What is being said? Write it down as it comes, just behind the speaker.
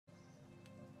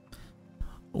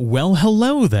Well,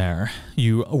 hello there,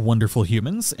 you wonderful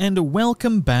humans, and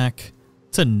welcome back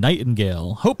to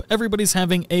Nightingale. Hope everybody's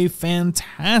having a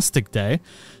fantastic day.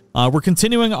 We're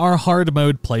continuing our hard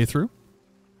mode playthrough,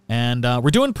 and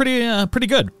we're doing pretty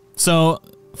good. So,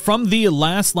 from the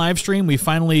last live stream, we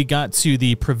finally got to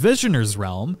the Provisioner's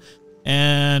Realm,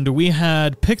 and we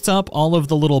had picked up all of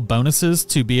the little bonuses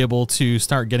to be able to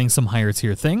start getting some higher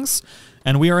tier things.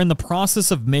 And we are in the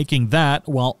process of making that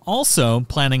while also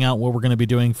planning out what we're going to be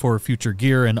doing for future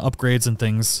gear and upgrades and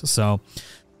things. So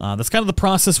that's kind of the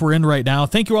process we're in right now.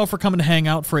 Thank you all for coming to hang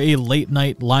out for a late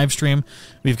night live stream.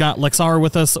 We've got Lexar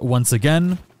with us once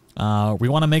again. We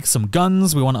want to make some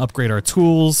guns. We want to upgrade our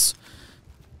tools.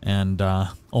 And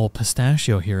old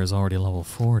Pistachio here is already level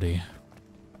 40.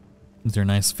 These are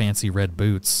nice fancy red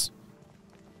boots.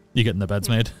 You getting the beds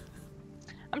made?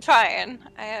 I'm trying.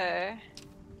 I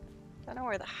don't know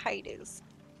where the height is.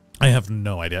 I have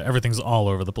no idea. Everything's all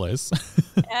over the place.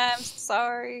 I'm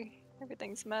sorry.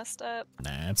 Everything's messed up.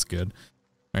 Nah, it's good.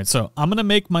 All right, so I'm going to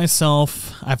make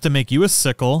myself... I have to make you a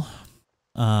sickle.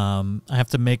 I have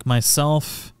to make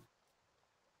myself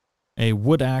a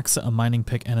wood axe, a mining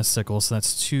pick, and a sickle. So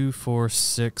that's 2, 4,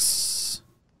 6...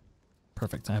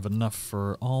 Perfect. I have enough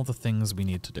for all the things we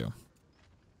need to do.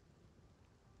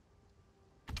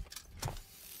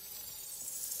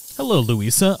 Hello,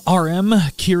 Louisa, RM,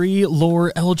 Kiri,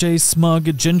 Lore, LJ,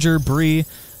 Smug, Ginger, Bree,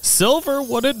 Silver,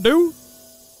 what it do?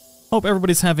 Hope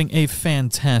everybody's having a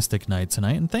fantastic night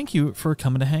tonight, and thank you for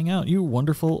coming to hang out, you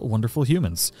wonderful, wonderful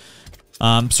humans.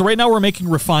 So right now we're making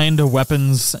refined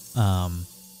weapons,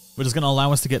 which is going to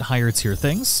allow us to get higher tier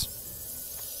things,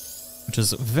 which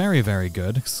is very, very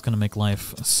good. It's going to make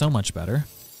life so much better,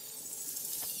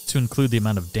 to include the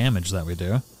amount of damage that we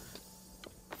do.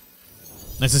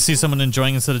 Nice to see someone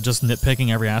enjoying instead of just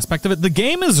nitpicking every aspect of it. The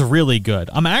game is really good.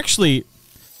 I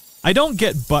don't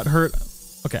get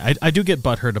butthurt. Okay, I do get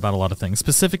butthurt about a lot of things,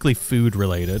 specifically food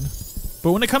related.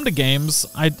 But when it comes to games,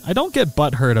 I don't get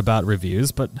butthurt about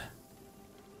reviews, but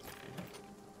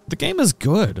the game is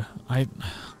good. I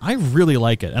really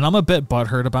like it, and I'm a bit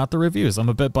butthurt about the reviews. I'm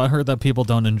a bit butthurt that people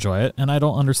don't enjoy it, and I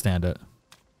don't understand it.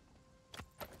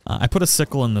 I put a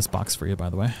sickle in this box for you, by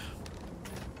the way.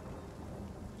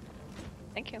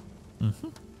 Thank you. Mm-hmm.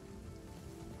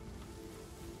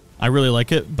 I really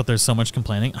like it, but there's so much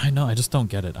complaining. I know, I just don't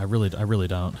get it. I really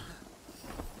don't.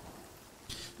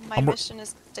 My mission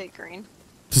is to stay green.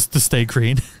 Just to stay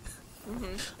green?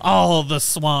 Mm-hmm. Oh, the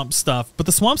swamp stuff. But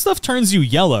the swamp stuff turns you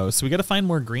yellow, so we gotta find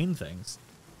more green things.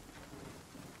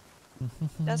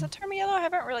 Does it turn me yellow? I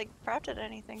haven't really crafted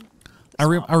anything. I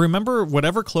remember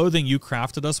whatever clothing you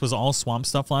crafted us was all swamp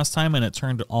stuff last time, and it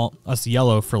turned us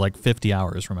yellow for like 50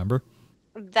 hours, remember?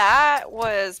 That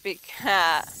was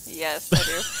because... yes, I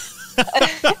do.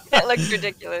 It looked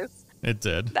ridiculous. It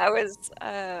did. That was...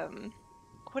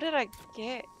 what did I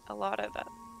get? A lot of that.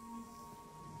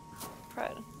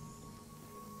 Crud.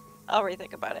 I'll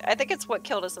rethink about it. I think it's what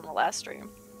killed us in the last stream.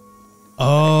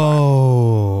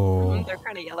 Oh. They're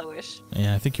kind of yellowish.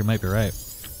 Yeah, I think you might be right.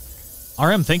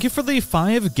 RM, thank you for the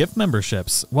 5 gift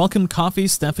memberships. Welcome, Coffee,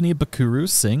 Stephanie, Bakuru,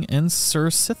 Singh, and Sir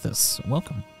Sithis.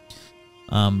 Welcome.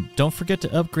 Don't forget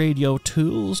to upgrade your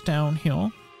tools down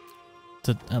here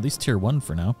to at least tier 1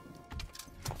 for now.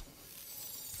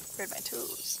 Upgrade my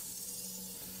tools.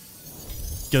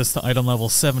 Get us to item level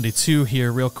 72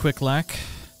 here real quick, Lack.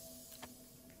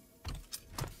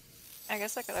 I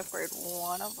guess I could upgrade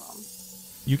one of them.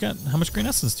 You got, how much green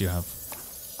essence do you have?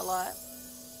 A lot.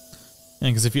 Yeah,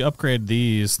 because if you upgrade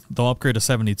these, they'll upgrade to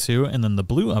 72, and then the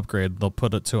blue upgrade, they'll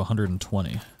put it to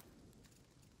 120.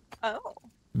 Oh.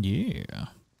 Yeah.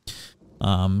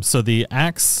 So the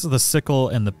axe, the sickle,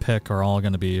 and the pick are all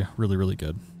going to be really, really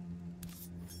good.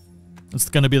 It's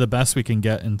going to be the best we can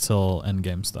get until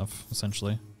endgame stuff,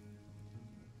 essentially.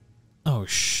 Oh,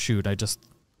 shoot, I just...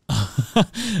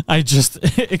 I just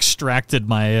extracted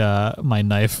my my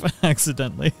knife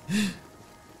accidentally.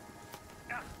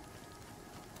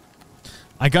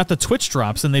 I got the Twitch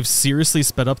drops and they've seriously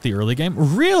sped up the early game.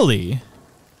 Really?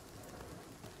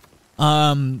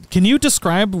 Can you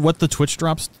describe what the Twitch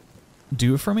drops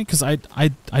do for me? Because I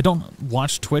don't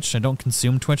watch Twitch, I don't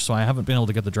consume Twitch, so I haven't been able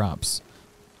to get the drops.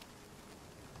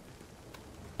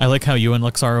 I like how you and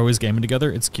Lux are always gaming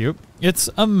together. It's cute. It's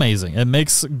amazing. It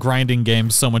makes grinding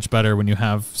games so much better when you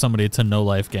have somebody to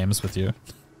no-life games with you.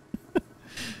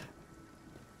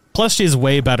 Plus, she's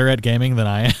way better at gaming than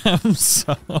I am,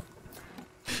 so...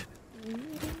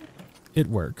 it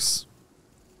works.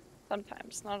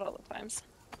 Sometimes, not all the times.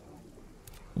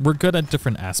 We're good at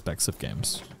different aspects of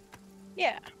games.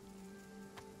 Yeah.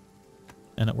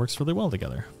 And it works really well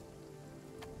together.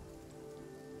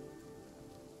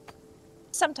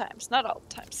 Sometimes, not all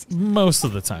the times. Most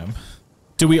of the time.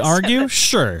 Do we argue?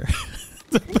 Sure.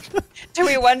 Do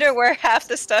we wonder where half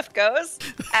the stuff goes?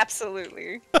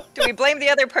 Absolutely. Do we blame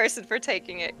the other person for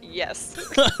taking it? Yes.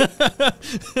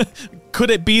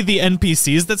 Could it be the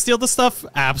NPCs that steal the stuff?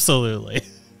 Absolutely.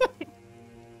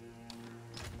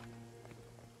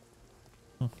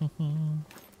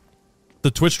 The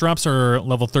Twitch drops are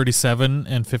level 37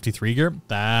 and 53 gear.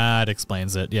 That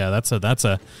explains it. Yeah, that's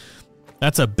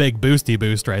a big boosty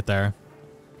boost right there.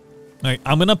 All right,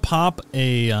 I'm gonna pop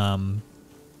a.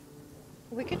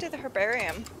 We could do the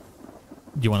herbarium.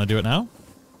 You want to do it now?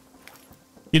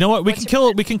 You know what? We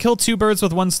can kill two birds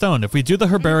with one stone. If we do the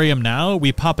herbarium now,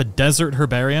 we pop a desert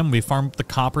herbarium. We farm the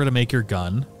copper to make your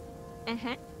gun.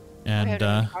 Mm-hmm. And we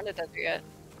haven't found a desert yet.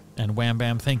 And wham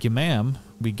bam, thank you, ma'am.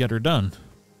 We get her done.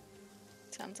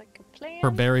 Sounds like a plan.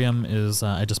 Herbarium is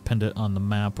I just pinned it on the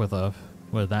map with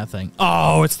that thing.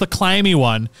 Oh, it's the climby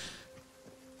one.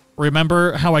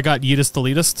 Remember how I got Yeetist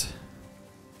Deletist?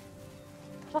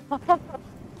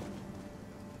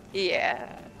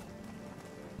 Yeah.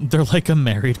 They're like a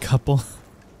married couple.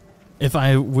 If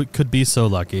I could be so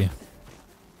lucky.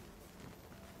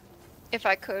 If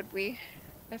I could, we.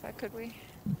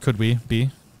 Could we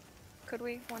be? Could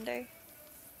we one day?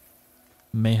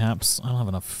 Mayhaps. I don't have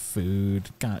enough food.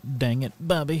 God dang it,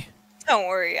 Bubby. Don't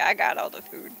worry, I got all the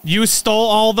food. You stole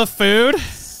all the food?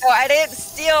 No, I didn't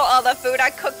steal all the food. I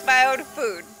cooked my own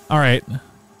food. All right.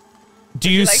 Do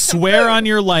you like swear on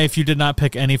your life you did not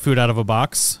pick any food out of a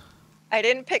box? I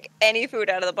didn't pick any food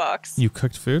out of the box. You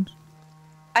cooked food?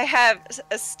 I have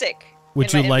a stick.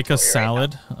 Would you like a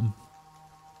salad? Right,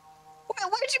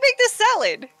 why'd you make this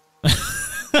salad?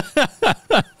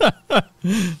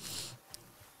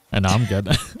 And I'm good.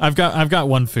 I've got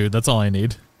one food. That's all I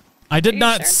need. I did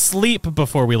not sleep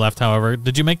before we left, however.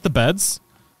 Did you make the beds?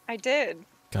 I did.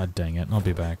 God dang it. I'll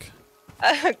be back.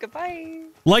 Goodbye.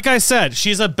 Like I said,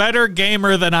 she's a better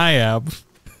gamer than I am.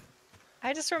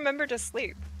 I just remember to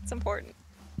sleep. It's important.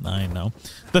 I know.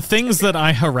 The things that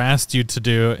I harassed you to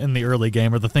do in the early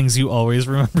game are the things you always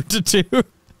remember to do.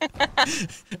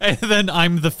 And then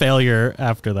I'm the failure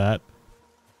after that.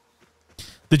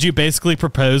 Did you basically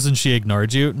propose and she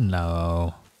ignored you?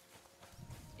 No.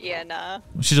 Yeah, nah.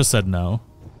 She just said no.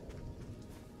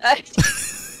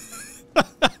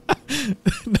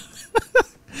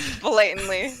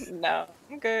 Blatantly, no.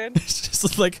 I'm good. It's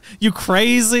just like, you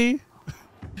crazy?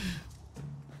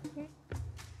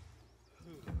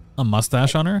 A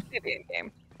mustache on her? Maybe in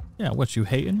game. Yeah, what, you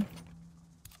hating?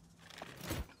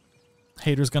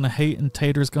 Hater's gonna hate and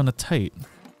tater's gonna tate.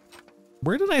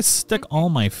 Where did I stick all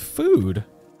my food?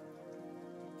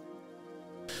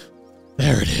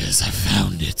 There it is. I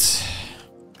found it.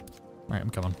 All right,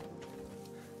 I'm coming.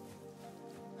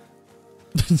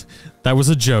 That was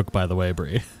a joke, by the way,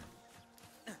 Bree.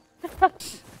 I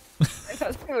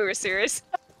thought we were serious.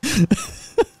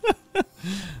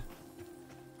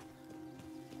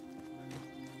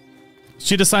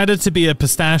 She decided to be a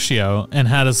pistachio and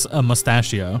had a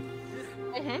mustachio.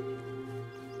 Mm-hmm.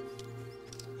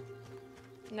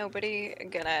 Nobody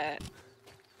gonna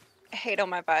hate on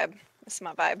my vibe. This is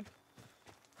my vibe.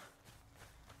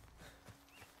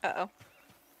 Uh-oh.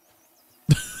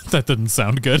 That didn't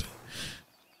sound good.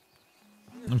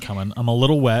 I'm coming. I'm a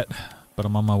little wet, but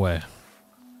I'm on my way.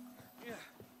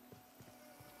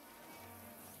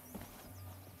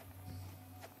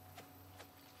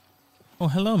 Oh,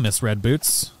 hello, Miss Red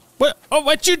Boots. What? Oh,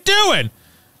 what you doing?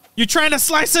 You trying to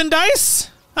slice and dice?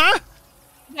 Huh?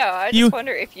 No, I just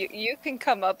wonder if you can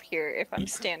come up here if I'm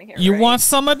standing here. You right? want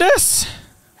some of this?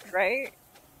 Right?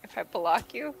 If I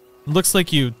block you? Looks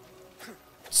like you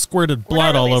squirted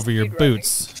blood all over your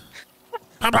boots.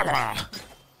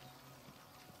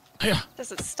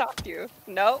 Does it stop you?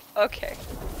 No? Okay.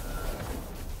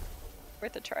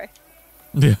 Worth a try.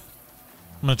 Yeah.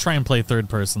 I'm gonna try and play third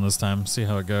person this time. See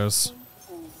how it goes.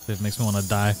 See if it makes me want to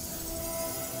die.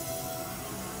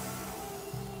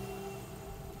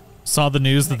 Saw the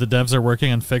news that the devs are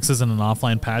working on fixes in an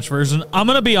offline patch version. I'm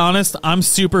gonna be honest, I'm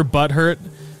super butthurt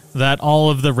that all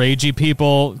of the ragey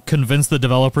people convinced the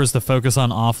developers to focus on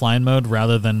offline mode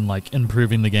rather than like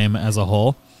improving the game as a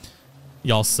whole.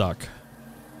 Y'all suck.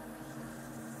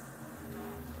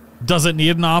 Does it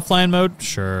need an offline mode?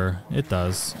 Sure, it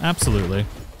does. Absolutely.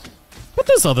 But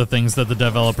there's other things that the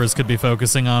developers could be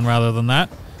focusing on rather than that.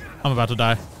 I'm about to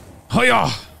die.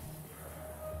 Hoya!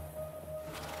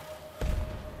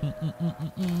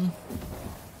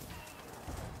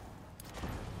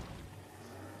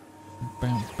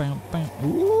 Bam, bam, bam.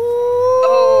 Ooh.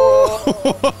 Oh.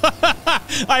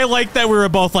 I like that we were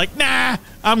both like, nah,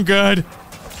 I'm good.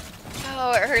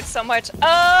 Oh, it hurts so much.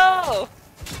 Oh!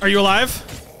 Are you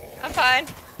alive? I'm fine.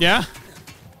 Yeah?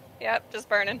 Yep, just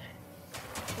burning.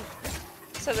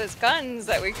 So those guns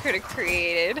that we could have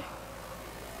created.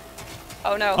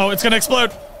 Oh no. Oh, it's gonna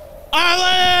explode.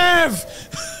 Olive!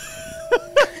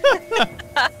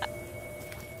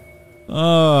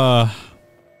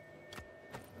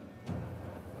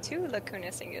 Two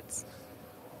Lacuna ingots.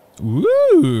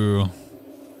 Ooh.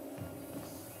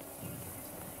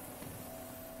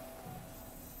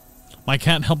 I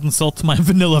can't help himself to my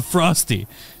vanilla frosty.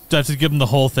 Do I have to give him the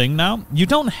whole thing now? You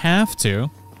don't have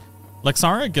to.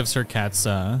 Lexara gives her cats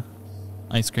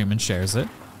ice cream and shares it.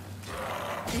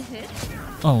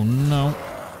 Oh no.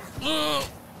 Ugh.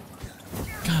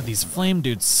 God, these flame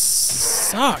dudes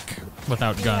suck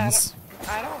without guns.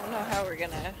 I don't know how we're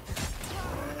gonna...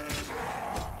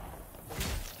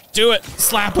 Do it!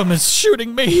 Slap him, it's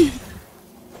shooting me!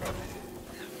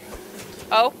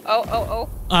 Oh.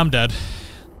 I'm dead.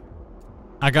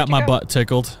 I got my butt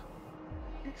tickled.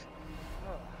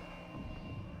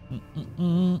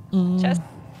 Chest.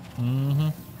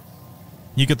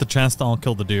 You get the chest, I'll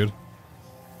kill the dude.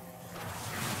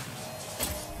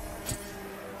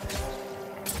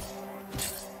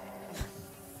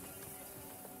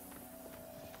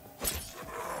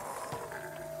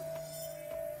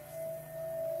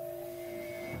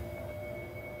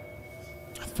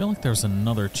 I feel like there's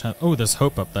another chest. Oh, there's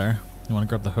Hope up there. You want to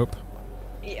grab the Hope?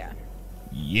 Yeah.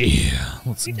 Yeah,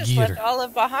 let's We just get left her.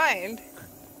 Olive behind.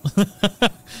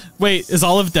 Wait, is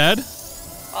Olive dead?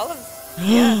 Olive?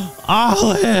 Yeah.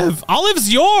 Olive!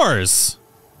 Olive's yours!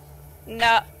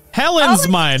 No. Helen's Olive's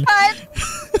mine. I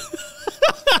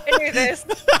knew this.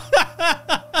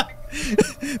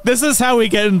 This is how we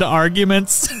get into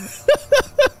arguments.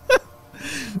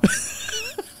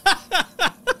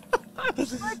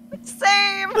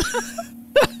 Same.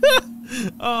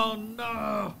 Oh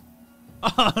no.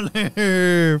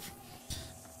 Olive.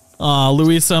 Aw,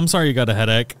 Louisa, I'm sorry you got a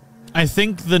headache. I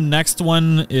think the next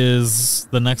one is,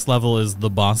 the next level is the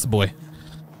boss boy.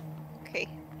 Okay.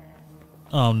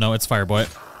 Oh no, it's Fireboy.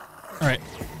 Alright,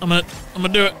 I'm gonna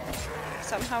do it.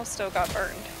 Somehow still got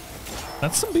burned.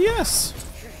 That's some BS.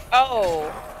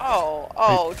 Oh,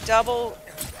 double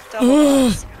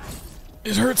loss.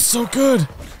 It hurts so good.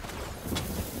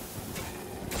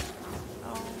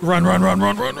 Run.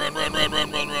 Olive.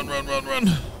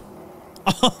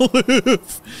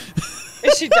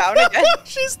 Is she down again?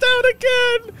 She's down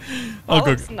again.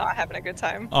 Olive's not having a good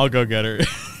time. I'll go get her.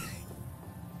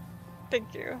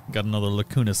 Thank you. Got another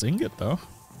Lacunas ingot though.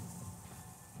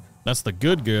 That's the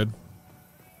good.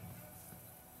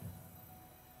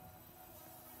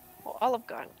 Well, Olive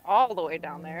gone all the way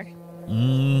down there.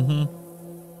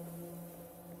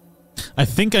 I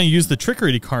think I used the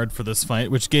trickery card for this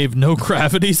fight, which gave no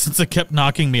gravity since it kept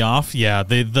knocking me off. Yeah,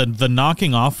 the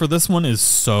knocking off for this one is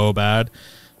so bad.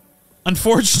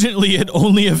 Unfortunately, it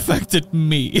only affected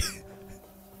me.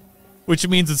 Which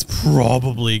means it's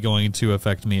probably going to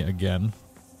affect me again.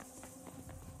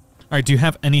 Alright, do you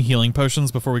have any healing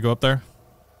potions before we go up there?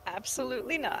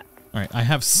 Absolutely not. Alright, I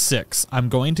have 6. I'm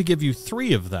going to give you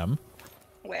 3 of them.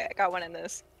 Wait, I got one in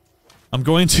this. I'm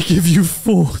going to give you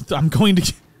 4. I'm going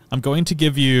to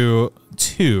give you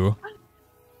 2.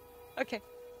 Okay.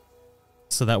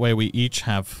 So that way we each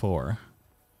have 4.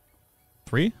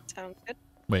 3? Sounds good.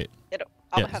 Wait.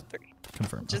 I'll Yes. have 3.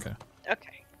 Confirm. Just, okay.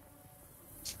 Okay.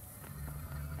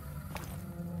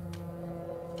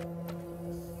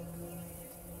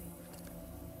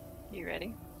 You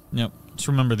ready? Yep. Just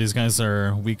remember these guys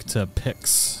are weak to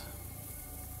picks.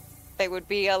 They would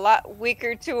be a lot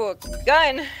weaker to a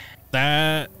gun.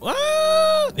 That what?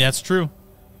 Yeah, it's true.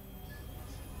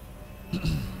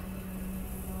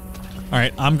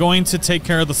 Alright, I'm going to take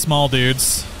care of the small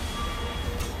dudes.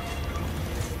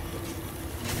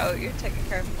 Oh, you're taking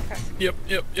care of him. Okay.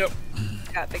 Yep.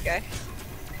 Got big guy.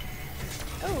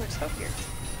 Oh, it's Hope here.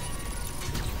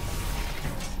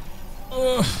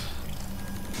 Ugh.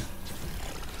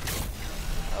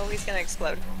 Oh, he's gonna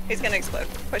explode. He's gonna explode.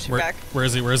 Push him back. Where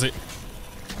is he?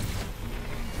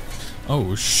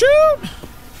 Oh, shoot!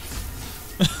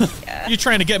 Yeah. You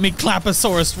trying to get me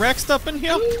Claposaurus Rexed up in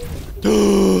here?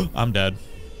 I'm dead.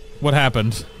 What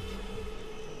happened?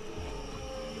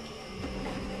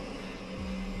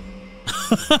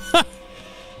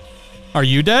 Are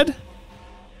you dead?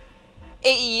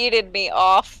 It yeeted me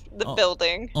off the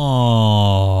building.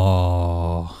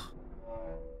 Oh.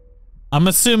 I'm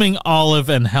assuming Olive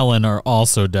and Helen are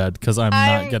also dead because I'm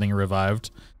not getting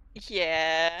revived.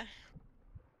 Yeah.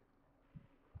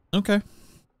 Okay.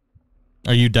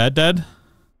 Are you dead?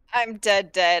 I'm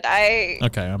dead. Okay, I'm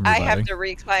reviving. I have to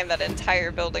reclimb that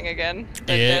entire building again.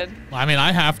 I mean,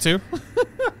 I have to.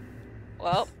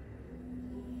 Well.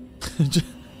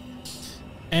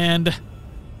 And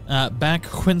back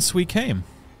whence we came.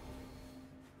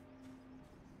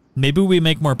 Maybe we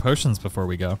make more potions before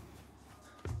we go.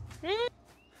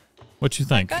 What you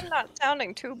think? Gun not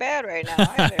sounding too bad right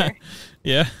now either.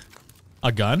 Yeah.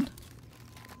 A gun?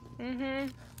 Mm-hmm.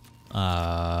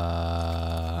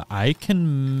 I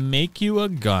can make you a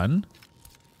gun.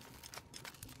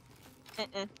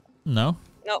 No?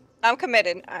 Nope. I'm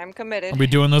committed. I'm committed. Are we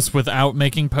doing this without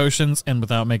making potions and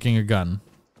without making a gun?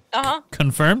 Uh-huh.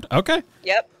 Confirmed? Okay.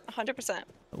 Yep. 100%.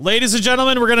 Ladies and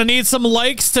gentlemen, we're gonna need some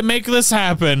likes to make this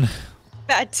happen.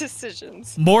 Bad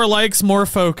decisions. More likes, more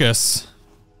focus.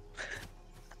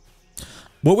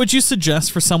 What would you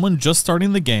suggest for someone just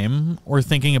starting the game or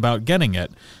thinking about getting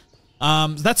it?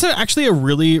 That's actually a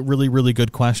really, really, really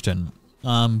good question.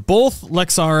 Both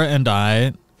Lexara and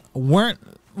I weren't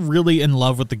really in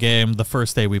love with the game the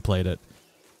first day we played it.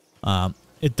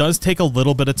 It does take a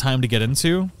little bit of time to get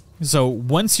into. So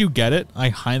once you get it, I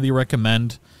highly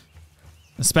recommend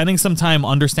spending some time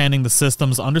understanding the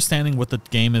systems, understanding what the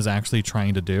game is actually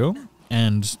trying to do,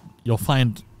 and you'll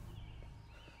find...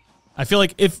 I feel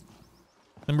like if...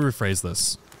 Let me rephrase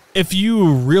this. If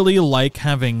you really like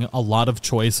having a lot of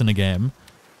choice in a game,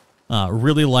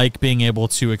 really like being able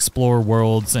to explore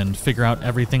worlds and figure out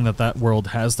everything that that world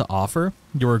has to offer,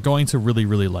 you're going to really,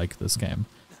 really like this game.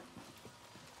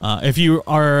 If you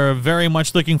are very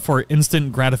much looking for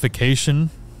instant gratification,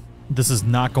 this is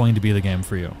not going to be the game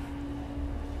for you.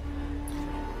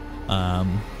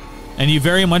 And you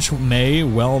very much may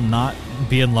well not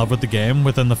be in love with the game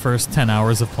within the first 10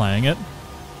 hours of playing it,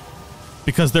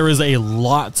 because there is a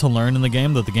lot to learn in the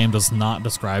game that the game does not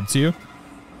describe to you.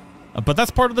 But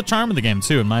that's part of the charm of the game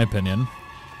too, in my opinion.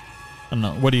 I don't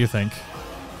know, what do you think? I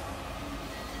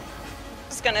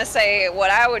was gonna say, what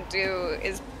I would do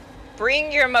is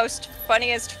bring your most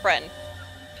funniest friend.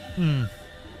 The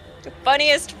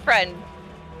funniest friend.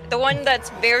 The one that's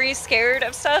very scared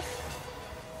of stuff.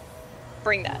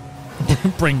 Bring that.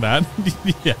 Bring that.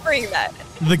 Yeah. Bring that.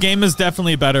 The game is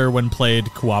definitely better when played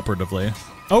cooperatively.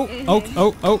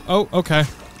 Oh, okay.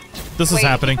 This is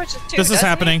happening. This is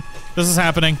happening. This is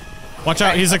happening. Watch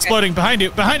out, he's exploding behind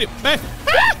you. Behind you.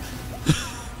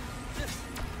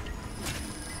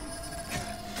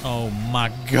 Oh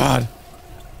my god.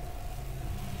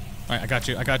 Alright, I got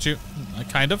you. I got you.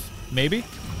 Kind of. Maybe.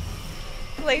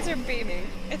 Laser beaming.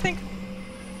 I think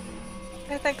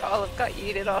Olive got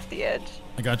yeeted off the edge.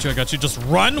 I got you. I got you. Just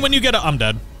run when you get it. I'm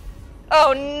dead.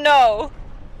 Oh no.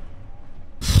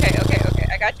 Okay.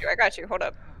 I got you. Hold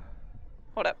up.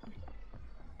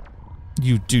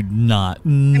 You do not.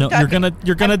 No,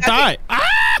 you're gonna die.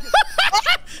 Ah!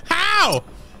 How?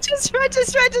 Just run.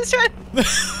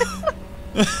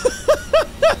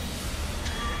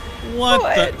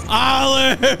 What the?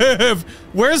 Olive!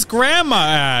 Where's Grandma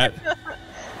at?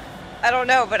 I don't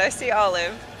know, but I see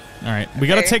Olive. All right, we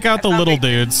gotta take out the little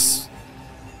dudes.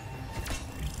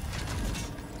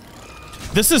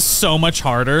 This is so much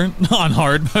harder on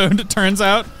hard mode, it turns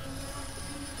out. All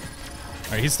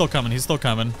right, he's still coming.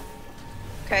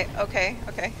 Okay.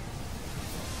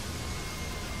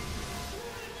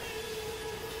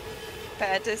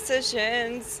 Bad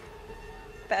decisions.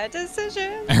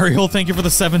 Ariel, thank you for the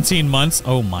 17 months.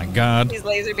 Oh my god. He's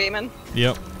laser beaming.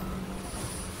 Yep.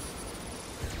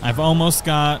 I've almost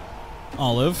got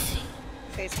Olive.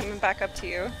 Okay, he's coming back up to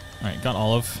you. Alright, got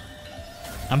Olive.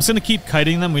 I'm just gonna keep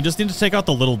kiting them. We just need to take out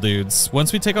the little dudes.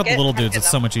 Once we take out the little dudes,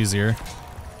 it's so much easier.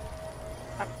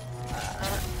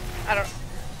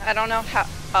 I don't know how.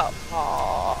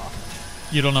 Oh.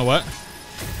 You don't know what?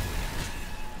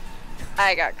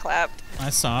 I got clapped. I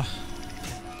saw.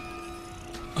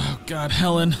 Oh god,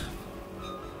 Helen.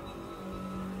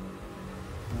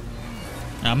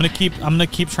 I'm gonna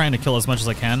keep trying to kill as much as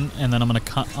I can, and then I'm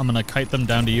gonna kite them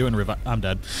down to you and revive. I'm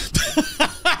dead.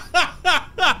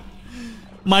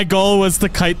 My goal was to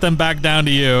kite them back down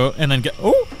to you, and then get.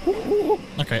 Oh.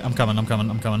 Okay, I'm coming.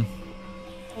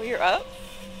 Oh, you're up?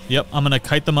 Yep, I'm gonna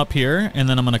kite them up here, and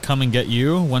then I'm gonna come and get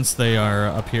you once they are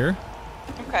up here.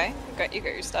 Okay, you got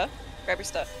your stuff. Grab your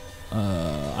stuff.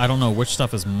 I don't know which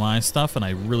stuff is my stuff, and I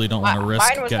really don't want to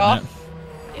risk getting it.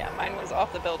 Yeah, mine was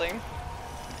off the building.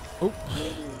 Oh,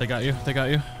 they got you.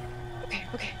 Okay.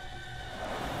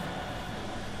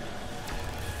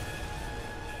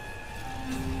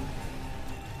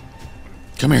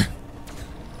 Come here.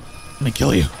 Let me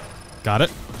kill you. Got it.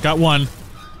 Got one.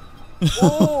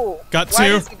 Ooh, got two. Why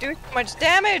does he do so much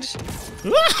damage?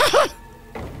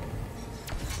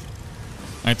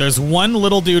 Alright, there's one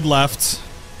little dude left.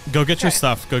 Go get your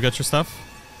stuff.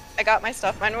 I got my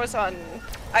stuff. Mine was on...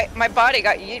 my body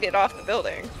got yeeted off the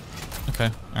building. Okay.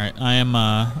 Alright,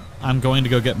 I'm going to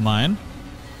go get mine.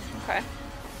 Okay.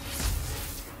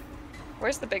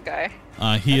 Where's the big guy?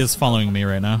 He is following me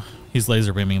right now. He's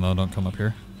laser beaming though. Don't come up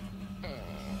here.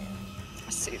 I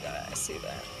see that. I see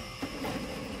that.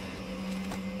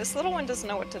 This little one doesn't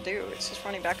know what to do. It's just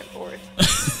running back and forth.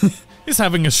 He's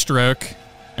having a stroke.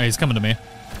 Oh, he's coming to me.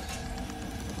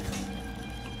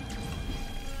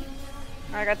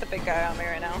 I got the big guy on me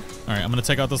right now. All right, I'm gonna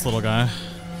take out this little guy.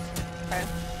 Okay.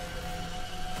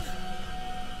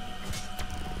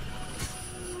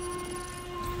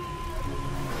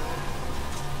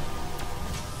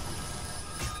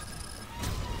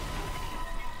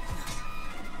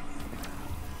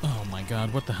 Oh my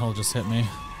god, what the hell just hit me?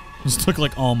 This took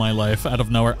like all my life out of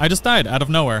nowhere. I just died out of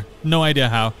nowhere. No idea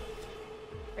how.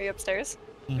 Are you upstairs?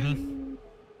 Mm-hmm.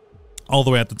 All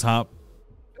the way at the top.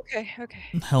 Okay,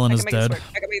 okay. Helen is dead.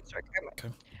 I can make this work. Okay.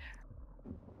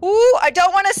 Ooh, I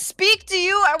don't want to speak to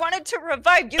you. I wanted to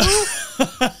revive you.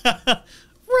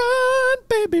 Run,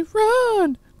 baby,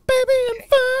 run. Baby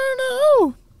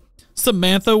Inferno.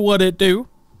 Samantha, what it do?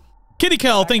 Kitty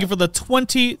Cal, thank you for the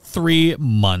 23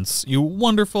 months. You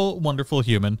wonderful, wonderful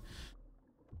human.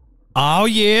 Oh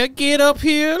yeah, get up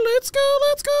here. Let's go,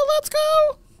 let's go, let's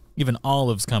go. Even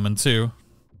Olive's coming too.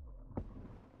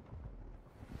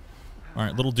 All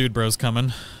right, little dude bro's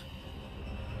coming.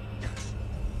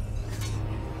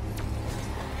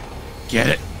 Get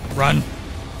it. Run.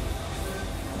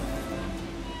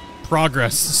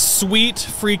 Progress. Sweet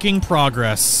freaking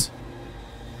progress.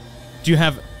 Do you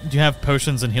have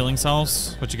potions and healing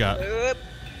salves? What you got?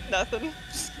 Nothing.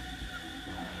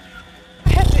 I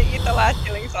had to eat the last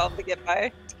healing salve to get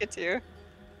to you.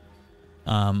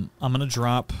 I'm gonna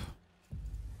drop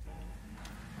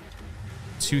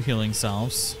 2 healing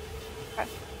salves. Okay.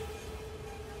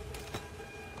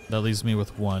 That leaves me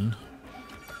with 1.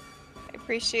 I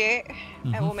appreciate,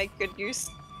 and we'll make good use.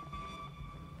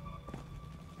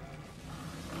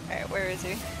 Alright, where is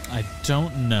he? I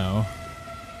don't know.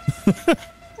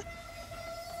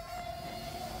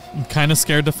 I'm kind of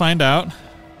scared to find out.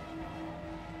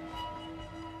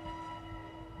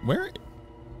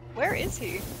 Where is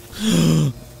he?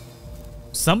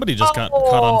 Somebody just got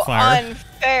caught on fire.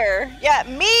 Unfair. Yeah,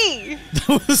 me! That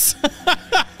was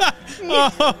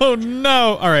oh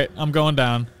no. Alright, I'm going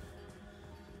down.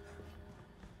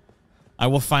 I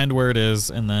will find where it is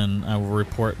and then I will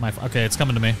report my... Okay, it's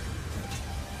coming to me.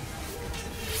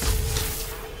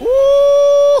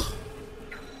 Woo!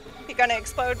 He gonna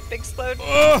explode? Big explode?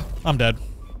 I'm dead.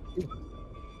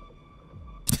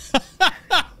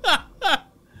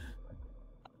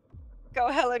 Go,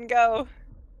 Helen, go.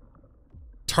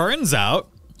 Turns out,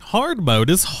 hard mode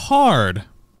is hard.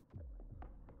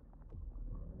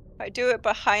 If I do it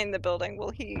behind the building, will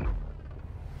he...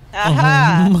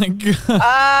 Aha! Oh my god.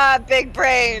 Ah, big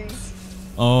brains.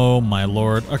 Oh my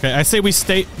lord. Okay, I say we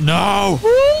stay... No!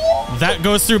 That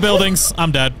goes through buildings.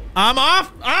 I'm dead. I'm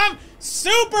off! I'm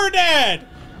super dead!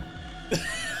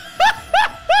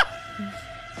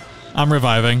 I'm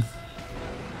reviving.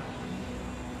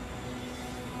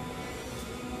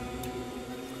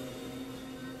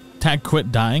 Tag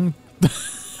quit dying?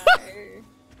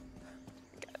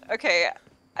 Okay,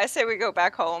 I say we go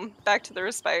back home. Back to the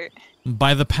respite.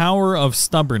 By the power of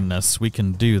stubbornness, we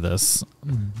can do this.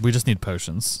 We just need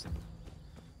potions.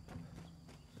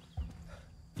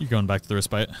 You're going back to the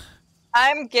respite.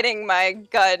 I'm getting my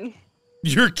gun.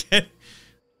 You're kidding.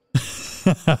 Just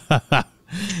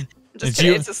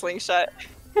kidding, it's a slingshot.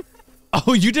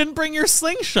 Oh, you didn't bring your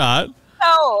slingshot?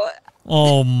 No.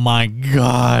 Oh my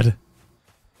god.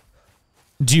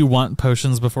 Do you want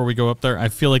potions before we go up there? I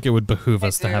feel like it would behoove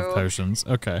us to have potions.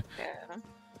 Okay. Yeah.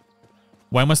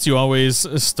 Why must you always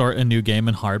start a new game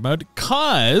in hard mode?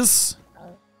 'Cause...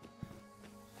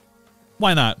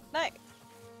 Why not? Nice.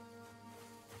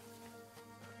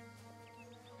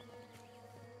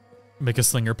 Make a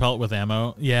slinger pelt with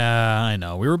ammo. Yeah, I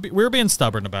know. We were being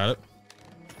stubborn about it.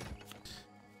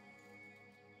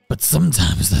 But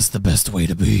sometimes that's the best way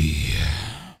to be.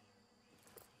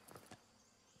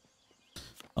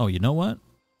 Oh, you know what?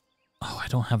 Oh, I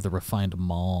don't have the refined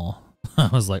maul. I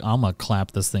was like, I'm gonna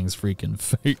clap this thing's freaking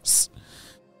face.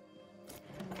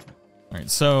 All right,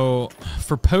 so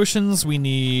for potions, we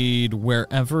need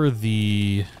wherever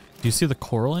the... Do you see the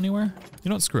coral anywhere? You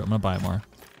know what? Screw it. I'm gonna buy more.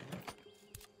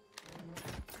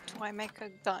 Do I make a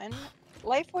gun?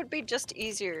 Life would be just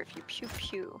easier if you pew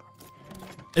pew.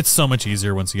 It's so much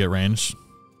easier once you get range.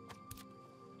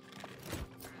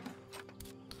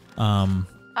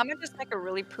 I'm gonna just make a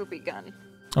really poopy gun.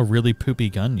 A really poopy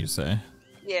gun, you say?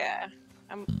 Yeah,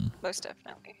 most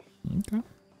definitely. Okay.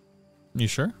 You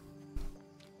sure?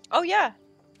 Oh yeah.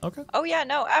 Okay. Oh yeah,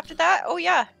 no, after that, oh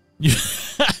yeah.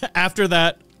 After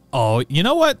that, oh, you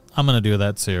know what? I'm gonna do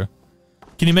that too.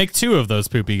 Can you make 2 of those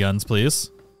poopy guns,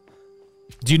 please?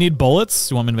 Do you need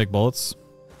bullets? You want me to make bullets?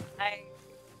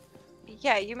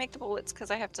 Yeah, you make the bullets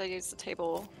because I have to use the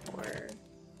table for...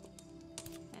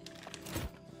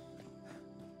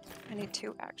 I need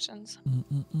 2 actions.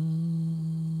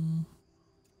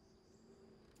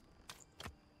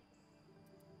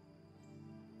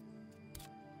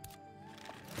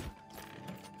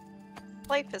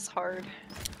 Life is hard.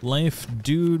 Life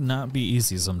do not be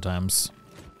easy sometimes.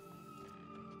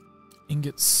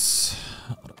 Ingots.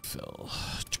 Autofill.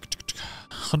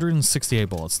 168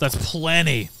 bullets. That's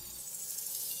plenty.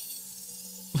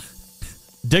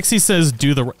 Dixie says,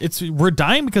 "Do the." We're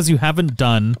dying because you haven't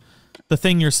done the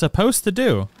thing you're supposed to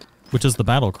do, which is the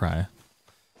battle cry.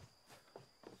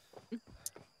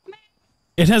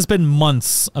 It has been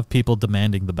months of people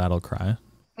demanding the battle cry.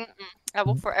 That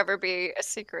will forever be a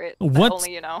secret that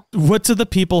only you know. What do the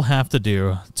people have to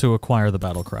do to acquire the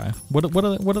battle cry? What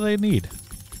do they need?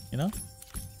 You know?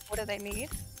 What do they need?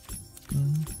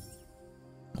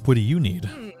 What do you need?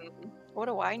 What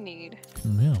do I need?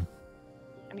 Yeah.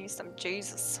 I need some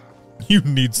Jesus. You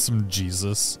need some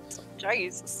Jesus. Some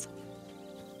Jesus.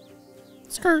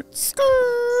 Skirt,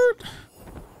 skirt.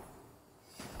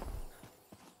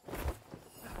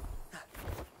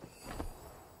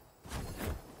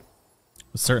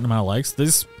 A certain amount of likes.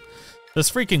 This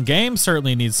freaking game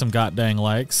certainly needs some goddamn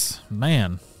likes.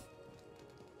 Man.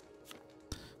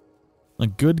 A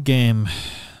good game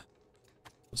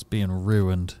is being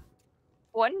ruined.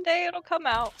 One day it'll come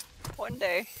out. One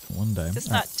day. One day.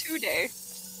 Just not today.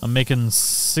 I'm making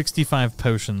 65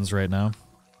 potions right now.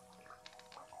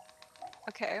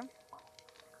 Okay.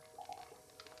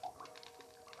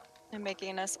 I'm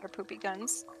making us our poopy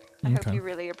guns. I hope you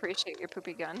really appreciate your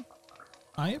poopy gun.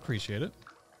 I appreciate it.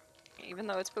 Even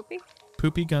though it's poopy?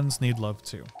 Poopy guns need love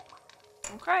too.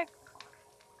 Okay.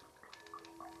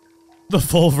 The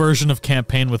full version of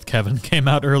Campaign with Kevin came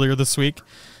out earlier this week.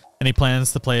 Any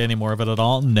plans to play any more of it at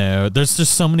all? No. There's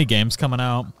just so many games coming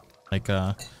out. Like,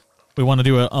 we want to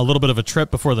do a little bit of a trip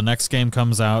before the next game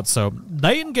comes out. So,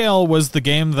 Nightingale was the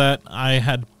game that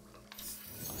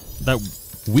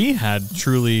we had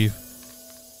truly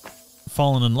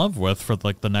fallen in love with for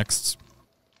like the next...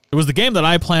 It was the game that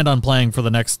I planned on playing for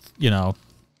the next, you know,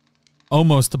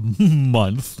 almost a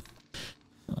month.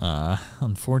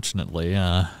 Unfortunately,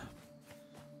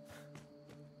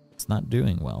 it's not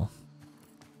doing well.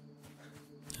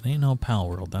 It ain't no Pal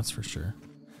World, that's for sure.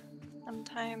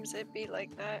 Sometimes it be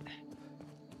like that.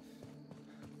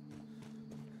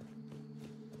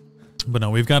 But no,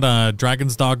 we've got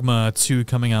Dragon's Dogma 2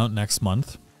 coming out next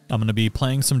month. I'm going to be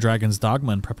playing some Dragon's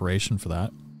Dogma in preparation for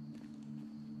that.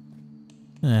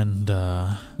 And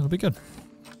it'll be good.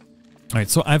 All right,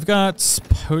 so I've got...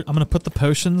 I'm going to put the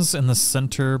potions in the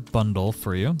center bundle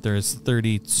for you. There's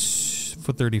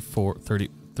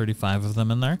 35 of them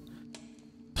in there.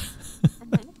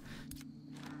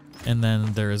 And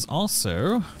then there is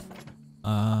also...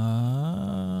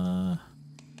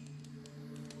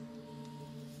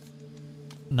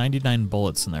 99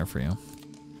 bullets in there for you.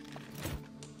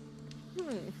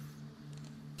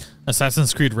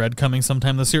 Assassin's Creed Red coming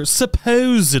sometime this year.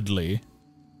 Supposedly.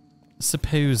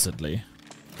 Supposedly.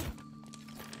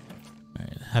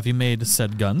 Alright, have you made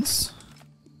said guns?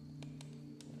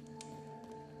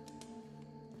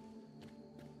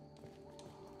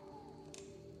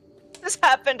 This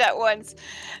happened at once.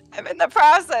 I'm in the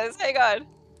process. Hang on.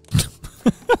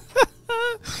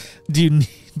 Do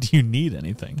you need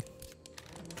anything?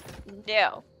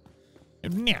 No.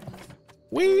 No.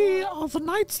 We are the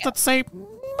knights that say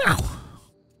meow.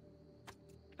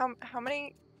 How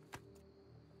many?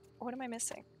 What am I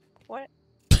missing? What?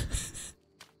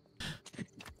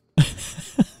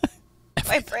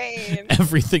 My brain.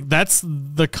 Everything. That's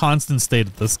the constant state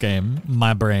of this game.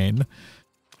 My brain.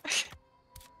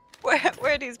 Where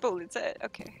are these bullets at?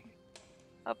 Okay.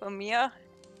 Up on Mia.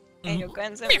 And your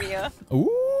guns at Mia.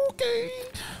 Okay.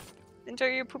 Enjoy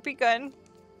your poopy gun.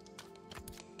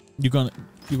 You gonna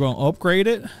upgrade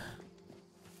it?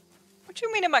 What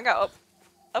you mean am I gonna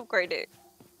upgrade it?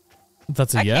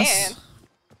 That's a yes? Can.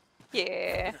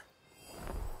 Yeah.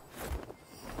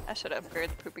 I should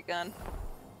upgrade the poopy gun.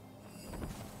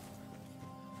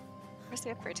 Where's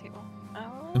the upgrade table?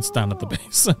 Oh. It's down at the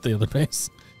base, at the other base.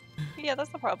 Yeah,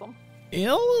 that's the problem.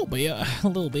 Yeah, a little bit.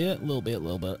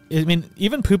 I mean,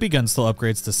 even poopy gun still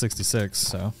upgrades to 66,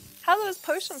 so. How are those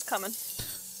potions coming?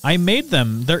 I made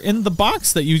them. They're in the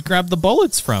box that you grabbed the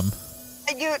bullets from.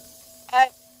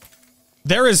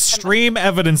 There is stream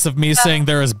evidence of me saying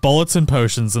there is bullets and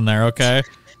potions in there, okay?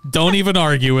 Don't even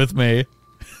argue with me.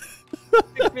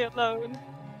 Leave me alone.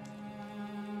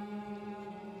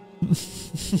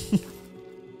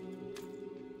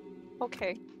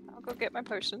 Okay, I'll go get my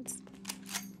potions.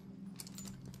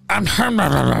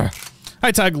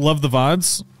 Hi, Tag. Love the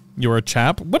VODs. You're a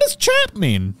chap. What does chap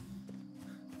mean?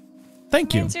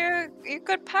 Thank you. Means you're a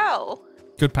good pal.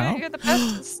 Good pal? You're the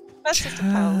bestest of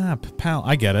pals. Chap, pal.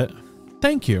 I get it.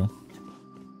 Thank you.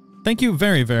 Thank you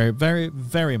very, very, very,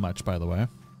 very much, by the way.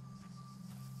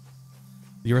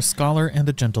 You're a scholar and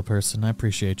a gentle person. I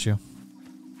appreciate you.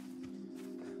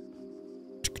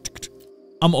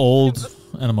 I'm old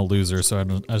and I'm a loser, so I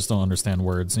just don't understand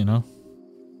words, you know?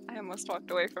 I almost walked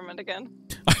away from it again.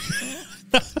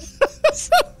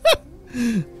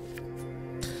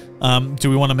 Do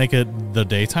we want to make it the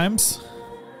daytimes?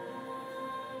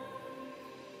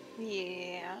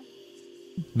 Yeah.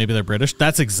 Maybe they're British?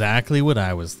 That's exactly what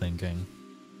I was thinking.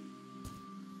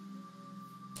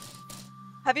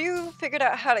 Have you figured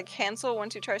out how to cancel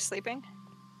once you try sleeping?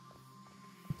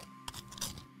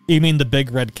 You mean the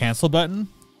big red cancel button?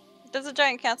 There's a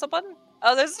giant cancel button?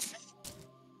 Oh, there's...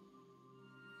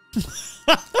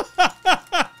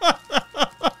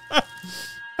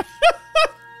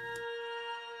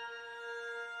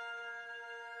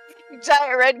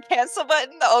 Giant red cancel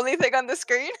button, the only thing on the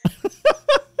screen?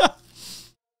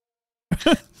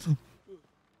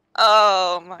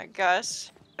 Oh my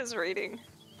gosh. I was reading.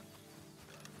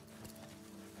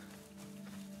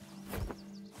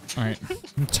 Alright.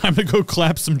 Time to go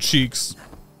clap some cheeks.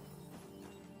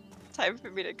 Time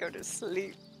for me to go to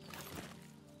sleep.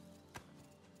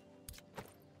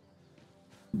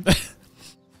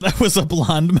 That was a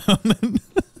blonde moment.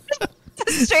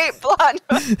 Straight blonde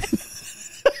moment.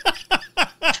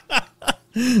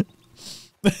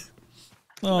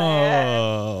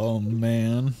 Oh,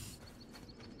 man.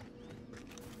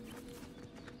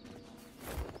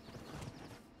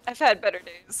 I've had better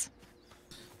days.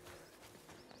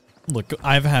 Look,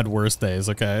 I've had worse days,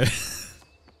 okay?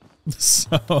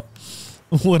 So,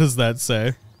 what does that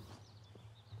say?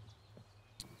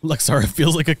 Lexara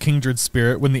feels like a kindred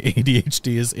spirit when the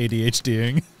ADHD is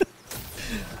ADHDing.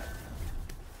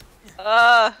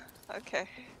 Okay.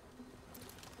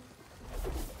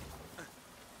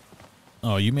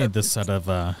 Oh, you made this out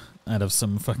of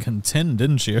some fucking tin,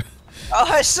 didn't you? Oh,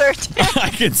 I sure did. I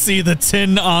can see the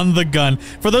tin on the gun.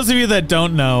 For those of you that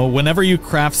don't know, whenever you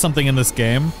craft something in this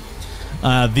game,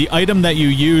 the item that you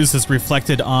use is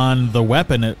reflected on the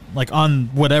weapon, like on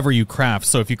whatever you craft.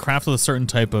 So if you craft with a certain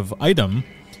type of item,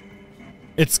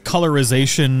 its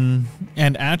colorization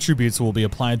and attributes will be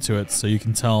applied to it, so you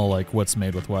can tell like what's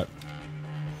made with what.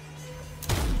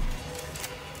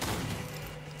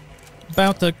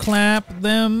 About to clap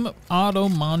them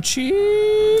Ottoman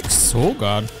cheeks. Oh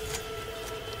god.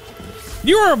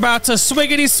 You're about to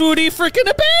swiggity swooty freaking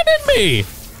abandon me!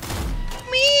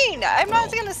 Mean! I'm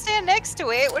not gonna stand next to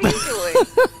it. What are you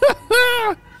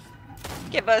doing?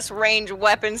 Give us ranged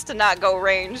weapons to not go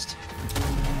ranged.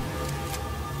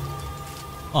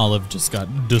 Olive just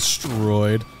got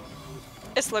destroyed.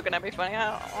 It's looking at me funny.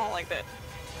 I don't like that.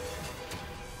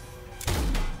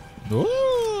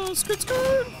 Oh, skirt.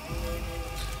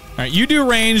 Alright, you do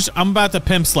ranged. I'm about to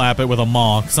pimp slap it with a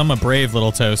maul, because I'm a brave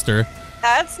little toaster.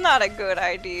 That's not a good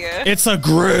idea. It's a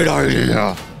great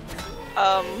idea.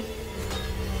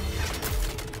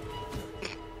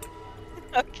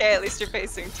 Okay, at least you're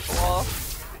facing to the wall.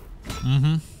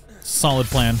 Mm-hmm. Solid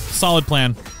plan. Solid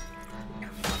plan.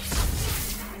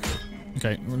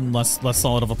 Okay, less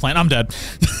solid of a plan. I'm dead.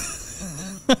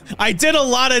 I did a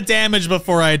lot of damage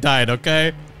before I died,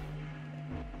 okay?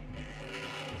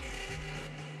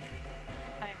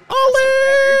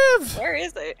 Olive! Where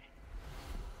is it?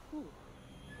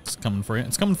 It's coming for you.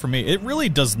 It's coming for me. It really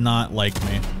does not like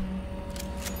me.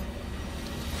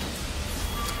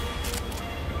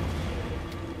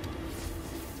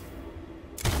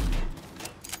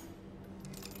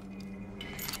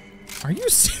 Are you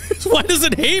serious? Why does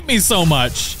it hate me so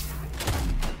much?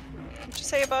 What'd you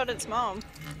say about its mom?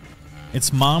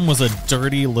 Its mom was a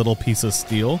dirty little piece of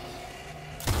steel.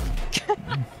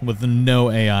 With no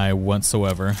AI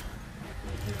whatsoever.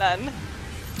 None.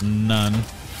 None.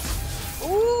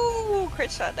 Ooh,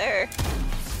 crit shot there.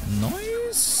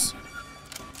 Nice.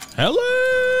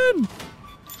 Helen!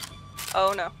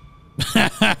 Oh no.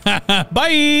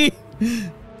 Bye!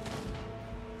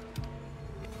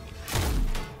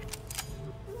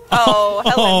 Oh,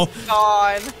 Helen's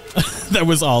gone. That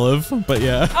was Olive, but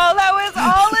yeah. Oh, that was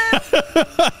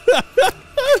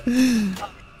Olive!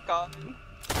 Oh, God.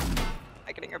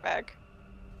 I'm getting her back.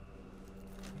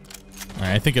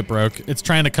 Alright, I think it broke. It's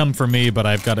trying to come for me, but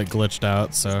I've got it glitched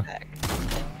out, so.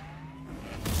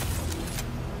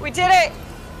 We did it!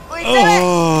 We did it!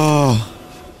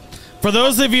 For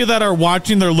those of you that are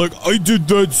watching, they're like, I did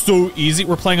that so easy.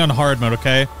 We're playing on hard mode,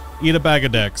 okay? Eat a bag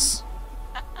of dicks.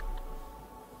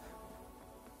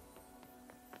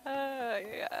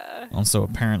 Yeah. Also,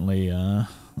 apparently,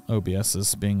 OBS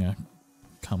is being a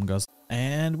cum guzzler.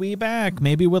 And we back,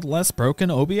 maybe with less broken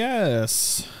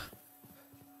OBS.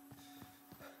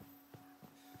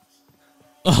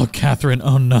 Oh, Catherine,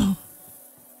 oh no.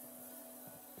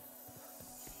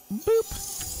 Boop.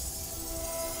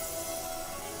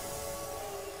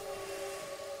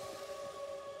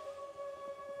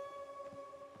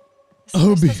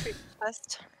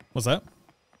 What's that?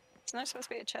 It's not supposed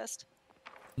to be a chest.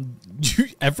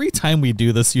 Every time we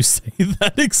do this, you say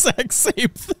that exact same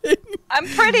thing. I'm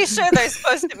pretty sure there's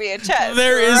supposed to be a chest.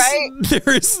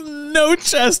 There is no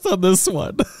chest on this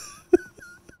one.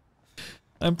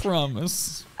 I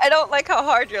promise. I don't like how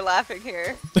hard you're laughing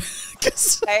here.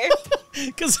 Because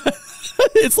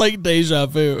it's like deja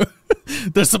vu.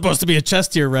 There's supposed to be a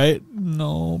chest here, right?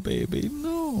 No, baby,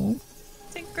 no.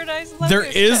 Synchronized. There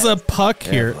is a puck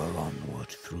here. Ever onward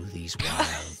through these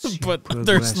wilds, but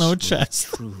there's no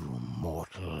chest. True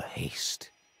mortal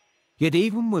haste. Yet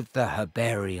even with the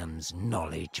herbarium's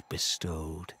knowledge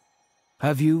bestowed,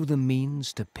 have you the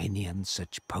means to pinion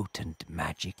such potent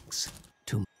magics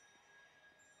to...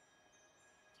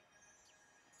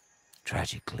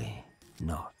 Tragically,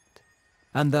 not.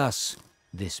 And thus,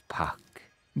 this pack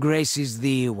graces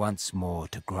thee once more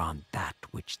to grant that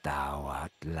which thou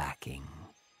art lacking.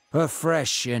 A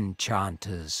fresh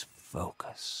enchanter's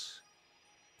focus.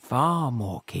 Far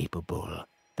more capable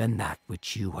than that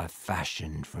which you have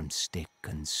fashioned from stick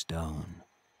and stone.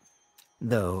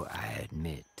 Though I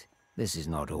admit, this is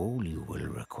not all you will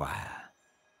require.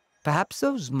 Perhaps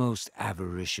those most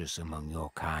avaricious among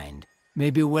your kind may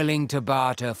be willing to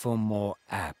barter for more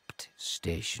apt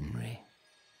stationery.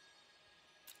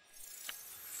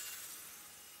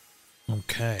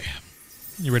 Okay.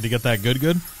 You ready to get that good?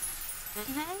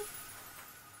 Mm-hmm.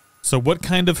 So what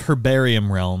kind of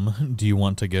herbarium realm do you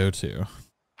want to go to?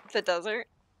 The desert.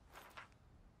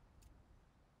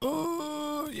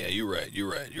 Oh, yeah, you're right.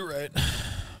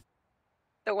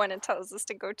 The one it tells us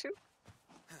to go to.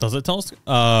 Does it tell us?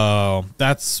 Oh,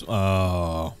 that's...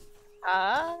 Oh.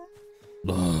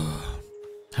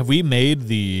 Have we made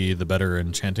the better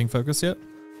enchanting focus yet?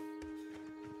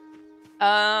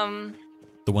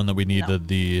 The one that we needed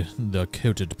the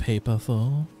coated paper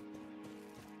for?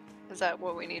 Is that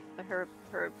what we need? The herb.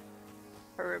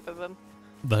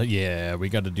 Yeah, we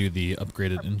got to do the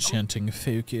upgraded enchanting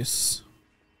focus.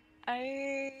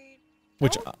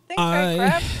 Which I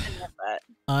grabbed any of that.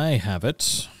 I have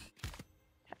it.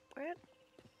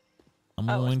 I'm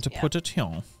going to put it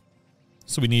here.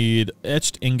 So we need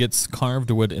etched ingots, carved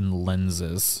wood, and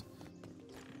lenses.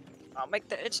 I'll make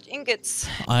the etched ingots.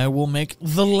 I will make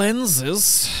the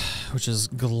lenses, which is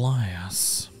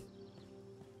glass.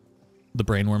 The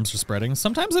brainworms are spreading.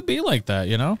 Sometimes it be like that,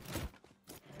 you know?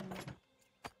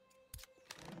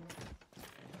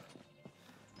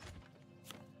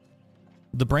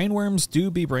 The brainworms do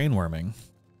be brainworming,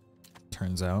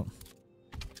 turns out.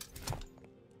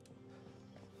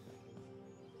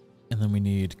 And then we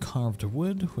need carved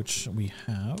wood, which we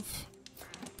have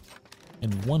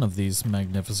in one of these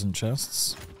magnificent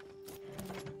chests.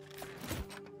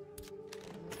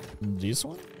 This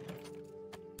one?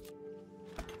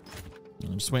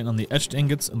 I'm just waiting on the etched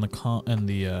ingots and the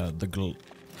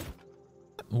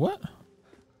what?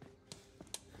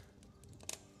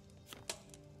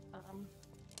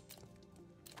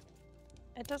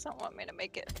 It doesn't want me to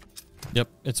make it. Yep,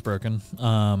 it's broken.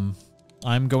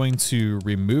 I'm going to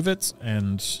remove it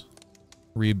and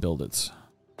rebuild it.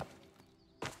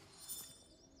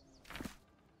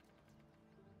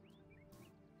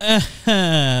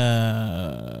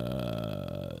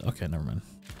 Okay, never mind.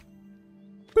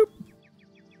 Boop.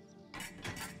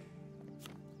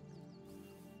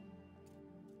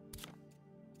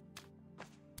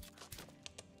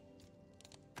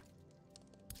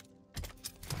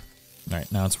 All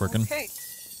right, now it's working. Okay.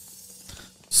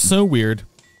 So weird.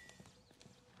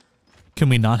 Can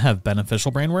we not have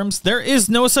beneficial brainworms? There is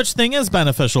no such thing as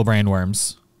beneficial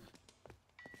brainworms.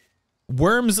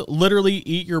 Worms literally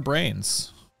eat your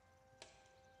brains.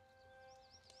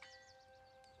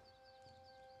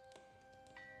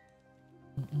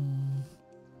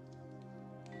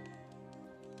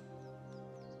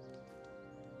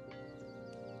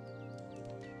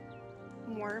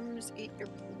 Worms eat your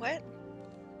what?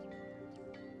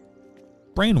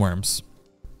 Brainworms.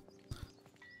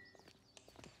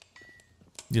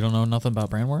 You don't know nothing about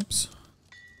brainworms?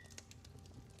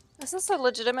 Is this a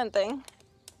legitimate thing?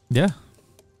 Yeah.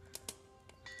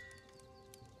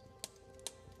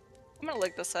 I'm gonna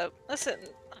look this up. Listen.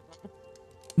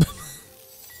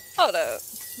 Hold up.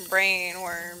 Brain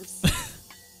worms.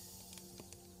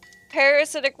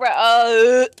 Parasitic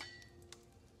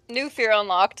new fear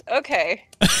unlocked. Okay.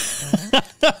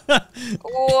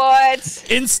 What?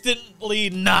 Instantly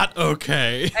not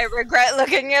okay. I regret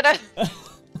looking at it.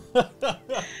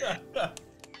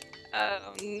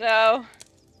 Oh no.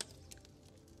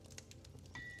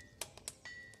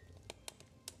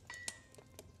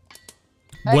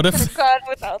 What I could have gone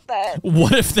without that.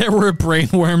 What if there were brain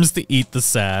worms to eat the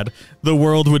sad? The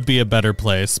world would be a better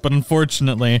place, but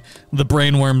unfortunately, the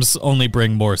brain worms only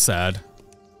bring more sad.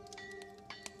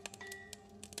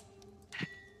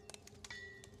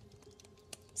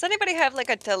 Does anybody have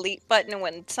like a delete button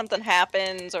when something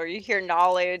happens or you hear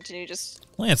knowledge and you just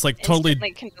Well, yeah, it's like totally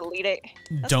can delete it?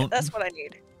 That's what I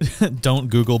need. Don't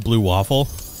Google blue waffle.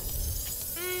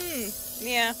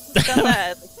 Yeah, done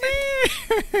that.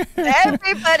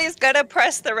 Everybody's gonna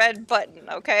press the red button,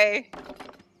 okay?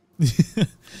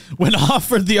 When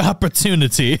offered the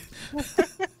opportunity.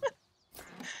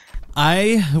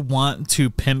 I want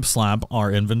to pimp slap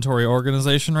our inventory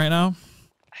organization right now.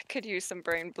 I could use some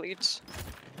brain bleach.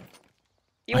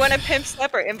 You want to pimp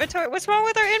slap our inventory? What's wrong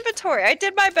with our inventory? I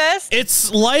did my best.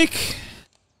 It's like,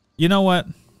 you know what?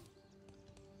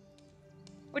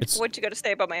 What'd you got to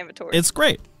say about my inventory? It's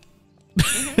great.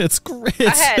 It's great.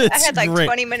 I had like great.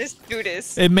 20 minutes to do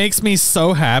this. It makes me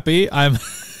so happy.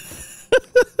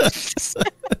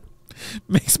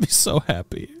 Makes me so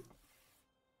happy.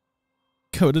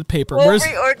 Coated paper. We'll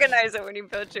reorganize it when you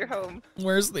build your home.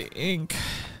 Where's the ink?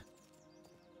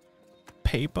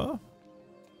 Paper?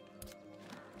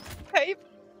 Paper?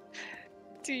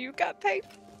 Do you got paper?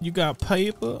 You got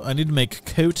paper? I need to make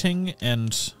coating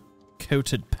and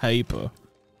coated paper.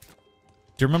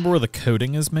 Do you remember where the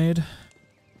coating is made?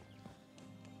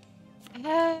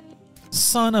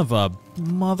 Son of a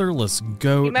motherless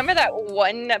goat. Remember that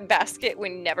one basket we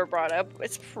never brought up?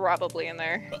 It's probably in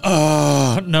there.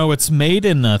 No, it's made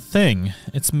in a thing.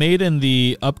 It's made in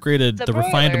the upgraded, the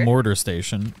refined mortar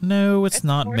station. No, it's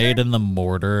not made in the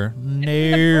mortar.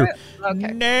 No.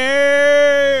 Okay.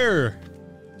 No.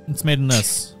 It's made in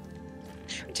this.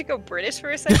 Did you go British for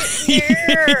a second?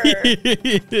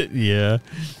 Yeah. Yeah.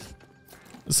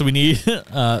 So we need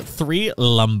 3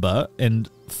 lumber and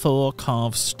 4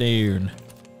 carved stone.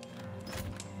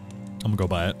 I'm gonna go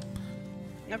buy it.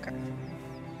 Okay.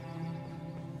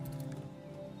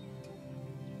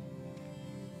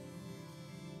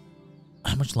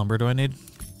 How much lumber do I need?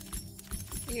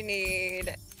 You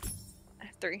need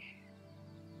 3.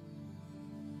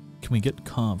 Can we get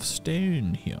carved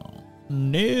stone here?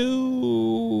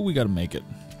 No, we gotta make it.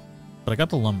 But I got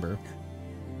the lumber.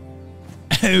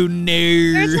 Oh no!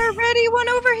 There's already one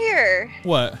over here.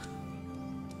 What?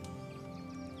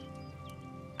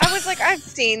 I was like, I've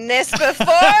seen this before.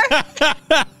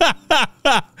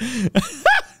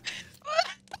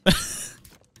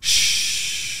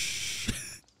 Shh.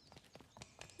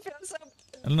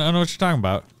 I don't know what you're talking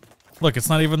about. Look, it's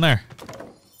not even there.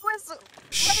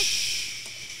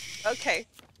 Shh. Okay.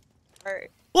 All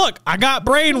right. Look, I got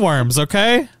brain worms,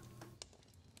 okay?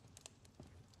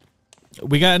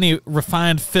 We got any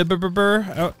refined fiber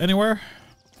out anywhere?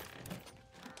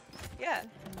 Yeah.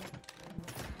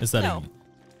 Is that no?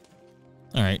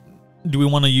 All right. Do we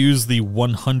want to use the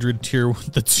 100 tier,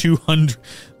 the 200?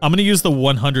 I'm gonna use the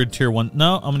 100 tier 1.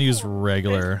 No, I'm gonna use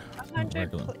regular. 100.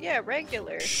 Regular. Yeah,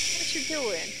 regular. What you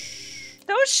doing?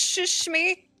 Don't shush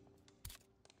me.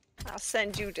 I'll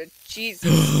send you to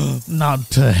Jesus. Not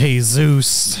to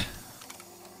Jesus.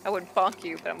 I would bonk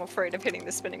you, but I'm afraid of hitting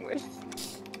the spinning wheel.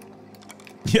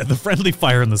 Yeah, the friendly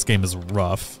fire in this game is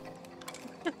rough.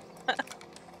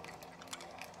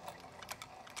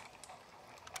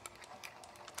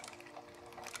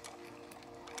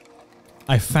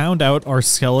 I found out our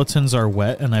skeletons are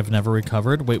wet and I've never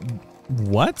recovered. Wait,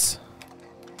 what?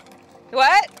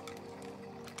 What?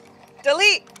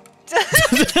 Delete.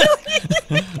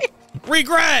 Delete.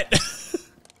 Regret.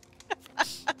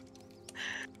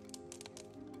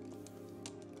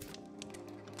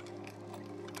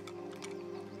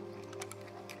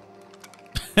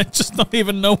 I just don't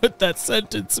even know what that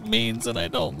sentence means and I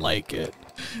don't like it.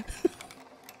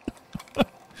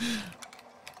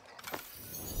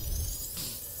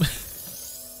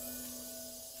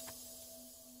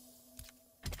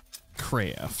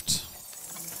 Craft.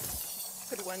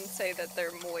 Could one say that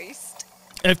they're moist?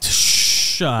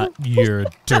 Shut your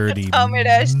dirty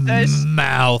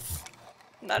mouth.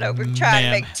 Not over trying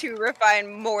to make 2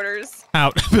 refined mortars.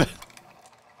 Out.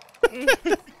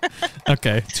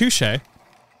 Okay, touche.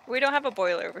 We don't have a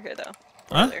boiler over here, though.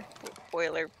 Huh?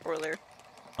 Boiler. Boiler.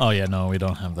 Oh, yeah, no, we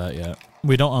don't have that yet.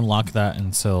 We don't unlock that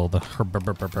until the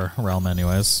realm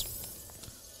anyways.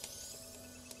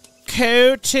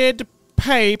 Coated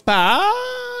paper.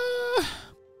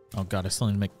 Oh god, I still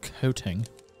need to make coating.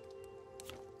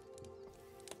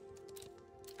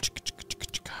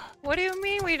 What do you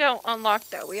mean we don't unlock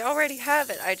that? We already have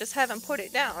it. I just haven't put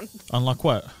it down. Unlock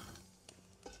what?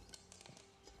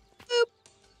 Boop.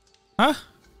 Huh?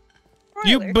 Broiler.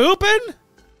 You booping?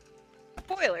 A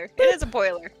boiler. It is a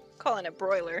boiler. Calling it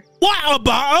broiler. Water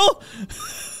bottle?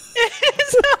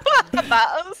 It's a water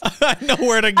bottle. I know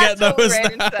where to get those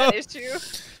now. That issue.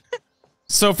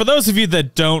 So for those of you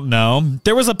that don't know,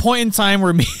 there was a point in time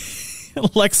where me,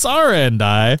 Lexara and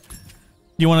I...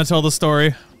 You want to tell the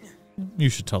story? You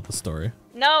should tell the story.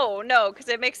 No, because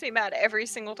it makes me mad every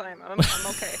single time. I'm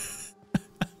okay.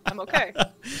 I'm okay.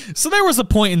 So there was a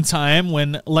point in time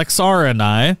when Lexara and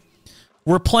I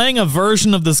were playing a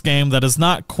version of this game that is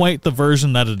not quite the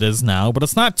version that it is now, but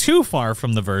it's not too far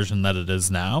from the version that it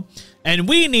is now. And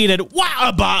we needed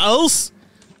water bottles!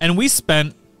 And we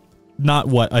spent, not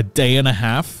what, a day and a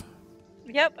half?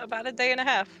 Yep, about a day and a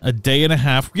half. A day and a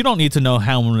half. You don't need to know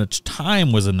how much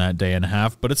time was in that day and a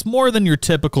half, but it's more than your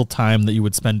typical time that you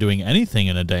would spend doing anything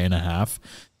in a day and a half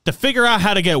to figure out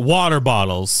how to get water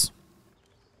bottles.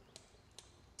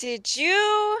 Did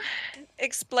you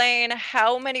explain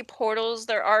how many portals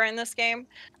there are in this game?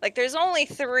 Like, there's only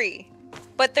 3,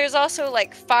 but there's also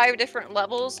like 5 different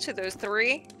levels to those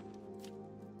 3.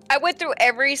 I went through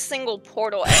every single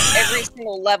portal at every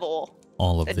single level.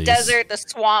 All of these. The desert, the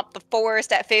swamp, the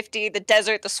forest at 50, the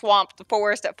desert, the swamp, the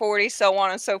forest at 40, so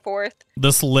on and so forth.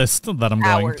 This list that I'm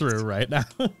going through right now.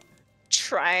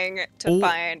 Trying to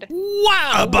find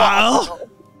water bottle.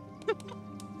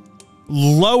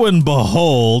 Lo and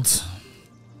behold,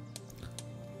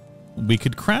 we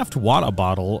could craft water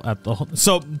bottle at the...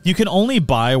 So you can only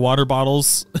buy water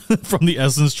bottles from the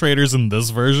essence traders in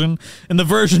this version. In the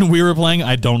version we were playing,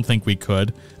 I don't think we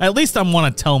could. At least I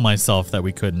want to tell myself that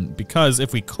we couldn't, because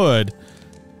if we could,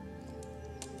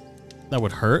 that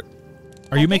would hurt.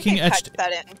 Are you making etched...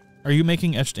 Are you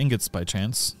making etched ingots by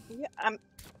chance? Yeah,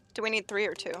 do we need 3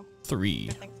 or 2?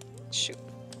 3. Shoot.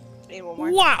 Need one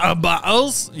more. Water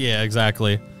bottles! Yeah,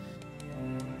 exactly.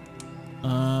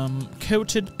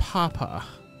 Coated papa.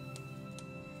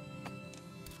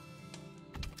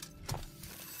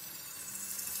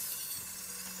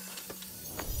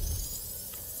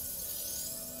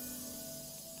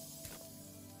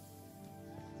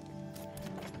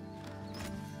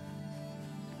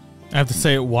 I have to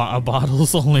say water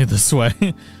bottles only this way.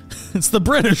 It's the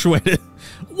British way to...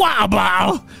 Water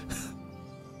bottle!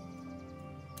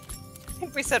 I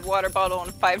think we said water bottle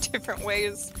in 5 different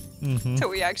ways until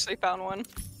we actually found one.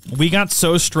 We got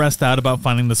so stressed out about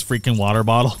finding this freaking water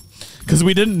bottle because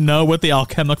we didn't know what the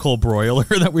alchemical broiler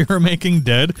that we were making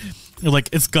did. We're like,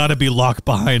 it's got to be locked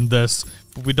behind this,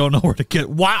 but we don't know where to get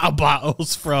water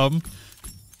bottles from.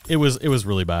 It was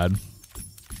really bad.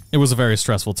 It was a very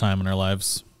stressful time in our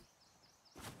lives.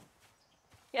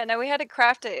 Yeah, no, we had to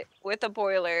craft it with a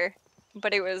boiler,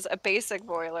 but it was a basic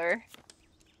boiler.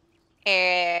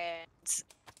 And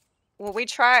when we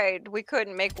tried, we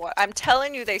couldn't make water. I'm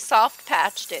telling you, they soft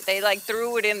patched it. They like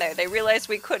threw it in there. They realized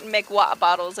we couldn't make water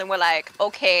bottles, and we're like,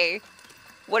 okay,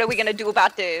 what are we gonna do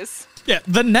about this? Yeah,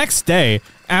 the next day,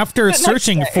 after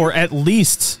searching for at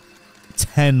least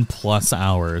 10 plus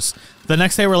hours, the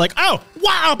next day we're like, oh,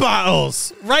 water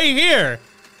bottles right here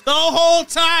the whole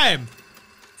time.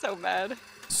 So mad.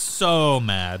 So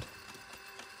mad.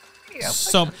 Yeah,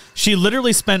 so she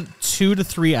literally spent 2 to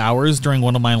 3 hours during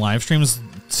one of my live streams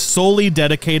solely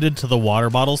dedicated to the water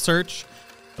bottle search.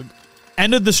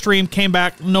 Ended the stream, came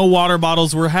back, no water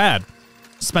bottles were had.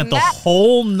 Spent the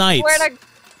whole night. Swear to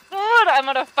God, I'm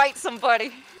gonna fight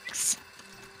somebody.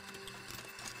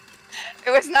 It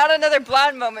was not another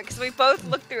blonde moment because we both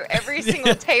looked through every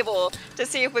single table to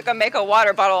see if we could make a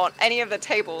water bottle on any of the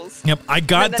tables. Yep, I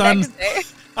got done.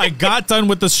 I got done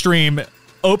with the stream,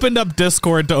 opened up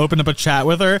Discord to open up a chat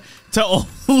with her to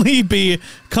only be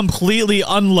completely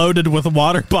unloaded with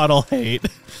water bottle hate.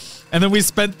 And then we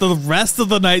spent the rest of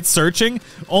the night searching,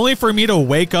 only for me to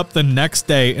wake up the next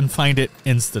day and find it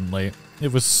instantly.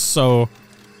 It was so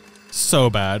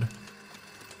bad.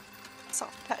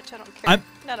 Soft patch, I don't care.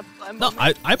 No,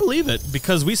 I believe it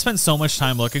because we spent so much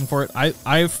time looking for it.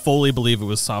 I fully believe it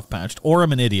was soft patched, or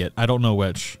I'm an idiot. I don't know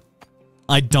which.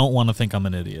 I don't want to think I'm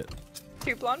an idiot.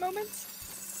 2 blonde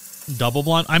moments? Double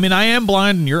blonde? I mean, I am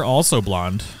blind and you're also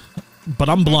blonde. But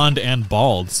I'm blonde and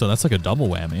bald, so that's like a double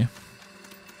whammy.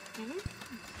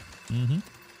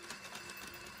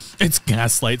 It's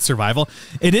Gaslight Survival.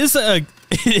 It is a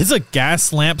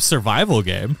Gaslamp survival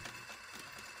game.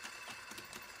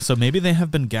 So maybe they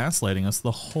have been gaslighting us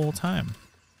the whole time.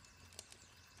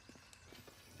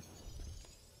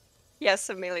 Yes,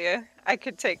 Amelia. I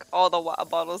could take all the water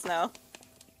bottles now.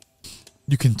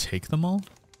 You can take them all?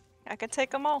 I could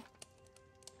take them all.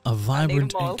 A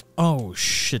vibrant all. ink. Oh,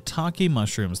 shiitake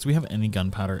mushrooms. Do we have any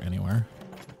gunpowder anywhere?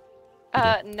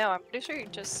 No, I'm pretty sure you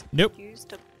just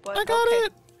used a butt. I got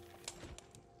it!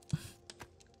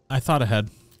 I thought ahead.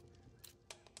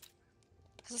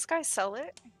 Does this guy sell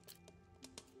it?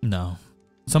 No.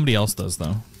 Somebody else does,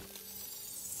 though.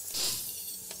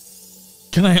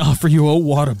 Can I offer you a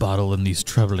water bottle in these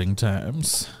troubling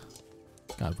times?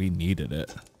 God, we needed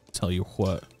it. Tell you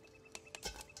what.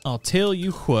 I'll tell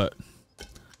you what.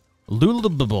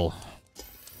 Lulabibble.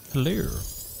 Hello.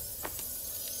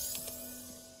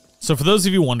 So for those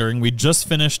of you wondering, we just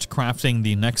finished crafting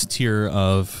the next tier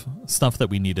of stuff that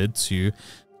we needed to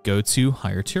go to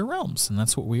higher tier realms, and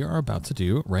that's what we are about to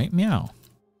do right meow.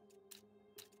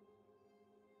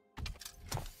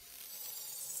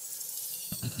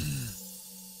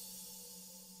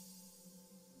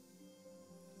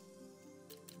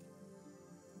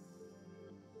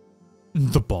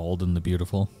 The bald and the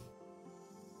beautiful.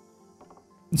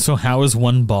 So how is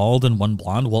one bald and one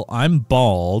blonde? Well, I'm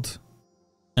bald,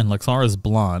 and Lexara's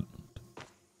blonde.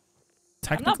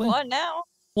 Technically? I'm not blonde now.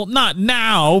 Well, not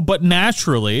now, but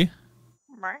naturally.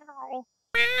 Meow.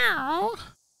 Meow.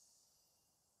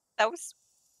 That was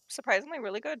surprisingly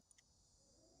really good.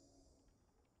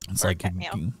 It's like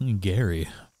Gary.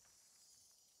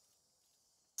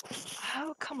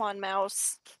 Oh, come on,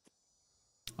 mouse.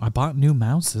 I bought new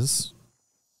mouses.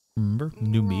 Remember?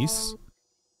 New meese.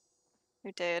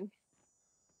 You did.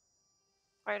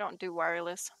 I don't do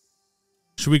wireless.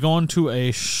 Should we go into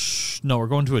a no, we're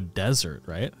going to a desert,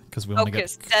 right? Because we want to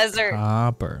get desert.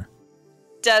 Copper.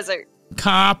 Desert.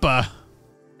 Copper.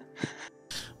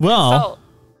 Well. Salt.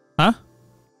 Huh?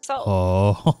 Salt.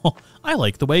 Oh, I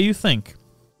like the way you think.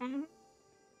 Mm-hmm.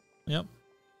 Yep.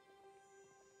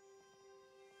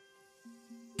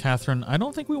 Catherine, I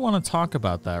don't think we want to talk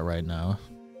about that right now.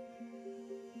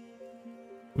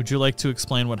 Would you like to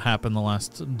explain what happened the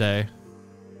last day?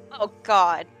 Oh,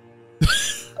 God.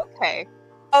 Okay.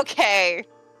 Okay.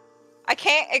 I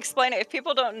can't explain it. If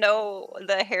people don't know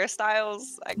the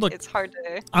hairstyles, Look, it's hard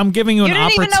to... I'm giving you an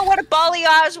opportunity. You didn't even know what a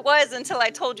balayage was until I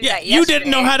told you that yesterday. You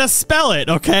didn't know how to spell it,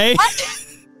 okay?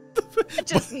 I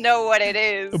just know what it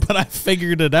is. But I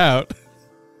figured it out.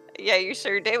 Yeah, you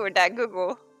sure did with that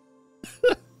Google.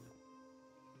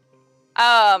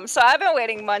 So I've been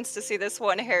waiting months to see this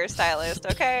one hairstylist,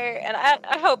 okay? And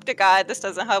I hope to God this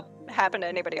doesn't happen to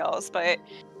anybody else, but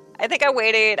I think I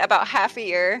waited about half a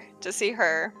year to see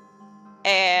her.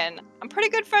 And I'm pretty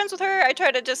good friends with her. I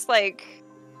try to just, like,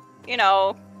 you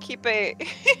know, keep it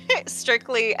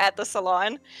strictly at the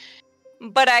salon.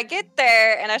 But I get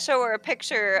there and I show her a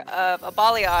picture of a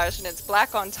balayage, and it's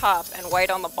black on top and white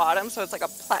on the bottom, so it's like a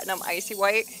platinum icy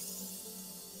white.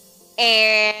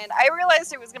 And I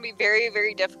realized it was going to be very,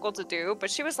 very difficult to do, but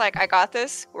she was like, I got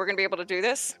this. We're going to be able to do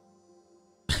this.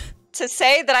 To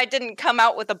say that I didn't come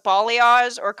out with a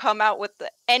balayage or come out with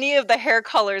any of the hair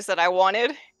colors that I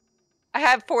wanted. I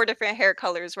have 4 different hair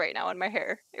colors right now in my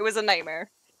hair. It was a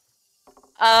nightmare.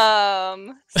 So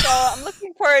I'm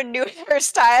looking for a new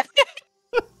hairstyle.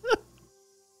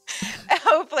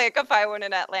 Hopefully I can find one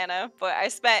in Atlanta, but I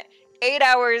spent 8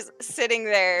 hours sitting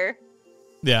there.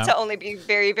 Yeah. To only be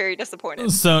very, very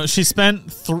disappointed. So she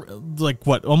spent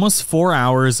almost 4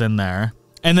 hours in there,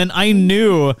 and then I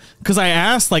knew because I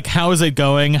asked like, "How is it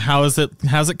going? How's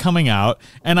it coming out?"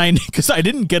 And because I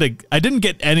didn't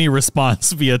get any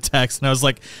response via text, and I was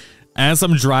like, as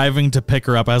I'm driving to pick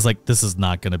her up, I was like, "This is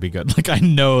not going to be good. Like I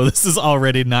know this is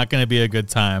already not going to be a good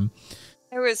time."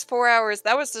 It was 4 hours.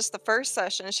 That was just the first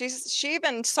session. She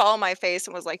even saw my face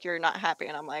and was like, "You're not happy,"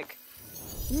 and I'm like.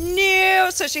 No,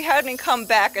 so she had me come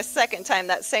back a second time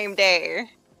that same day,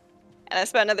 and I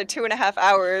spent another 2.5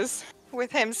 hours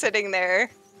with him sitting there,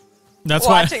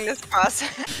 watching this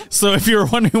process. So if you were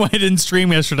wondering why I didn't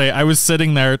stream yesterday, I was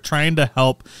sitting there trying to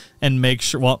help and make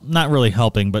sure. Well, not really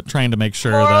helping, but trying to make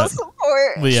sure moral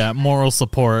support. Yeah, moral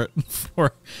support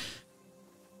for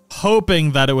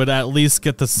hoping that it would at least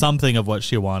get to something of what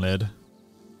she wanted.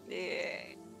 Yeah,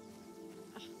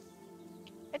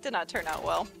 it did not turn out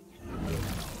well.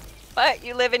 But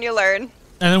you live and you learn.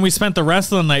 And then we spent the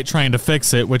rest of the night trying to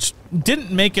fix it, which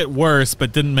didn't make it worse,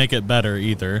 but didn't make it better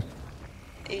either.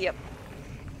 Yep.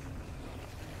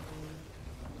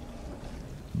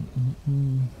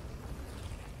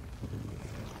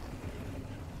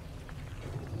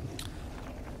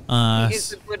 He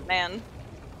is a good man.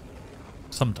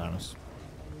 Sometimes.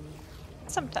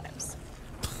 Sometimes.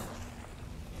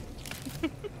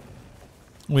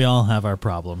 We all have our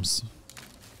problems.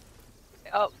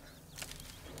 Oh.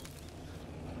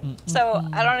 So,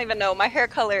 I don't even know. My hair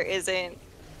color isn't...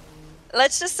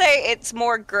 Let's just say it's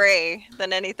more gray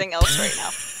than anything else right now.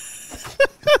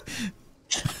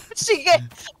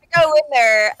 I go in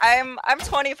there, I'm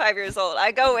 25 years old.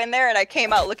 I go in there and I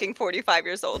came out looking 45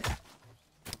 years old.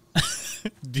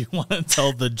 Do you want to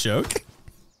tell the joke?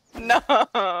 No.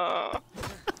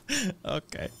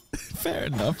 Okay. Fair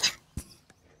enough.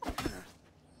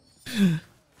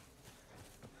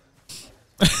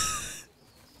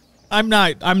 I'm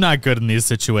not good in these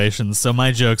situations, so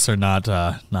my jokes are not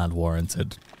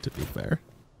warranted, to be fair.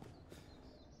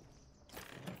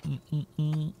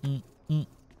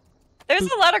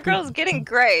 There's a lot of girls getting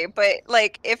gray, but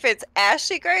like if it's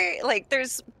ashy gray, like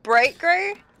there's bright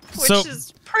gray, which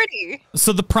is pretty.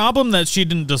 So the problem that she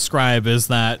didn't describe is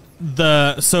that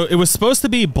so it was supposed to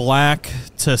be black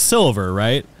to silver,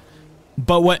 right?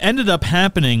 But what ended up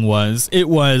happening was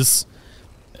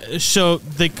so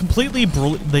they completely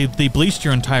they bleached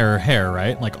your entire hair,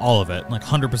 right? Like all of it, like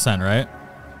 100%, right?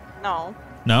 No.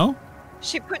 No?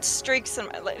 She put streaks in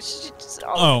my life.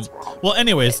 Well,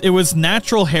 anyways, it was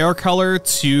natural hair color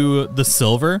to the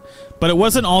silver, but it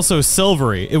wasn't also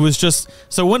silvery. It was just,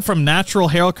 so it went from natural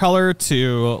hair color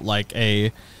to like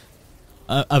a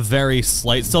very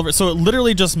slight silver. So it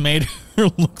literally just made her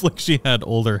look like she had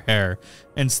older hair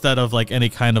instead of like any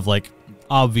kind of like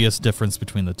obvious difference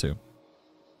between the two.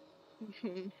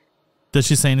 Did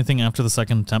she say anything after the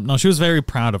second attempt? No, she was very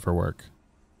proud of her work.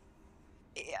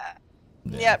 Yeah.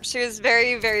 Yep, she was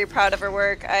very, very proud of her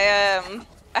work.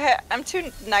 I'm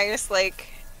too nice. Like,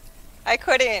 I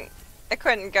couldn't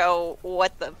go.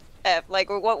 What the f?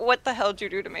 Like, what the hell did you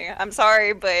do to me? I'm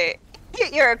sorry, but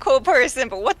you're a cool person.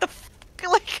 But what the f?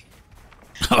 Like,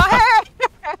 my hair.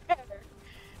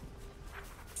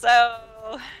 So,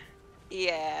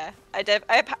 yeah, I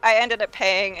ended up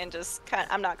paying and just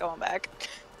I'm not going back.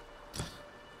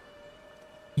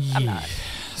 Yeah. I'm not.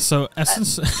 So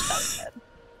essence.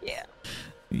 Yeah.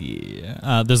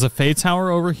 Yeah. There's a Fae Tower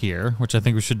over here, which I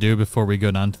think we should do before we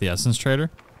go down to the Essence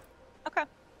Trader. Okay.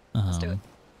 Let's do it.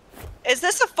 Is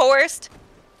this a forest?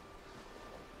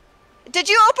 Did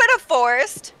you open a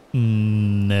forest?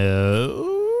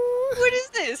 No. What is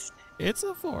this? It's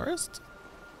a forest.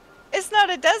 It's not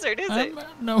a desert, is it?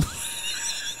 No.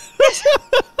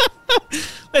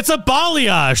 It's a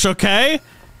balayage, okay?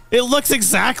 It looks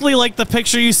exactly like the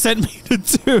picture you sent me to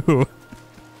do.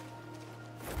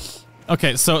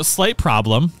 Okay, so slight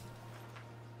problem.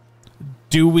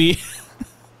 Do we...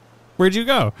 Where'd you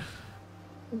go?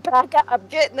 Back up. I'm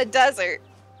getting the desert.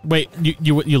 Wait,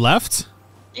 you left?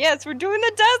 Yes, we're doing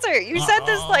the desert. You said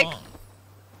this like...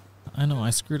 I know, I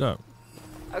screwed up.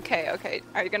 Okay.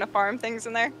 Are you gonna farm things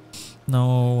in there?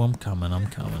 No, I'm coming.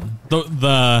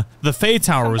 The Fae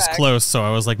Tower was close, so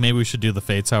I was like, maybe we should do the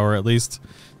Fae Tower at least.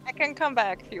 I can come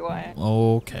back if you want.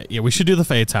 Okay, yeah, we should do the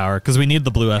Fae Tower because we need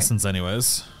the blue essence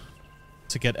anyways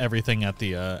to get everything at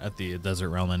the desert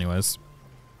realm anyways.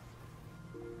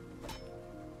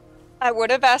 I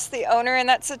would have asked the owner in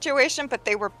that situation, but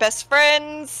they were best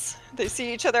friends. They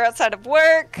see each other outside of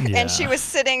work, and she was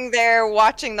sitting there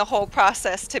watching the whole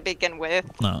process to begin with.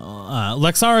 No,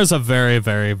 Lexara is a very,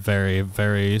 very, very,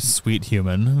 very sweet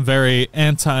human, very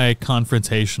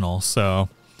anti-confrontational. So,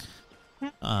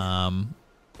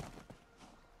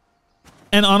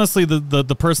 and honestly,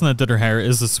 the person that did her hair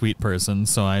is a sweet person.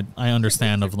 So I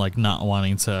understand of like not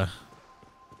wanting to.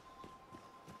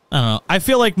 I don't know. I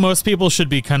feel like most people should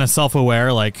be kind of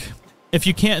self-aware. Like, if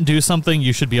you can't do something,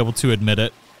 you should be able to admit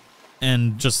it.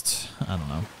 And just, I don't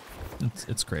know.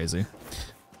 It's crazy.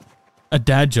 A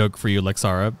dad joke for you,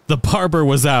 Lexara. The barber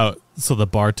was out, so the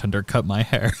bartender cut my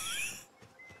hair.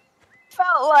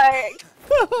 Felt like...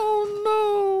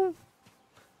 Oh,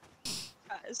 no.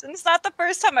 Gosh, and it's not the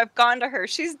first time I've gone to her.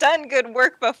 She's done good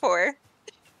work before.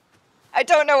 I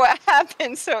don't know what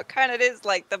happened, so it kind of is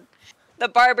like the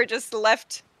barber just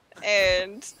left,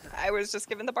 and I was just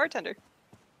given the bartender.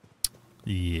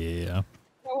 Yeah.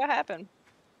 So what happened?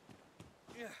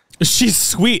 She's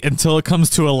sweet until it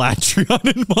comes to Elatrion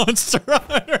and Monster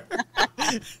Hunter.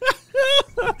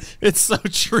 It's so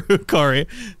true, Corey.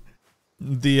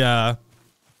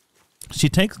 She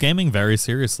takes gaming very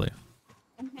seriously,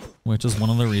 which is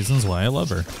one of the reasons why I love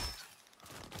her.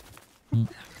 I'm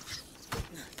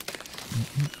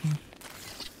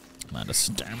out of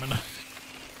stamina.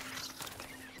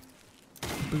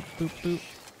 Boop, boop, boop.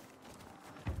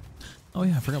 Oh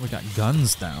yeah, I forgot we got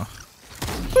guns now.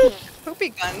 Poopy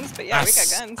guns, but yeah, we got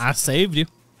guns. I saved you.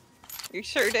 You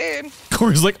sure did.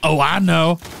 Corey's like, oh, I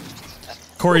know.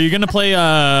 Corey, you gonna play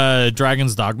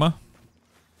Dragon's Dogma?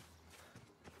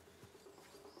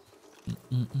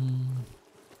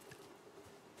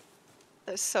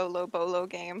 The solo bolo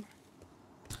game.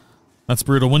 That's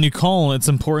brutal. When you call, it's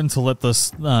important to let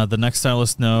the next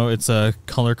stylist know it's a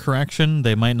color correction.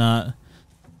 They might not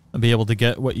be able to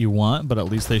get what you want, but at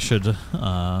least they should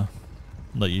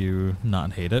let you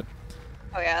not hate it.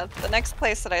 Oh yeah, the next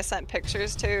place that I sent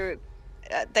pictures to,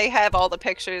 they have all the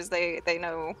pictures. They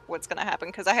know what's gonna happen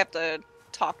because I have to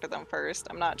talk to them first.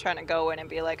 I'm not trying to go in and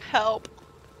be like, help,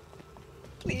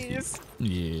 please.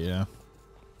 Yeah.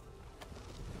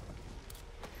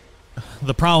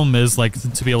 The problem is, like,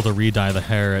 to be able to re-dye the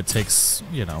hair, it takes,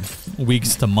 you know,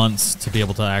 weeks to months to be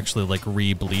able to actually, like,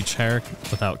 re-bleach hair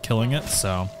without killing it,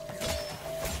 so...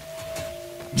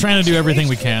 Trying to do everything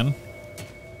we can.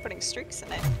 Putting streaks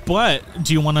in it. But,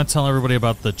 do you want to tell everybody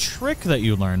about the trick that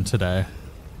you learned today?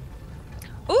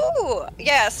 Ooh,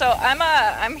 yeah, so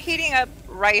I'm heating up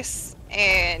rice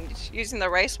and using the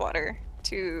rice water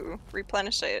to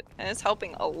replenish it, and it's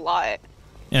helping a lot.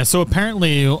 Yeah, so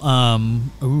apparently,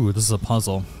 ooh, this is a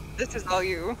puzzle. This is all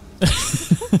you.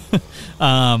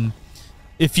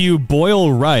 If you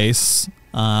boil rice,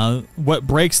 what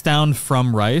breaks down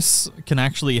from rice can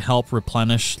actually help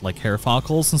replenish, like, hair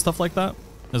follicles and stuff like that.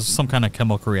 There's some kind of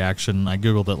chemical reaction. I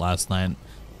googled it last night.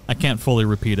 I can't fully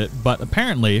repeat it, but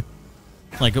apparently,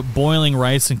 like, boiling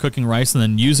rice and cooking rice and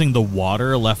then using the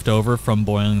water left over from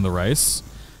boiling the rice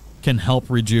can help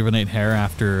rejuvenate hair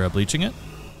after bleaching it.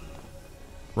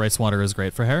 Rice water is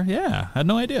great for hair? Yeah, I had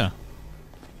no idea.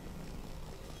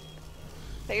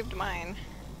 Saved mine.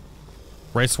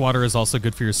 Rice water is also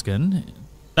good for your skin.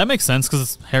 That makes sense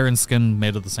because hair and skin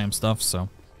made of the same stuff, so.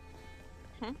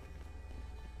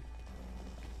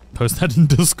 Post that in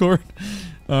Discord.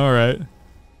 All right.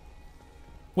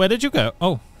 Where did you go?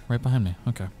 Oh, right behind me.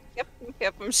 Okay.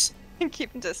 Yep, I'm just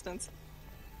keeping distance.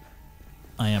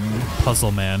 I am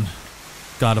Puzzle Man.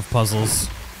 God of puzzles.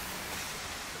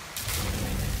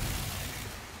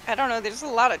 I don't know, there's a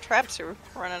lot of traps you're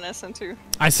running us into.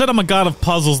 I said I'm a god of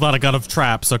puzzles, not a god of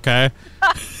traps, okay?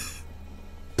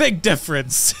 Big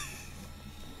difference.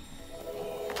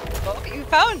 Well, you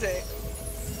found it.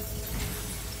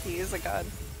 He is a god.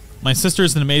 My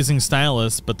sister's an amazing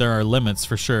stylist, but there are limits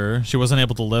for sure. She wasn't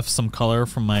able to lift some color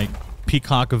from my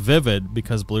Peacock Vivid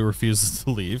because Blue refuses to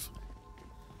leave.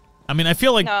 I mean, I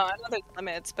feel like... No, I know there's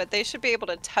limits, but they should be able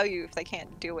to tell you if they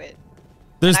can't do it.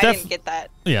 There's I didn't get that.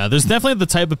 Yeah, there's definitely the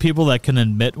type of people that can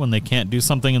admit when they can't do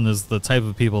something, and there's the type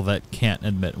of people that can't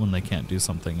admit when they can't do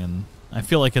something. And I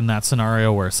feel like in that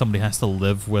scenario where somebody has to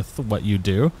live with what you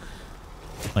do,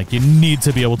 like, you need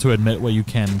to be able to admit what you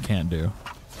can and can't do.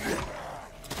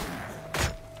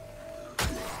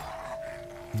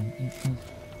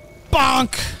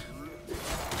 Bonk!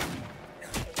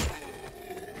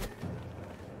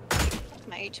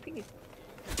 My HP.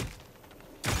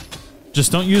 Just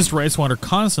don't use rice water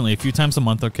constantly. A few times a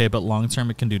month, okay, but long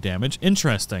term it can do damage.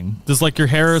 Interesting. Does, like, your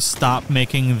hair stop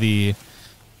making the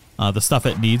stuff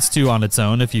it needs to on its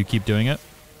own if you keep doing it?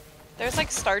 There's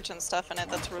like starch and stuff in it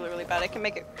that's really, really bad. It can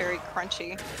make it very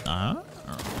crunchy. Ah,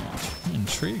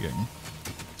 intriguing.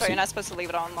 So you're not supposed to leave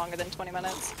it on longer than 20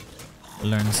 minutes.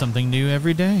 Learn something new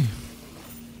every day.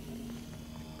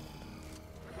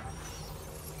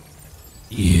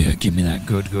 Yeah, give me that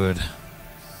good.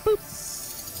 Boop.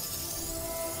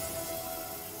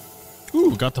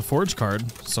 Ooh, got the forge card,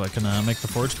 so I can make the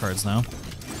forge cards now.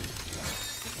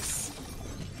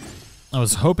 I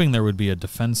was hoping there would be a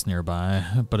defense nearby,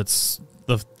 but it's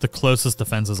the closest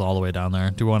defense is all the way down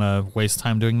there. Do we want to waste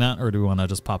time doing that, or do we want to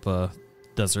just pop a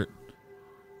desert?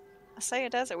 I say a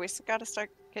desert. We still gotta start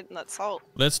getting that salt.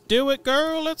 Let's do it,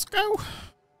 girl. Let's go.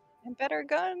 And better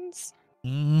guns.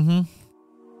 Mm-hmm.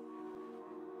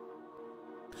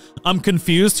 I'm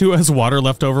confused who has water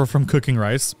left over from cooking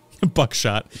rice.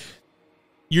 Buckshot.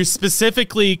 You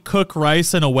specifically cook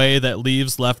rice in a way that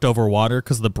leaves leftover water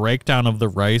because the breakdown of the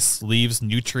rice leaves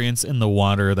nutrients in the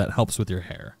water that helps with your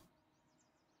hair.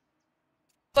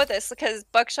 But this, because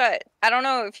Buckshot, I don't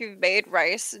know if you've made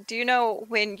rice. Do you know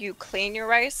when you clean your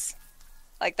rice?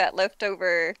 Like that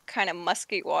leftover kind of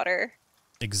musky water?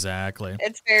 Exactly.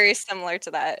 It's very similar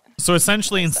to that. So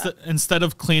essentially, instead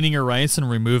of cleaning your rice and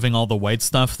removing all the white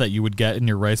stuff that you would get in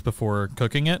your rice before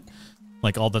cooking it,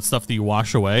 like all that stuff that you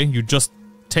wash away, you just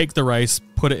take the rice,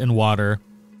 put it in water,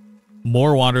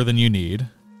 more water than you need,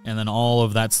 and then all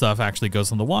of that stuff actually goes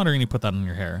in the water and you put that in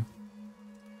your hair.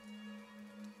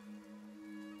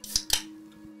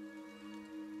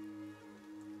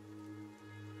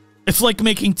 It's like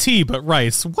making tea, but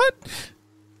rice. What?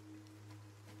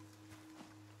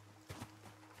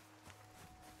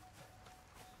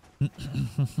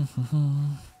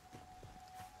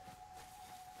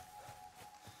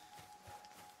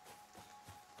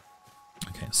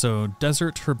 so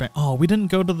desert herb. Oh, we didn't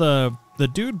go to the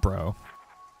dude bro.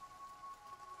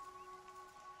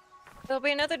 There'll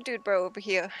be another dude bro over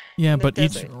here. Yeah, but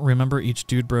remember each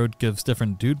dude bro gives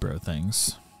different dude bro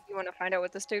things. You want to find out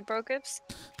what this dude bro gives?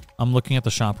 I'm looking at the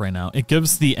shop right now. It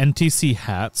gives the NTC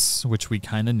hats, which we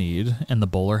kind of need, and the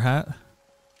bowler hat.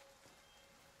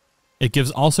 It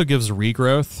also gives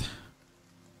regrowth,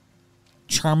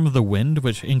 charm of the wind,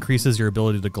 which increases your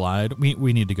ability to glide.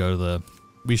 We need to go to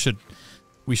we should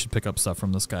pick up stuff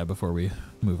from this guy before we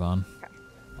move on.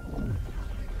 Okay.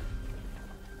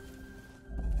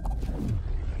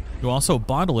 You also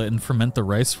bottle it and ferment the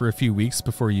rice for a few weeks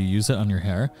before you use it on your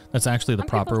hair. That's actually the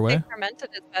proper way. Some people say fermented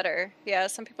is better. Yeah,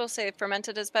 some people say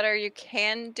fermented is better. You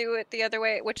can do it the other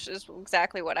way, which is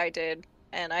exactly what I did.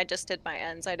 And I just did my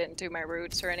ends. I didn't do my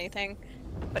roots or anything.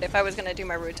 But if I was going to do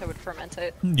my roots, I would ferment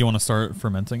it. You want to start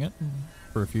fermenting it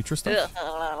for future stuff?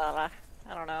 I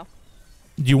don't know.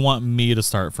 Do you want me to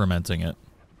start fermenting it?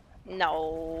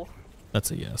 No.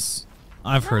 That's a yes.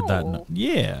 I've heard that. No.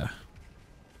 Yeah.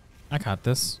 I got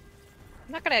this.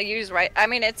 I'm not gonna use right. I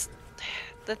mean, it's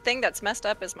the thing that's messed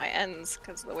up is my ends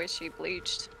because of the way she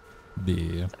bleached.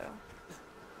 Yeah. So.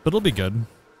 But it'll be good.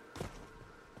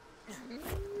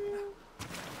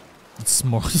 It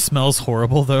smells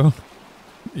horrible though.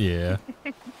 Yeah.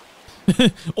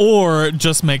 Or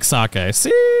just make sake.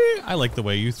 See, I like the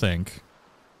way you think.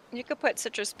 You could put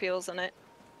citrus peels in it.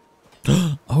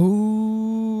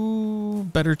 Oh,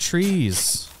 better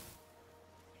trees.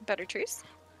 Better trees?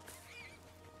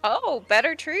 Oh,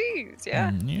 better trees,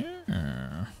 yeah.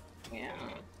 Yeah. Yeah.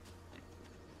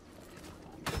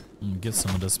 Get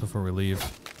some of this before we leave.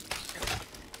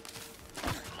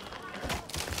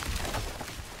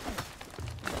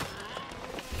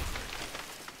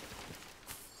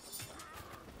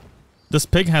 This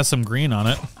pig has some green on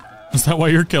it. Is that why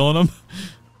you're killing him?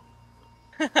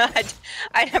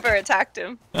 I never attacked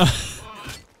him.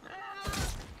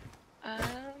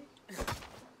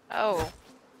 Oh.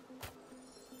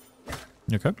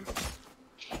 You okay?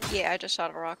 Yeah, I just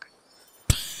shot a rock.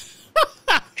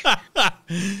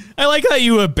 I like how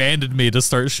you abandoned me to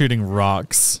start shooting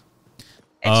rocks.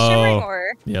 It's shimmering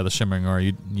ore. Yeah, the shimmering ore.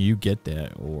 You get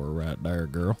that ore right there,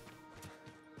 girl.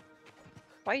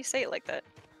 Why you say it like that?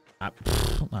 I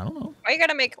don't know. Why you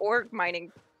gotta make ore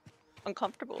mining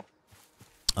uncomfortable?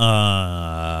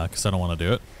 Because I don't want to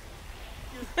do it.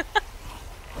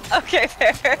 Okay,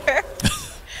 fair.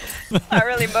 Not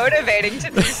really motivating to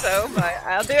do so, but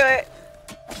I'll do it.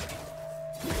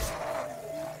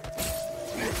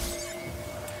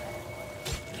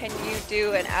 Can you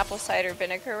do an apple cider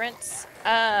vinegar rinse?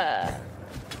 Are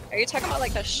you talking about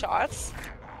like the shots?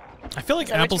 I feel like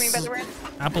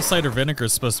apple cider vinegar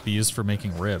is supposed to be used for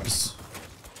making ribs.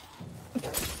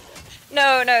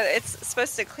 No, it's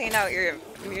supposed to clean out your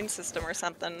immune system or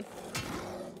something.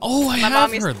 Oh, I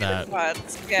have heard that.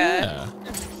 Yeah.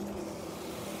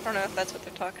 I don't know if that's what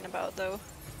they're talking about, though.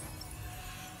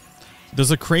 There's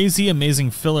a crazy,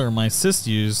 amazing filler my sis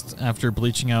used after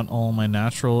bleaching out all my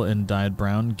natural and dyed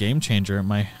brown. Game changer.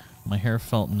 My hair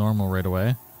felt normal right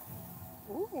away.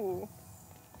 Ooh.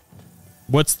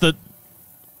 What's the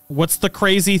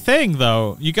crazy thing,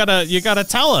 though? You gotta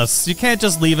tell us. You can't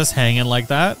just leave us hanging like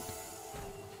that.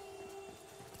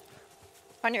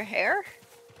 On your hair?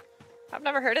 I've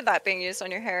never heard of that being used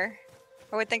on your hair.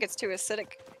 I would think it's too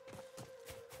acidic.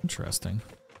 Interesting.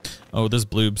 Oh, there's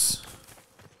bloobs.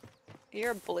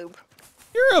 You're a bloob.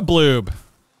 You're a bloob.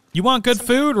 You want good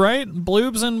food, right?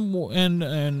 Bloobs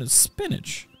and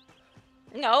spinach.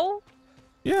 No.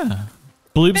 Yeah.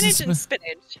 Bloobs spinach and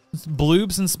spinach.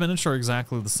 Bloobs and spinach are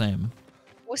exactly the same.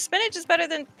 Well, spinach is better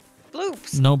than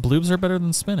bloobs. No, bloobs are better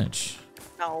than spinach.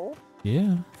 No.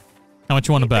 Yeah. How much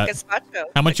you want to bet? Gazpacho.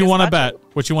 How much you want to bet?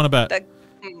 What you want to bet?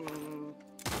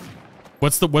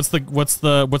 What's the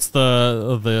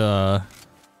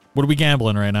what are we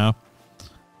gambling right now?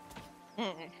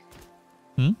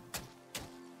 How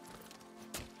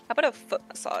about a foot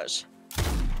massage?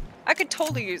 I could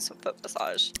totally use a foot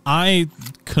massage. I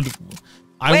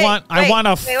want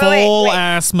a full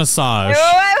ass massage.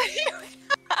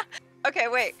 Okay,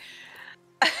 wait.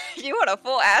 You want a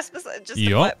full ass massage? Just a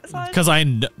foot massage? Because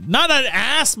not an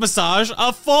ass massage,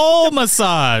 a full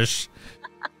massage.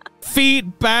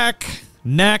 Feet, back,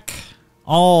 neck,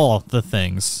 all the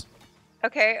things.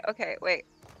 Okay, wait.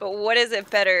 But what is it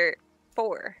better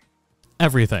for?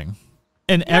 Everything.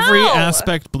 In every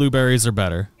aspect, blueberries are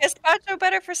better. Gazpacho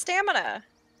better for stamina.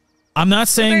 I'm not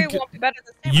saying won't be better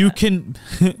than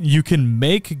stamina. you can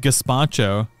make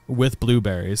gazpacho with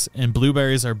blueberries, and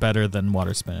blueberries are better than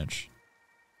water spinach.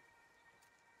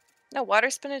 No, water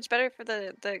spinach better for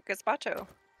the gazpacho.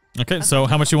 Okay, so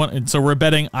how much you want? So we're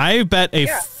betting. I bet a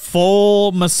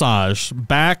full massage,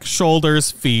 back,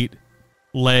 shoulders, feet,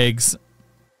 legs,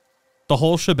 the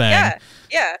whole shebang.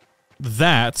 Yeah.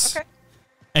 That. Okay.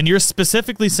 And you're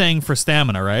specifically saying for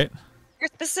stamina, right? You're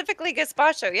specifically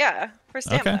gazpacho, yeah, for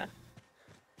stamina. Okay.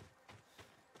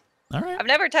 All right. I've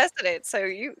never tested it, so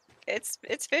it's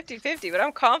 50-50, but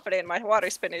I'm confident in my water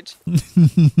spinach.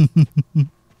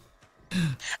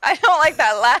 I don't like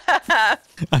that laugh.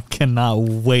 I cannot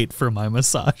wait for my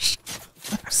massage.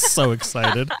 I'm so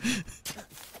excited.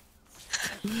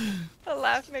 The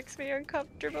laugh makes me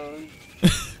uncomfortable.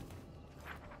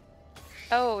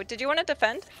 Oh, did you want to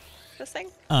defend this thing?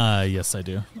 Yes, I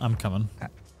do. I'm coming.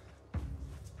 Okay.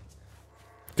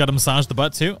 Got to massage the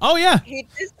butt too? Oh, yeah. He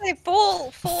did say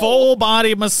full. Full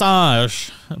body massage,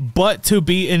 butt to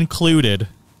be included.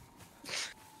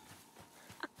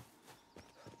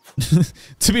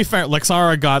 To be fair,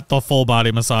 Lexara got the full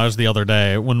body massage the other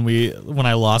day when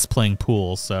I lost playing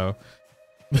pool, so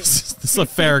this is a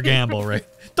fair gamble, right?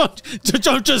 Don't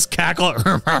just cackle.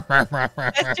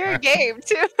 That's your game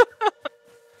too.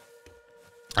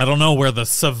 I don't know where the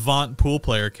savant pool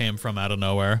player came from out of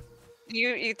nowhere.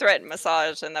 You threatened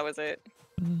massage and that was it.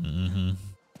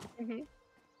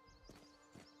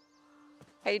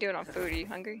 How you doing on food? Are you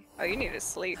hungry? Oh, you need to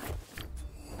sleep.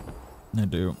 I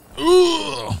do.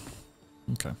 Ooh.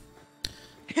 Okay.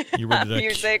 You ready to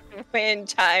music, wind,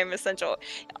 chime, essential,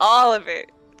 all of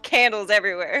it. Candles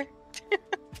everywhere.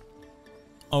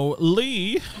 Oh,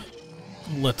 Lee,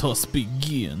 let us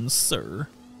begin, sir.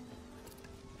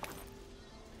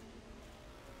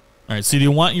 All right. So, do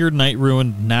you want your night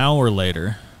ruined now or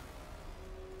later?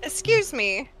 Excuse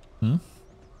me.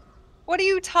 What are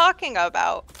you talking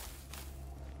about?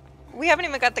 We haven't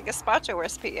even got the gazpacho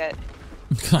recipe yet.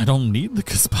 I don't need the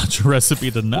gazpacho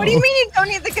recipe to know. What do you mean you don't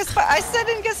need the gazpacho? I said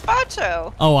in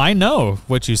gazpacho. Oh, I know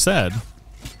what you said.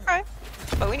 Okay.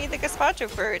 But we need the gazpacho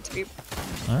for it to be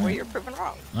where you're proven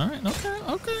wrong. All right.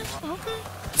 Okay.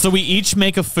 So we each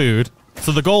make a food.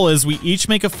 So the goal is we each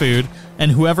make a food,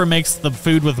 and whoever makes the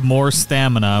food with more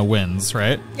stamina wins,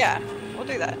 right? Yeah, we'll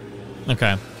do that.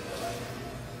 Okay.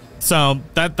 So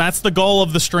that's the goal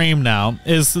of the stream now,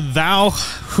 is thou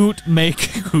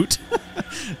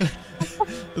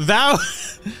thou,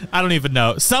 I don't even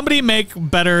know. Somebody make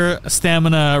better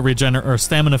stamina or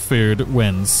stamina food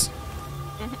wins.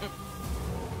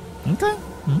 Okay.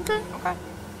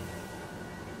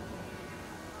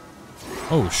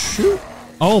 Oh, shoot.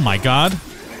 Oh, my God.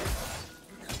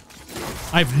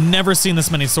 I've never seen this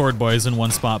many sword boys in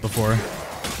one spot before.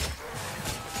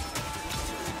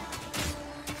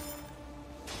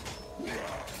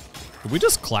 Did we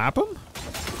just clap him?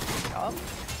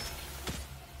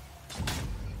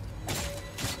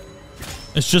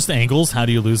 It's just angles. How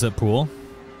do you lose at pool?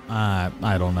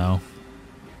 I don't know.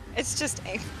 It's just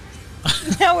angles.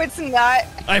 No, it's not.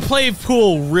 I play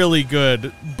pool really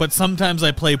good, but sometimes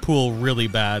I play pool really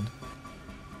bad.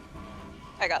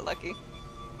 I got lucky.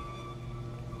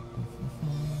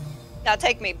 Now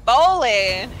take me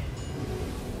bowling.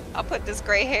 I'll put this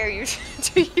gray hair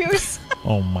to use.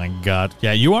 Oh my God.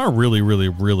 Yeah, you are really, really,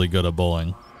 really good at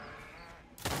bowling.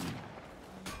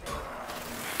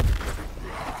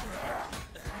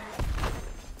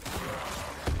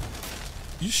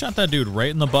 You shot that dude right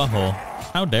in the butthole.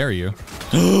 How dare you?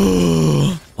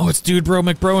 Oh, it's Dude Bro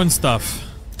McBro and stuff.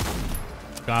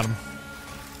 Got him.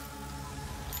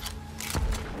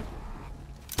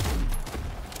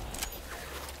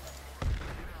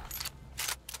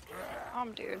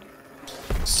 Dude.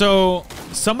 So,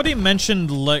 somebody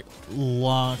mentioned like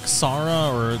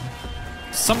Loxara or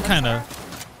some kind of...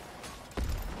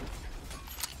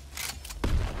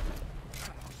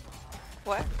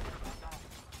 What?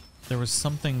 There was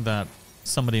something that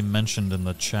somebody mentioned in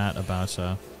the chat about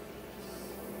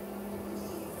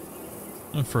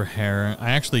for hair.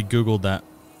 I actually Googled that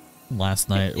last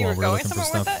night while we were looking for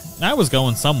stuff. I was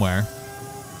going somewhere.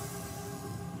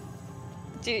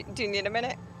 Do you need a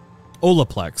minute?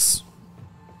 Olaplex.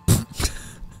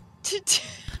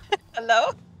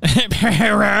 Hello?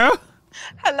 Hello?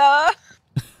 Hello?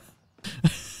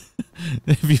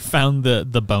 Have you found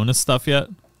the bonus stuff yet?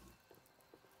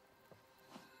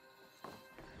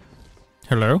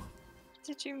 Hello?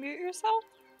 Did you mute yourself?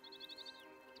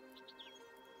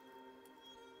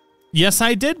 Yes,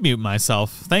 I did mute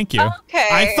myself. Thank you. Okay.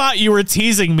 I thought you were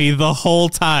teasing me the whole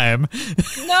time.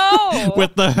 No.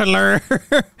 With the hello.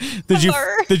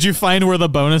 Did you find where the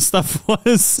bonus stuff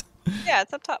was? Yeah,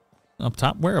 it's up top. Up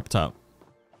top? Where up top?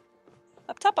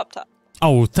 Up top.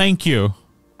 Oh, thank you.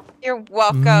 You're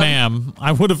welcome. Ma'am,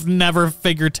 I would have never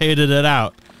figurated it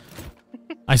out.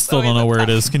 I still don't know where it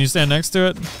is. Can you stand next to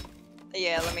it?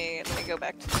 Yeah, let me go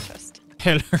back to the chest.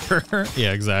 Hit her.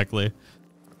 Yeah, exactly.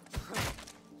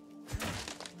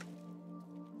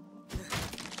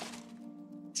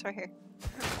 It's right here.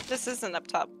 This isn't up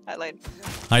top. I lied.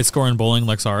 High score in bowling,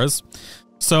 Lexara's.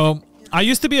 So I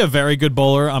used to be a very good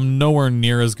bowler. I'm nowhere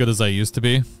near as good as I used to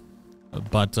be.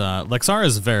 But Lexara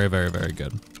is very, very, very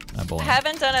good at bowling. I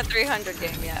haven't done a 300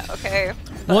 game yet, okay?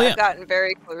 But Well, yeah. I've gotten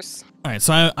very close. All right,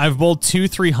 so I've bowled 2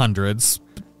 300s,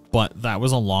 but that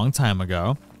was a long time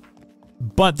ago.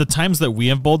 But the times that we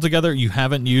have bowled together, you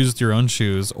haven't used your own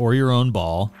shoes or your own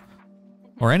ball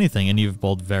or anything, and you've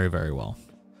bowled very, very well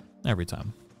every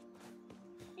time.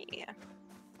 Yeah.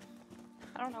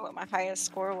 I don't know what my highest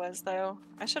score was, though.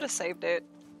 I should have saved it.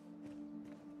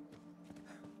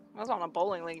 I was on a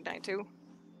bowling league night, too.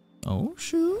 Oh,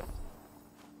 shoot.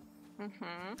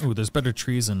 Mm-hmm. Ooh, there's better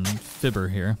trees in Fibber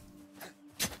here.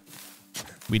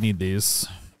 We need these.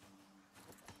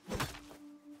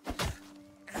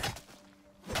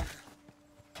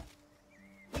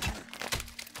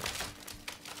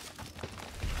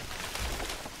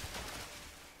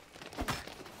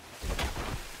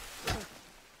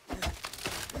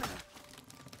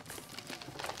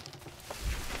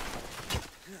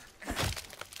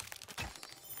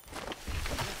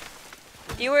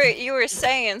 You were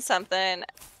saying something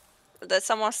that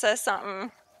someone says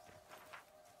something.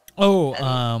 Oh,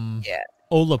 Yeah.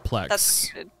 Olaplex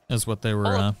That's good. is what they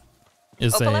were.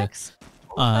 Opalex?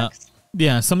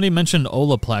 Yeah, somebody mentioned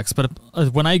Olaplex,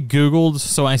 but when I Googled,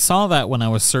 so I saw that when I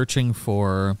was searching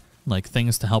for like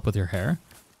things to help with your hair.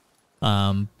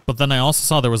 But then I also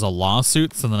saw there was a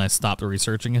lawsuit, so then I stopped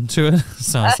researching into it.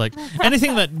 So I was like,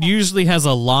 anything that usually has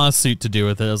a lawsuit to do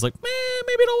with it, I was like, maybe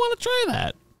I don't want to try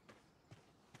that.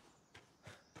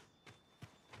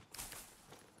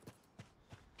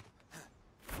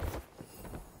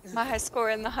 My high score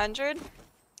in the 100?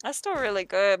 That's still really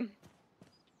good.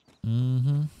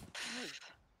 Mm-hmm.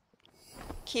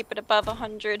 Keep it above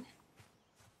 100.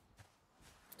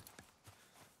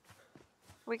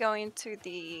 We going to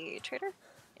the trader?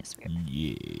 Yes, we are.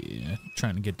 Yeah,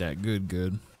 trying to get that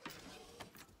good.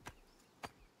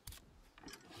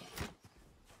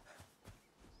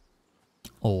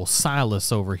 Old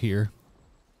Silas over here.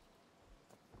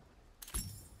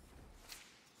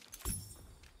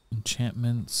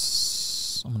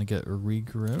 Enchantments. I'm gonna get a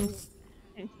regrowth.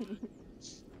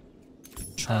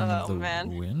 Charm of the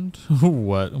Wind.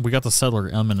 What? We got the Settler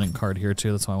Eminent card here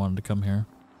too. That's why I wanted to come here.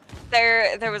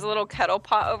 There was a little kettle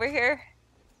pot over here.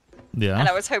 Yeah. And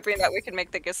I was hoping that we could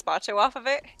make the gazpacho off of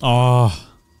it Oh.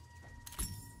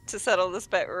 to settle this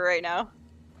bet right now.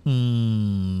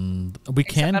 We Except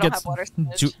can I don't get. have water Do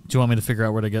spinach. you want me to figure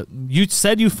out where to get? You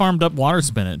said you farmed up water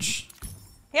spinach.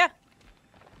 Yeah.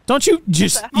 Don't you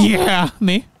just? at home. Yeah,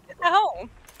 me. It's at home.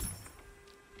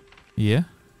 Yeah.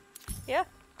 Yeah.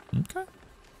 Okay.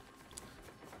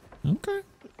 Okay.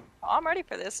 Oh, I'm ready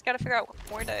for this. Gotta figure out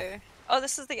where to. Oh,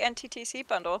 this is the NTTC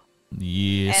bundle.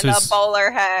 Yeah. And a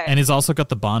bowler hat. And he's also got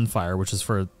the bonfire, which is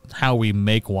for how we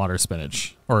make water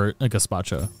spinach or a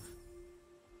gazpacho.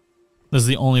 This is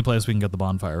the only place we can get the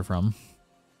bonfire from.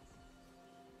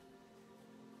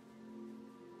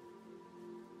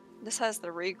 This has the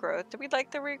regrowth. Did we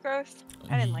like the regrowth?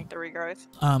 I didn't like the regrowth.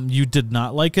 You did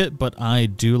not like it, but I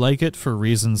do like it for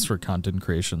reasons for content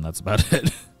creation. That's about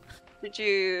it. Did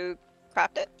you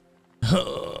craft it?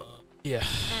 Yeah.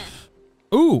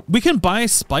 Ooh, we can buy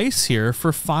spice here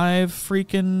for 5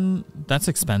 freaking... That's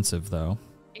expensive, though.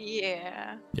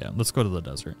 Yeah. Yeah, let's go to the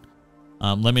desert.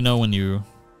 Let me know when you...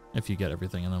 If you get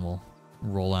everything, and then we'll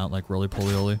roll out like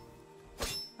roly-poly-oly.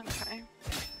 Okay.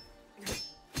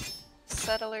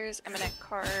 Settlers, Eminent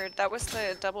card. That was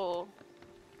the double...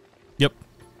 Yep.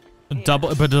 Yeah. Double,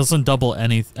 but it doesn't double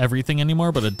everything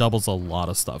anymore, but it doubles a lot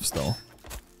of stuff still.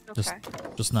 Okay.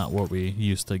 Just not what we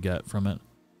used to get from it.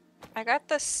 I got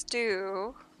the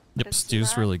stew. Yep, It's stew's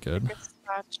not really good.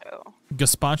 Gazpacho.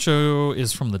 Gazpacho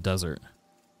is from the desert.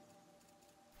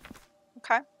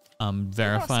 Okay. I'm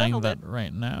verifying settled that it.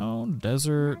 right now.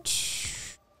 Desert.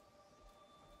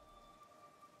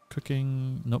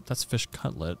 Cooking. Nope, that's fish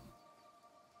cutlet.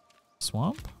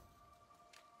 Swamp?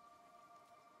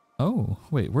 Oh,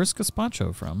 wait, where's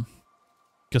gazpacho from?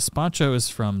 Gazpacho is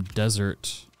from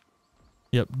desert.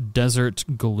 Yep,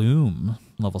 desert gloom,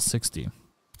 level 60.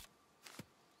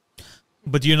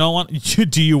 But do you know what?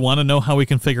 Do you want to know how we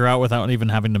can figure out without even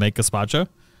having to make gazpacho?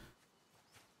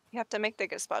 You have to make the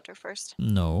gazpacho first.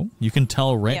 No, you can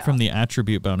tell right Yeah. from the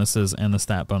attribute bonuses and the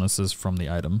stat bonuses from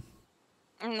the item.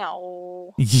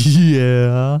 No.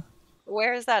 Yeah.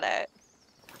 Where is that at?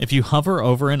 If you hover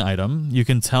over an item, you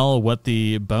can tell what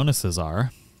the bonuses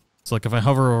are. So like if I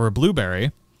hover over a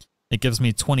blueberry, It gives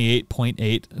me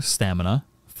 28.8 stamina,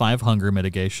 5 hunger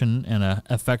mitigation, and an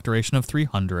effect duration of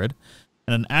 300,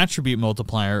 and an attribute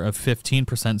multiplier of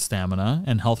 15% stamina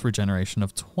and health regeneration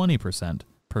of 20%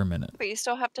 per minute. But you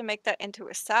still have to make that into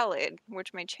a salad,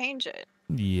 which may change it.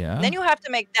 Yeah. And then you have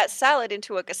to make that salad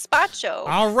into a gazpacho.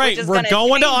 All right, we're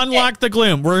going to unlock the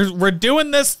gloom. We're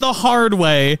doing this the hard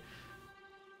way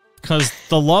because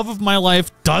the love of my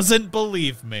life doesn't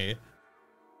believe me.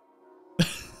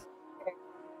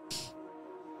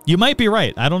 You might be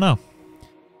right. I don't know.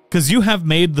 Because you have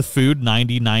made the food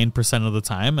 99% of the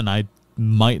time, and I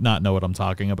might not know what I'm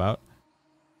talking about.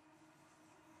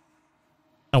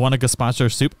 I want a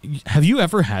gazpacho soup. Have you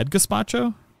ever had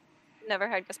gazpacho? Never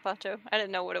had gazpacho. I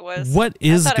didn't know what it was. What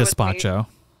is gazpacho?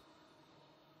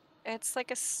 It's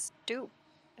like a stew.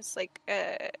 It's like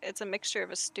it's a mixture of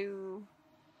a stew.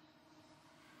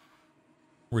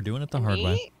 We're doing it the hard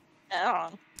way. Oh.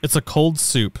 It's a cold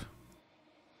soup.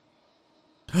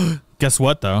 Guess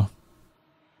what, though?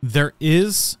 There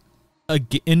is a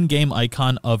in-game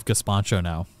icon of gazpacho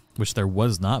now, which there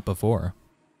was not before.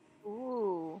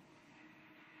 Ooh.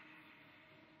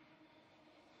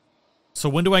 So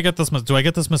when do I get this? Do I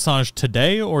get this massage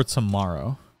today or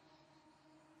tomorrow?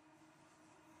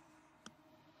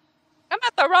 I'm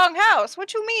at the wrong house.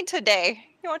 What you mean today?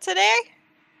 You want today?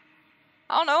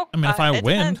 I don't know. I mean, if I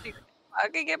win, I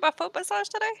can get my foot massage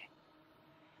today.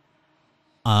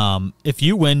 If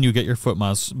you win, you get your foot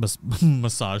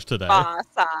massage today.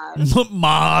 Massage.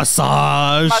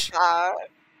 Massage.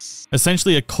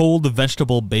 Essentially a cold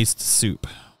vegetable-based soup.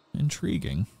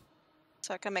 Intriguing.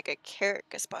 So I can make a carrot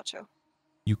gazpacho.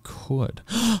 You could.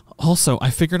 Also,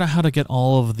 I figured out how to get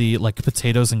all of the like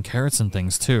potatoes and carrots and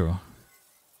things too.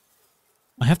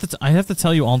 I have to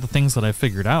tell you all the things that I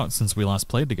figured out since we last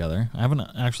played together. I haven't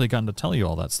actually gotten to tell you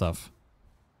all that stuff.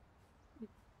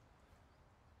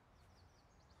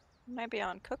 Might be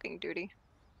on cooking duty.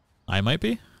 I might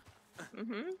be?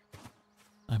 Mm-hmm.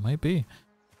 I might be.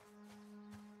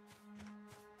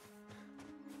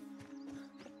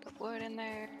 Put the wood in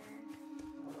there.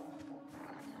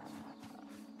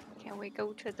 Can we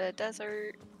go to the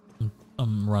desert?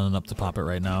 I'm running up to pop it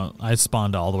right now. I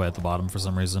spawned all the way at the bottom for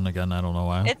some reason. Again, I don't know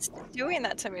why. It's doing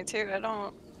that to me too. I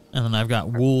don't... And then I've got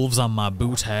wolves on my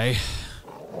booty. I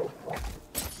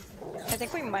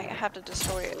think we might have to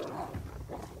destroy it.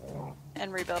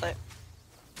 And rebuild it.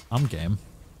 I'm game.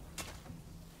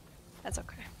 That's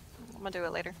okay. I'm gonna do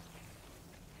it later.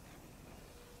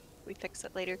 We fix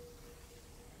it later.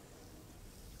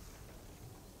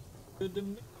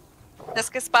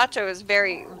 This gazpacho is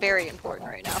very, very important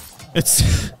right now.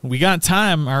 We got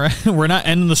time, all right? We're not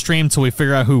ending the stream till we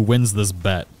figure out who wins this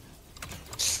bet.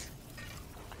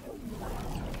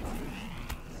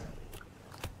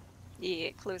 Yeah,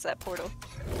 close that portal.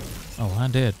 Oh, I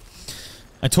did.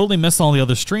 I totally missed all the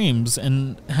other streams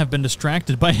and have been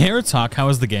distracted by Hair Talk. How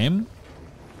is the game?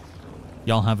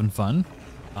 Y'all having fun?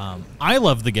 I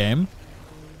love the game.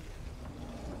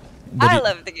 I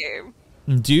love the game.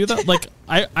 Do you though? Like,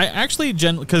 I actually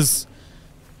because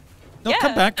no, yeah,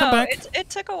 come back. It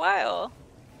took a while.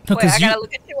 No, wait, I gotta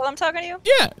look at you while I'm talking to you?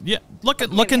 Yeah.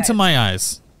 Look into my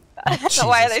eyes. Oh,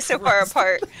 why are they so far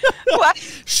apart? What?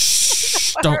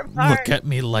 Shh! Don't look at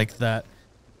me like that.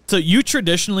 So you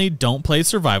traditionally don't play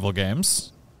survival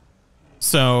games.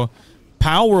 So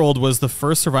Pal World was the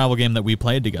first survival game that we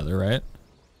played together, right?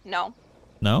 No.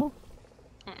 No?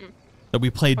 Mm-mm. That we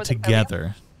played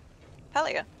together.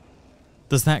 Pelia.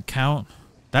 Does that count?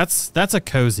 That's a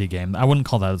cozy game. I wouldn't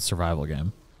call that a survival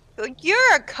game.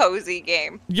 You're a cozy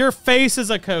game. Your face is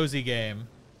a cozy game.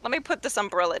 Let me put this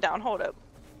umbrella down. Hold up.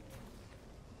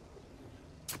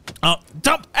 Oh,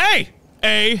 dump! Hey!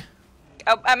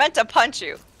 Oh, I meant to punch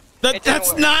you.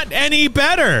 That's not any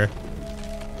better.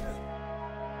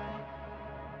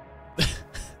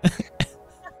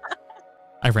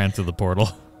 I ran through the portal.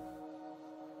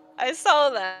 I saw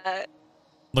that.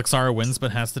 Luxara wins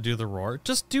but has to do the roar.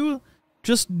 Just do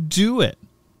it.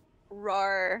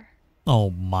 Roar.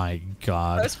 Oh my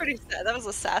god. That was pretty sad. That was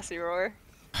a sassy roar.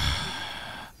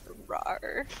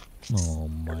 Roar. Oh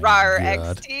my Roar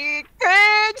god. XT.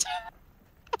 Cringe.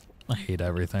 I hate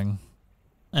everything.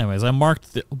 Anyways, I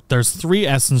marked there's 3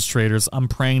 essence traders. I'm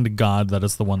praying to God that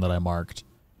it's the one that I marked.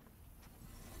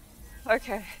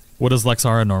 Okay. What does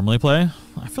Luxara normally play?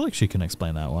 I feel like she can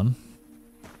explain that one.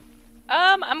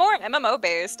 I'm more MMO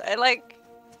based. I like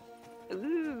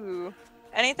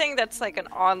anything that's like an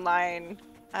online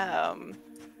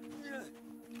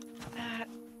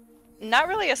not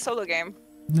really a solo game.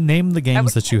 Name the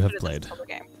games that you have played.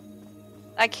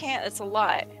 I can't, it's a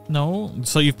lot. No,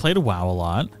 so you've played WoW a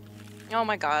lot. Oh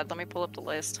my god, let me pull up the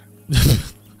list.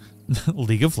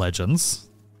 League of Legends.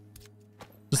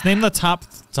 Just name the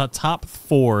top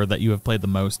 4 that you have played the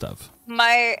most of.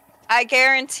 I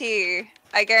guarantee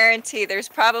there's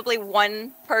probably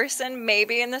one person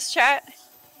maybe in this chat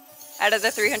out of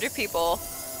the 300 people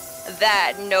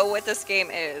that know what this game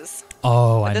is.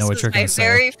 Oh, I know what you're going to say. This was my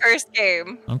very first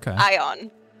game. Okay. Ion.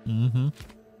 Mm-hmm.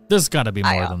 There's got to be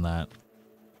more than that.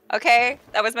 Okay,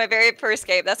 that was my very first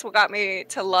game. That's what got me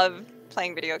to love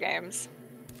playing video games.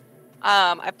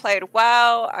 I played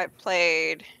WoW. I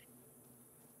played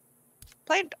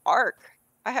Ark.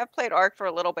 I have played Ark for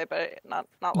a little bit, but not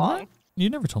long. You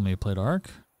never told me you played Ark.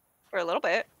 For a little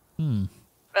bit.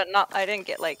 But I didn't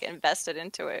get like invested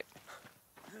into it.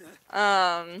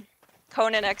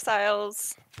 Conan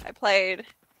Exiles I played,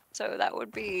 so that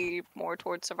would be more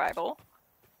towards survival.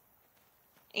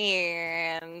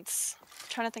 And I'm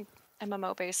trying to think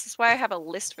MMO based. That's why I have a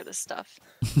list for this stuff.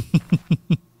 I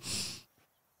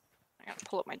gotta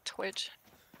pull up my Twitch.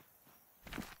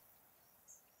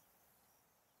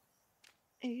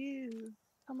 Ew.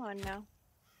 Come on now.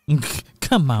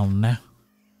 Come on now.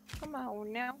 Come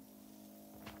on now.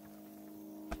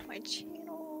 My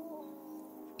channel.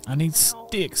 I need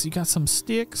sticks. You got some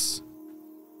sticks?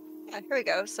 Yeah, here we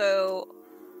go. So,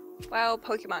 WoW,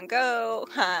 Pokemon Go.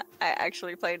 I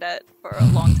actually played that for a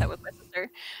long time with my sister.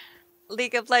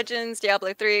 League of Legends,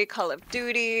 Diablo 3, Call of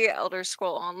Duty, Elder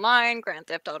Scroll Online, Grand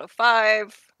Theft Auto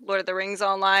 5, Lord of the Rings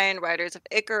Online, Riders of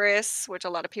Icarus, which a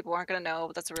lot of people aren't going to know,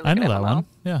 but that's a really good MMO. I know that one.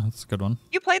 Yeah, that's a good one.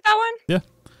 You played that one? Yeah.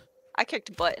 I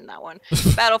kicked butt in that one.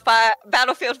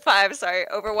 Battlefield 5, sorry.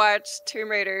 Overwatch, Tomb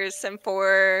Raiders, Sim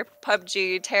 4,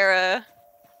 PUBG, Terra.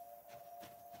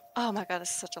 Oh my god,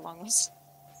 this is such a long list.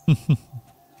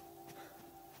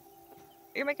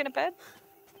 You're making a bed?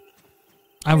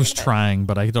 I was trying,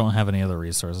 but I don't have any other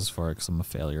resources for it because I'm a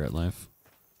failure at life.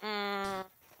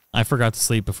 I forgot to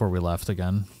sleep before we left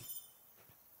again.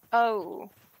 Oh.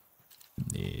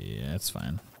 Yeah, it's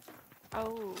fine.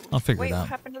 Oh. I'll figure it out. What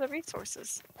happened to the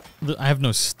resources? I have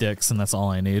no sticks, and that's all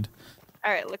I need.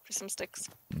 Alright, look for some sticks.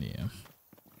 Yeah.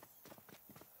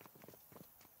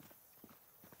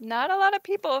 Not a lot of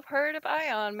people have heard of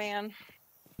Ion, man.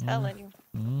 I'm telling you.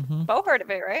 Bo heard of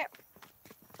it, right?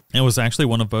 It was actually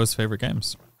one of Bo's favorite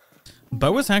games.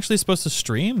 Bo was actually supposed to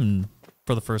stream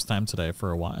for the first time today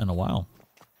for a while.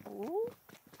 Ooh.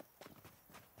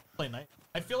 Play night.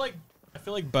 I feel like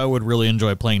Bo would really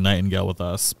enjoy playing Nightingale with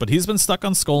us, but he's been stuck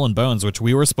on Skull and Bones, which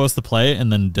we were supposed to play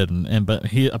and then didn't. But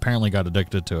he apparently got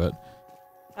addicted to it.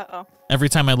 Uh-oh. Every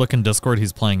time I look in Discord,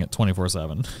 he's playing it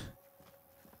 24/7.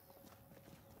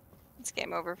 It's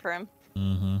game over for him.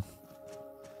 Mm-hmm.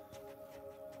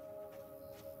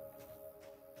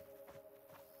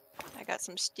 I got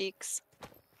some steaks.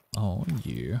 Oh,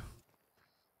 yeah.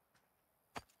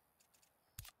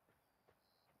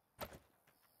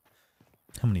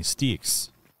 How many sticks?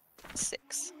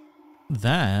 6.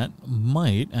 That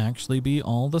might actually be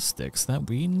all the sticks that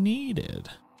we needed.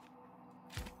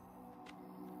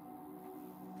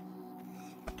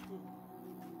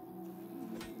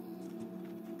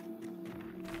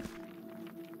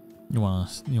 You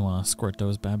wanna squirt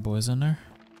those bad boys in there?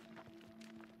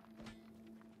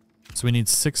 So we need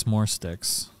 6 more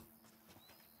sticks.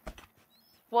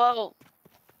 Well,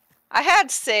 I had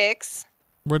 6.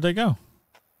 Where'd they go?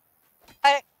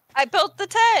 I built the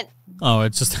tent. Oh,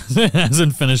 it just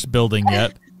hasn't finished building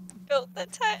yet. Built the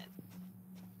tent.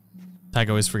 Tag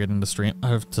always forgetting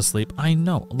to sleep. I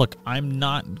know. Look, I'm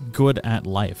not good at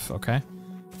life, okay?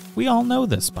 We all know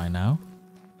this by now.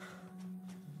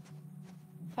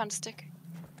 Found a stick.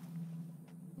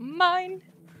 Mine.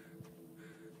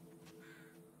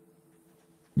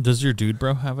 Does your dude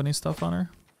bro have any stuff on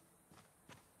her?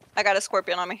 I got a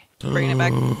scorpion on me. I'm bringing it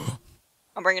back.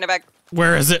 I'm bringing it back.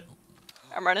 Where is it?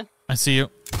 I'm running. I see you.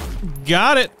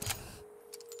 Got it.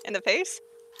 In the face?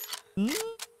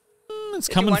 It's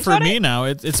coming for me now.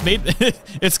 It's made.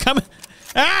 It's coming.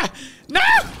 Ah! No!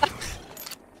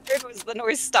 It was the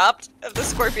noise stopped of the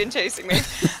scorpion chasing me.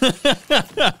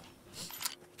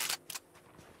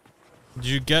 Did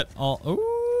you get all?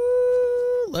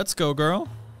 Ooh, let's go, girl.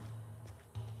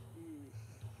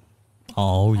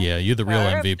 Oh yeah, you're the real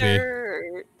MVP.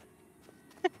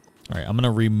 All right, I'm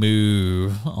gonna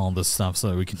remove all this stuff so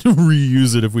that we can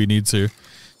reuse it if we need to.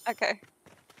 Okay.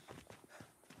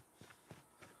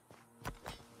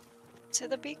 To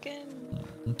the beacon.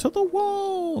 To the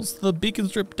walls. The beacon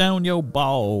strip down your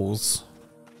balls.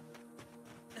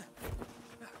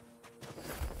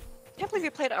 Can't believe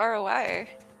you played ROI.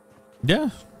 Yeah,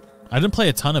 I didn't play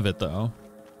a ton of it though.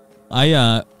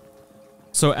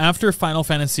 So after Final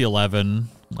Fantasy XI,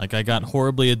 like I got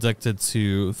horribly addicted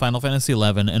to Final Fantasy XI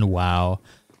and WoW.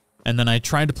 And then I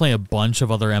tried to play a bunch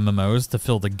of other MMOs to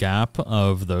fill the gap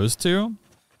of those two.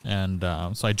 And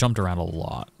so I jumped around a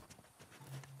lot.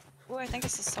 Oh, I think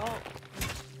it's the salt.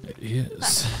 It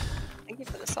is. Thank you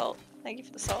for the salt. Thank you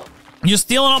for the salt. You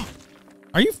stealing them?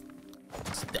 Are you?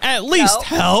 At least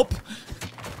help.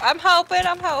 I'm helping.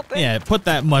 I'm helping. Yeah, put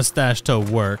that mustache to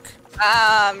work.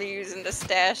 I'm using the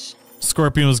stash.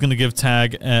 Scorpion was gonna give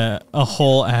Tag a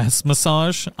whole ass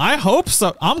massage. I hope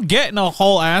so. I'm getting a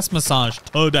whole ass massage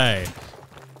today.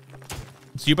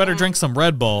 So you better drink some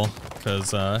Red Bull,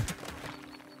 cause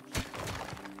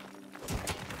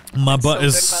my butt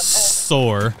is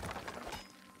sore.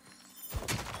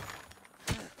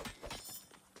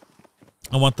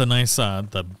 I want the nice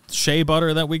the shea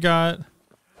butter that we got.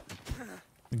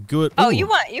 Good. Oh, Ooh. you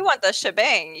want the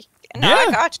shebang? No, Yeah.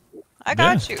 I got you. I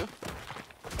got you.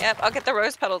 Yep, I'll get the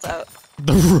rose petals out.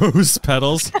 The rose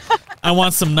petals. I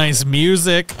want some nice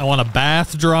music. I want a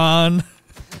bath drawn.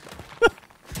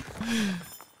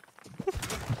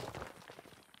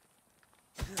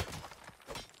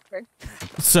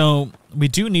 So we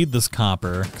do need this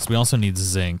copper because we also need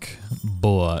zinc,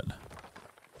 but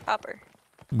Copper.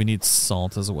 we need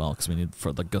salt as well because we need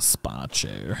for the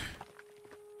gazpacho.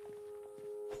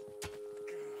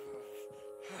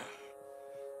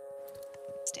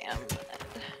 Damn.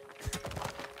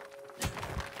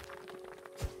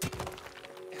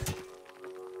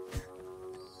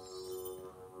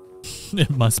 It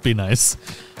must be nice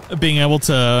being able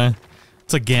to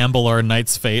gamble our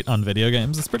knight's fate on video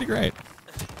games. It's pretty great.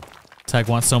 Tag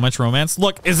wants so much romance.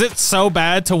 Look, is it so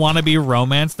bad to want to be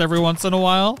romanced every once in a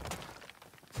while?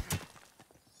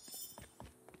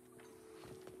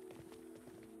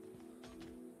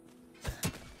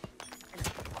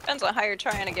 Depends on how you're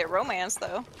trying to get romance,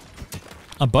 though.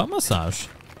 A butt massage.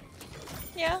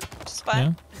 Yeah, which is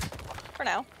fine. For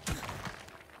now.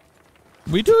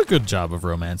 We do a good job of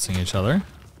romancing each other,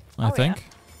 I think.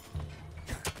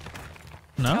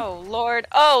 No? Oh, Lord.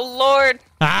 Oh, Lord.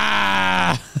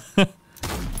 Ah!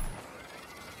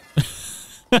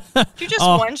 Did you just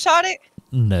one-shot it?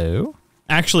 No.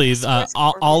 Actually,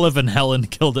 Olive and Helen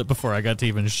killed it before I got to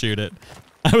even shoot it.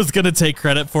 I was going to take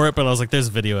credit for it, but I was like, there's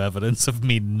video evidence of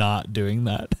me not doing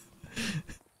that.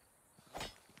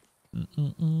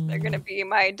 They're going to be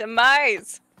my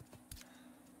demise.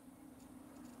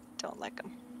 Don't like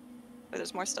them. Oh,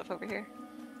 there's more stuff over here.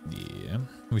 Yeah.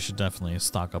 We should definitely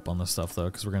stock up on this stuff, though,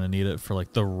 because we're going to need it for,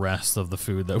 like, the rest of the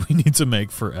food that we need to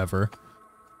make forever.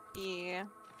 Yeah.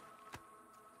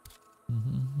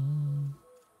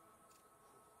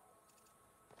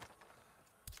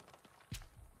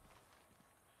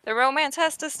 The romance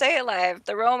has to stay alive.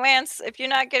 The romance, if you're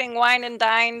not getting wined and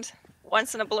dined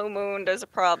once in a blue moon, there's a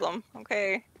problem,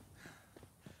 okay?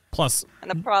 Plus,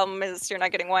 and the problem is you're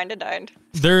not getting wined and dined.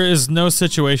 There is no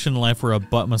situation in life where a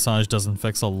butt massage doesn't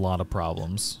fix a lot of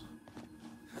problems.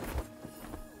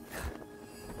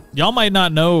 Y'all might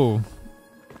not know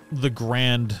the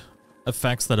grand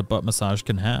effects that a butt massage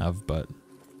can have, but...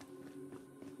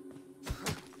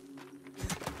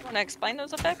 Want to explain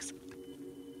those effects?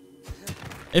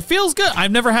 It feels good.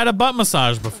 I've never had a butt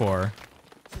massage before.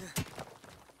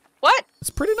 What? It's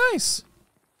pretty nice.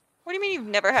 What do you mean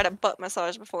you've never had a butt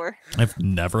massage before? I've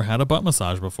never had a butt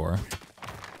massage before.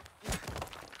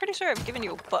 Pretty sure I've given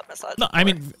you a butt massage No, before. I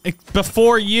mean,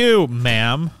 before you,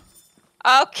 ma'am.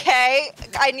 Okay,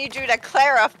 I need you to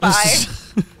clarify.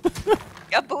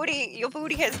 Your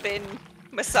booty has been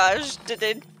massaged.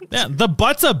 Yeah, the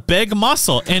butt's a big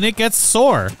muscle, and it gets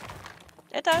sore.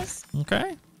 It does.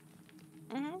 Okay.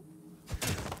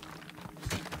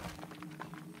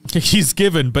 He's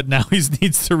given, but now he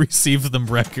needs to receive them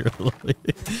regularly.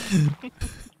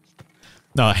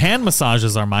 No, hand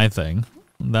massages are my thing.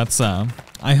 That's,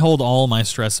 I hold all my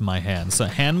stress in my hands. So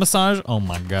hand massage, oh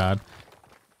my god.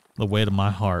 The weight of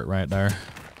my heart right there.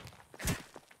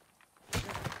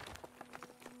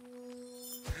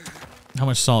 How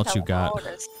much salt you got?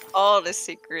 All the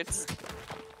secrets.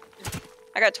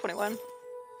 I got 21.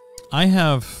 I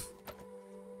have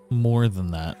more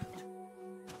than that.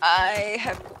 I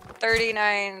have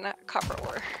 39 copper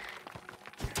ore.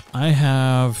 I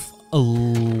have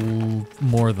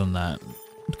more than that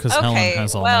because Helen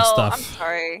has all my stuff. I'm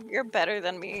sorry. You're better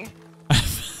than me.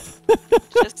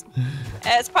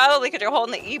 It's probably because you're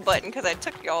holding the E button because I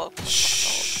took y'all.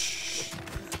 Shh.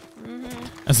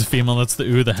 As a female, that's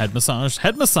the head massage.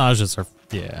 Head massages are,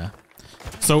 yeah.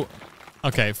 So,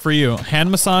 okay, for you,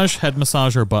 hand massage, head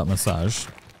massage, or butt massage?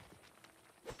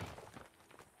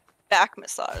 Back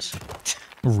massage.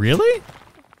 Really?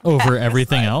 Over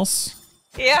everything else?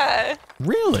 Yeah.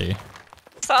 Really?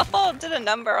 Softball did a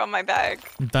number on my back.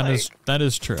 That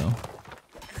is true.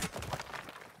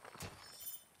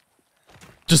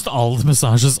 Just all the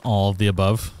massages, all of the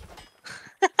above.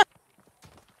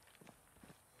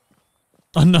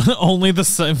 Only the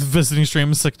visiting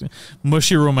stream is like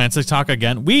mushy romantic talk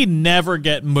again. We never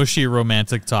get mushy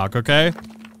romantic talk, okay?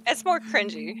 It's more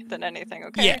cringy than anything,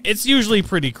 okay? Yeah, it's usually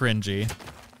pretty cringy.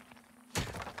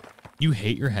 You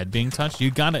hate your head being touched?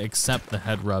 You gotta accept the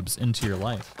head rubs into your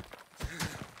life.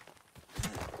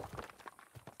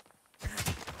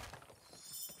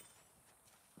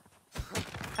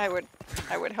 I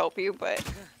would help you, but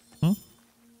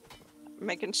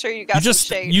making sure you got You some just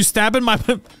shade. you stabbing my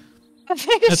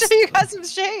Making sure you got some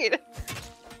shade.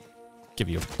 give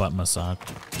you a butt massage.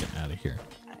 Get out of here.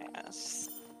 Yes.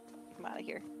 I'm out of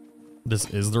here. This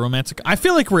is the romantic. I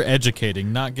feel like we're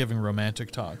educating, not giving romantic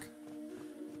talk.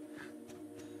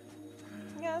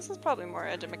 Yeah, this is probably more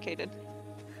educated.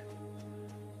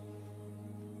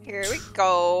 Here we go.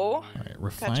 All right, Got your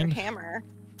refined hammer.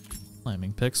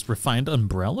 climbing picks, refined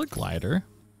umbrella glider.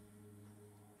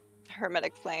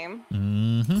 Hermetic flame.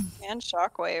 Mm-hmm. And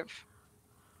shockwave.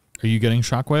 Are you getting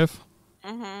shockwave?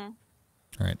 Mm-hmm.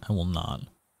 All right, I will not.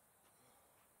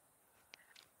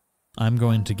 I'm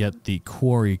going to get the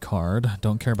quarry card.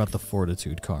 Don't care about the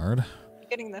fortitude card.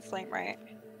 Getting the flame right.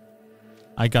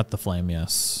 I got the flame,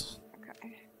 yes.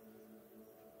 Okay.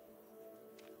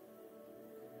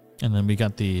 And then we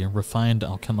got the refined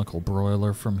alchemical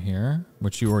broiler from here,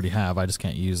 which you already have. I just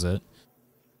can't use it.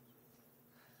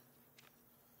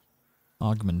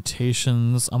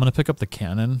 Augmentations. I'm going to pick up the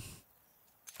cannon.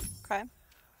 Okay.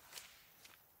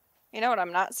 You know what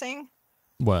I'm not seeing?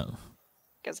 What?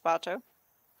 Gazpacho.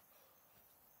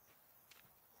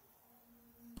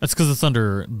 That's because it's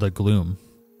under the gloom.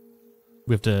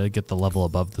 We have to get the level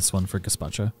above this one for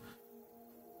gazpacho.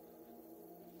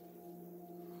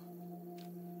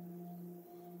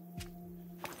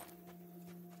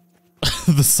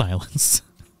 The silence.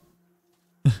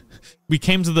 We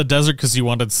came to the desert because you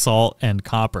wanted salt and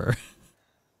copper.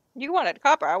 You wanted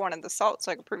copper. I wanted the salt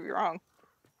so I could prove you wrong.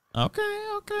 Okay.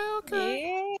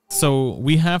 Yeah. So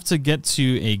we have to get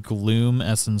to a gloom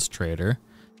essence trader.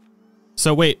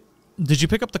 So wait, did you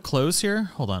pick up the clothes here?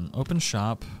 Hold on. Open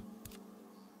shop.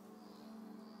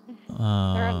 They're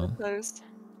unclosed.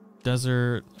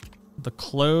 Desert. The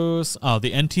clothes. Oh,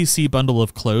 the NTC bundle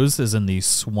of clothes is in the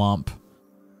swamp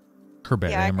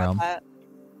herbarium realm. That.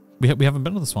 We haven't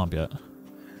been to the swamp yet.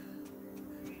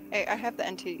 Hey, I have the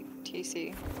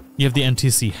NTTC. You have the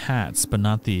NTC hats, but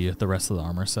not the rest of the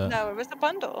armor set. No, it was a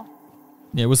bundle.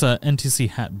 Yeah, it was a NTC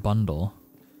hat bundle.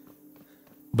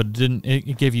 But it didn't.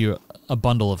 It gave you a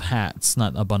bundle of hats,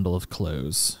 not a bundle of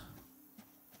clothes.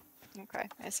 Okay,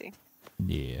 I see.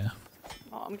 Yeah.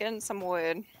 Well, I'm getting some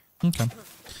wood. Okay.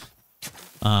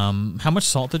 How much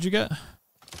salt did you get?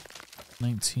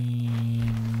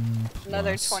 19 plus.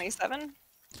 Another 27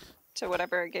 to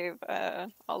whatever I gave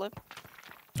Olive.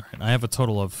 All right, I have a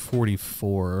total of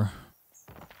 44.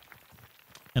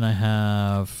 And I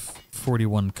have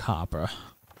 41 copper.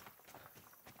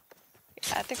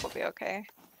 Yeah, I think we'll be okay.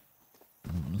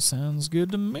 Sounds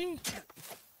good to me.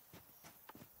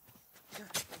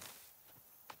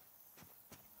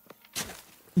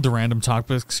 The random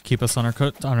topics keep us on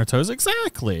our toes.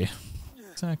 Exactly.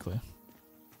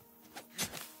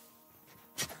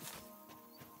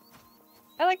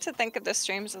 I like to think of the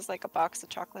streams as like a box of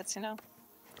chocolates, you know?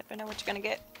 Never know what you're gonna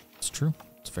get. It's true.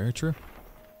 It's very true.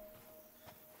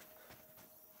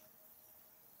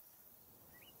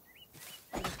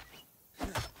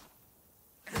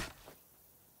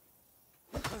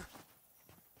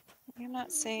 I'm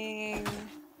not seeing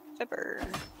Fibber.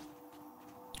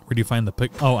 Where do you find the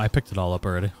pick? Oh, I picked it all up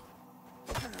already.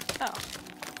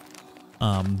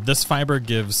 Oh. This fiber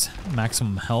gives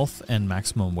maximum health and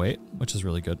maximum weight, which is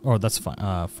really good. Oh, that's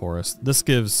forest. This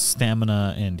gives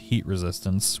stamina and heat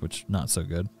resistance, which not so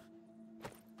good.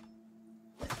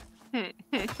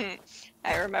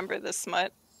 I remember this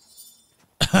smut.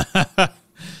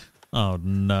 Oh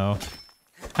no.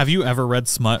 Have you ever read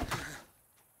Smut?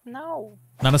 No.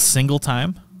 Not a single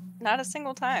time? Not a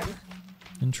single time.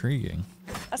 Intriguing.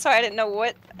 That's why I didn't know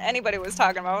what anybody was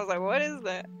talking about. I was like, what is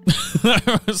that?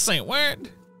 I was saying, what?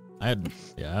 I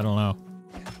don't know.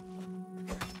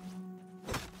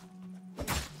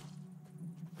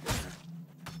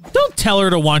 Don't tell her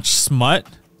to watch Smut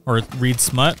or read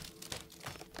Smut.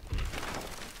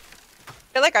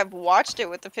 I feel like I've watched it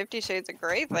with the 50 Shades of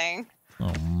Grey thing.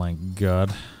 Oh my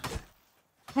god.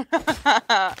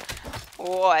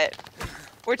 What?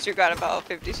 What you got about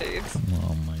 50 Shades?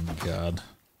 Oh my god.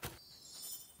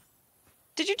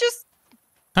 Did you just...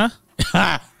 Huh?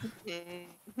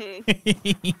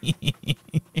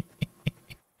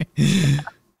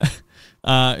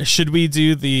 Should we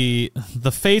do the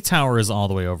Fae Tower is all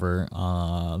the way over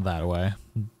that way.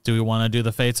 Do we want to do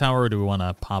the Fae Tower or do we want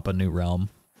to pop a new realm?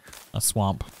 A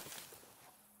swamp?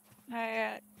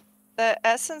 The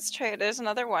Essence Trade, there's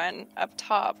another one up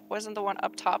top. Wasn't the one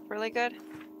up top really good?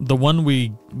 The one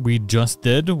we just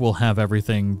did will have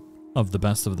everything of the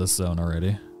best of this zone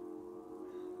already.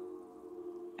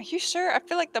 Are you sure? I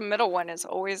feel like the middle one is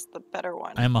always the better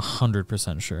one. I'm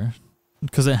 100% sure.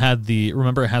 Because it had the...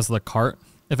 Remember, it has the cart?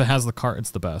 If it has the cart,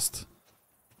 it's the best.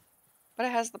 But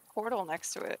it has the portal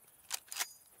next to it.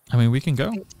 I mean, we can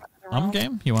go. I'm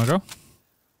game. You want to go?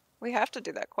 We have to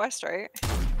do that quest, right?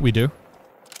 We do.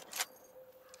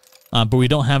 But we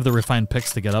don't have the refined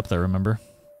picks to get up there, remember?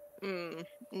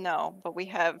 No, but we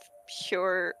have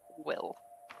pure will.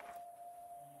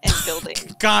 And building.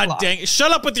 God dang it.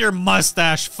 Shut up with your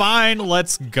mustache. Fine,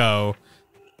 let's go.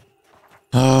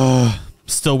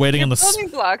 Still waiting on the... building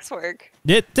blocks work.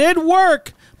 It did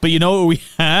work! But you know what we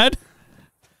had?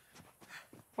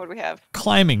 What do we have?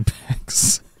 Climbing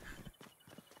picks.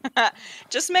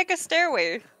 Just make a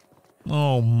stairway.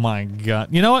 Oh my god.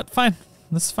 You know what? Fine.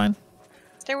 This is fine.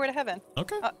 Stairway to heaven.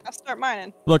 Okay. I'll start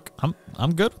mining. Look,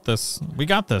 I'm good with this. We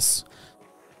got this.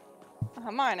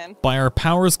 I'm mining. By our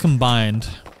powers combined.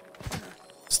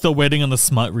 Still waiting on the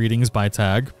smut readings by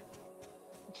Tag.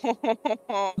 One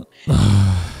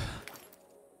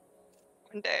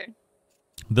day.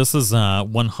 This is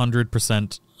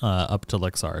 100% up to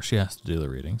Lexar. She has to do the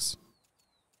readings.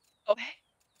 Okay.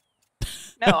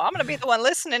 No, I'm gonna be the one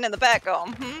listening in the back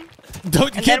going,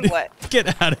 Don't and get, then what?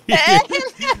 Get out of here. And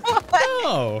then what?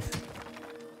 No.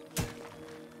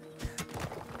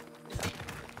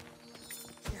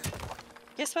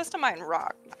 You're supposed to mine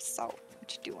rock, not salt.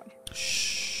 What you doing?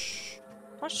 Shh.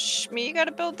 Well, shh me, you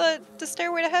gotta build the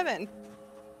stairway to heaven.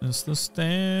 It's the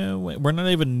stairway. We're not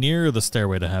even near the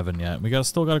stairway to heaven yet. We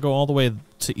still gotta go all the way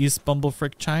to East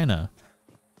Bumblefrick, China.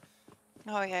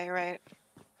 Oh yeah, you're right.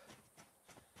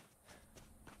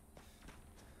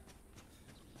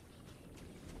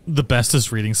 The best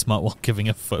is reading smut while giving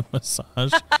a foot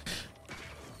massage.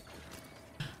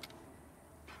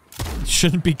 You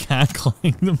shouldn't be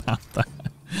cackling about that.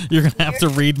 You're gonna have to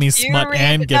read me smut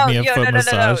and give me a foot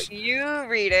massage. No. You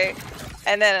read it,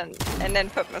 and then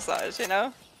foot massage. You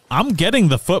know. I'm getting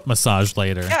the foot massage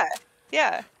later.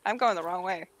 Yeah. I'm going the wrong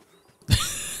way.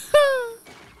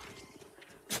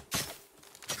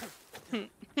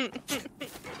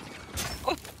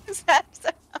 What is that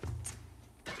sound?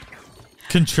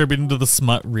 Contributing to the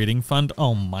smut reading fund.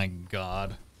 Oh my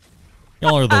god.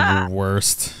 Y'all are the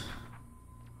worst.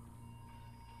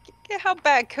 Yeah, how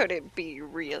bad could it be,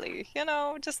 really? You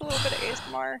know, just a little bit of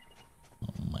ASMR.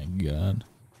 Oh my god.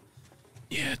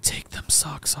 Yeah, take them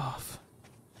socks off.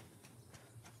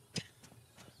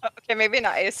 Okay, maybe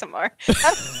not ASMR.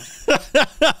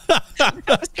 That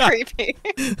was creepy.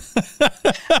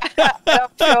 I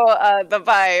don't feel the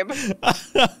vibe.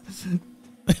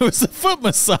 It was a foot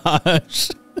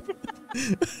massage.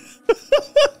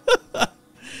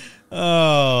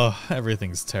 Oh,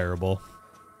 everything's terrible.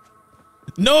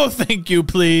 No, thank you,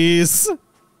 please.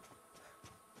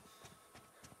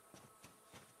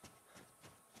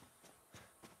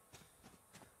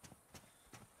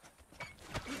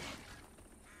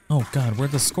 Oh god,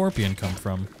 where'd the scorpion come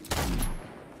from?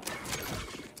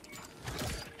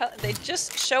 They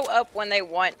just show up when they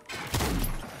want.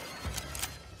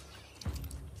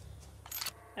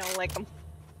 I don't like them.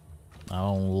 I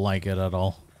don't like it at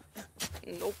all.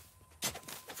 Nope.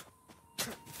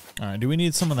 Alright, do we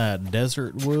need some of that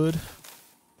desert wood?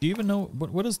 Do you even know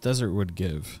what does desert wood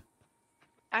give?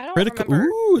 I don't remember.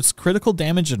 Ooh, it's critical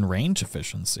damage and range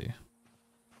efficiency.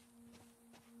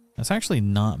 That's actually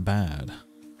not bad.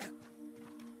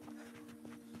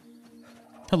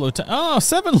 Hello, oh,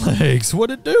 7 legs.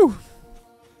 What'd it do?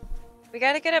 We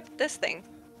gotta get up this thing.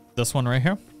 This one right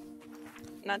here?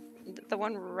 Not the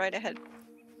one right ahead.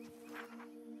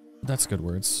 That's good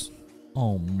words.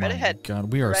 Oh my ahead.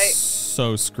 god, we are Right.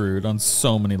 so screwed on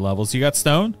so many levels. You got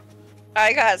stone?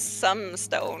 I got some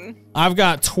stone. I've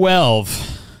got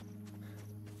 12.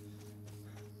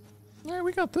 Alright,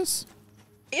 we got this.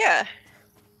 Yeah.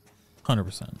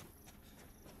 100%.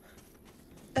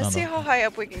 Let's see how high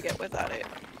up we can get without it.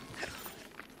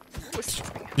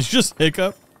 Did you just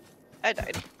hiccup? I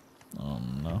died. Oh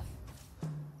no.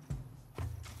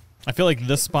 I feel like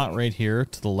this spot right here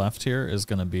to the left here is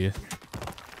gonna be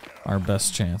our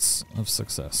best chance of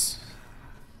success.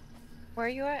 Where are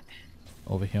you at?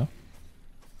 Over here.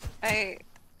 I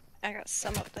got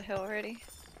some up the hill already.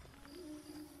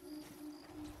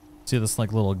 See this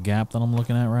like little gap that I'm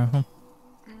looking at right here?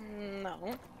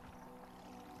 No.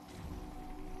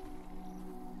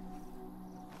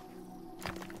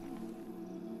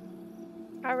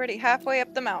 already halfway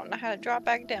up the mountain. I had to drop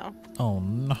back down. Oh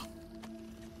no.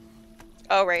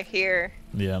 Oh, right here.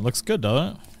 Yeah, it looks good,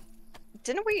 doesn't it?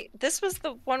 Didn't we? This was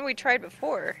the one we tried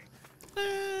before.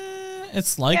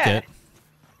 It's like Yeah. it.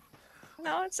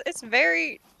 No, it's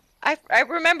very. I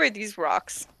remember these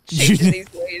rocks shaped in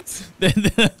these ways.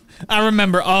 I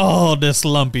remember all this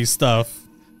lumpy stuff.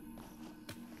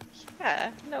 Yeah.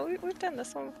 No, we've done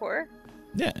this one before.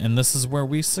 Yeah, and this is where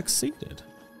we succeeded.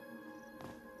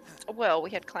 Well, we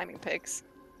had climbing picks.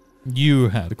 You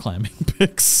had climbing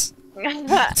picks.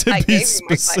 To I be gave specific. you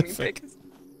my climbing picks.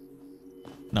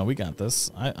 No, we got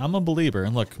this. I'm a believer.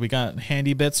 And look, we got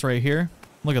handy bits right here.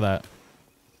 Look at that.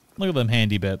 Look at them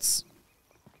handy bits.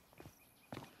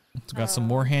 We got some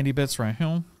more handy bits right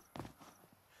here.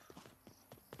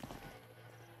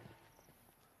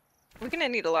 We're gonna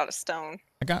need a lot of stone.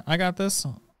 I got this.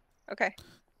 Okay.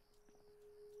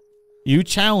 You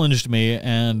challenged me,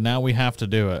 and now we have to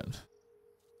do it.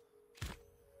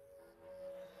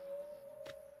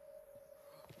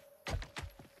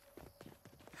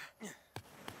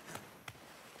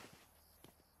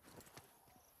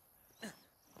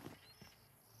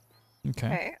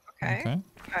 Okay.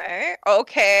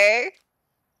 Okay.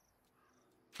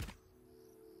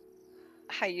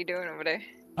 How you doing over there?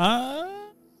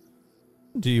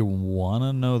 Do you want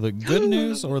to know the good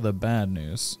news or the bad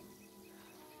news?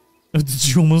 Did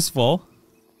you almost fall?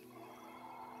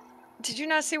 Did you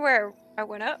not see where I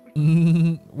went up?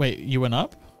 Wait, you went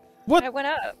up? What? I went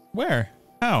up. Where?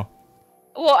 How?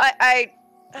 Well,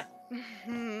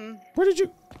 Where did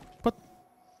you? What?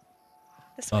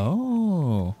 This way.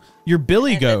 Oh, you're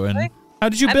Billy And this going. way? How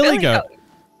did you I'm Billy go? going.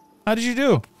 How did you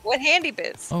do? With handy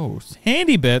bits. Oh,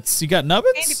 handy bits. You got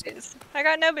nubbins? Handy bits. I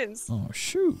got nubbins. Oh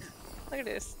shoot. Look at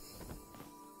this.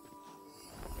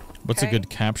 What's a good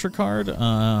capture card? There's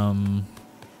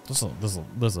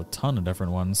a ton of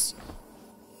different ones,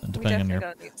 depending on your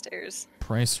don't need stairs.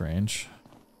 price range.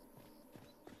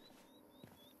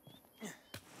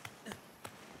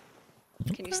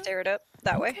 Can you stair it up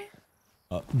that way?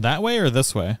 That way or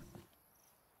this way?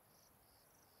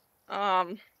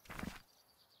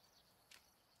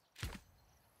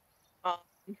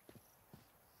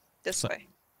 This way.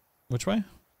 Which way?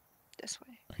 This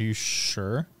way. Are you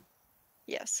sure?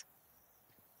 Yes.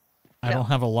 I don't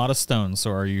have a lot of stones, so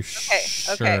are you Okay,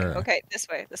 sure? okay. This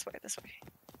way.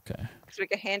 Okay. Because we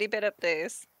can handy bit up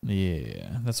these.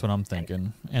 Yeah, that's what I'm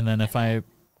thinking. And then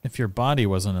if your body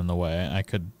wasn't in the way, I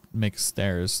could make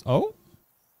stairs. Oh?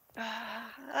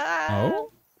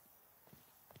 Oh?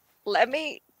 Let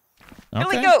me. Okay. Here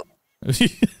we go.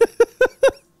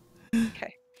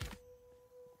 Okay.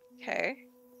 Okay.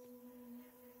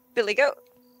 Billy, go.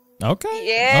 Okay.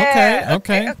 Yeah.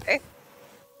 Okay.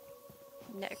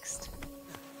 Next.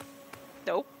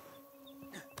 Nope.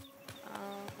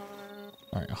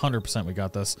 All right, 100% we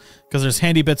got this. Because there's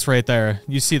handy bits right there.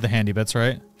 You see the handy bits,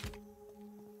 right?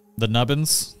 The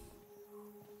nubbins?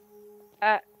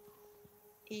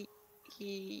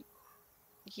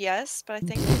 Yes, but I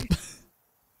think...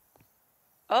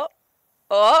 Oh.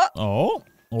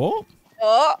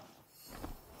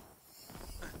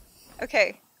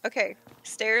 Okay.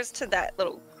 Stairs to that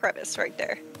little crevice right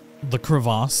there. The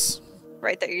crevasse.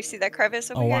 Right there. You see that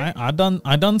crevice over here? I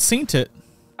done seen it.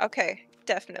 Okay,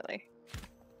 definitely.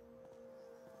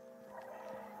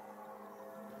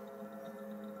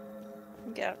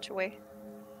 Get out your way.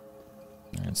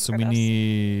 Alright, so Crevasse.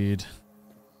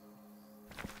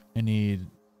 I need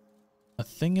a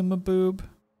thingamaboob.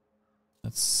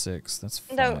 That's 6. That's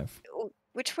 5. No,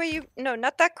 which way you... No,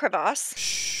 not that crevasse.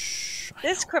 Shh.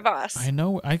 This crevasse. I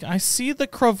know. I see the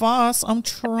crevasse. I'm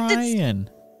trying.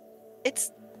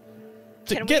 It's...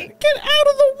 Get Can we... out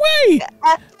of the way!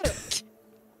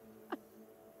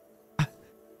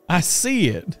 I see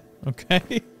it.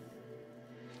 Okay.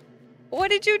 What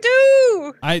did you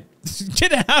do?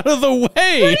 Get out of the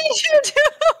way. What did you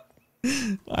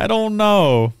do? I don't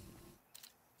know.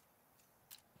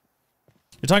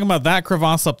 You're talking about that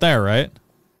crevasse up there, right?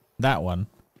 That one.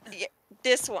 Yeah,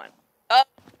 this one. Oh,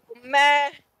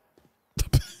 man.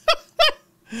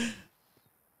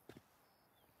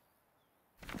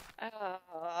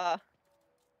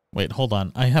 Wait, hold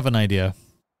on. I have an idea.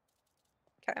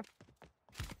 Okay.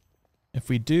 If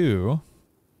we do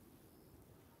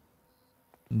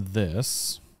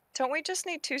this, Don't we just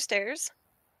need 2 stairs?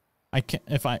 I can.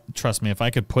 Trust me, if I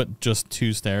could put just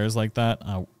 2 stairs like that,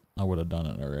 I would have done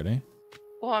it already.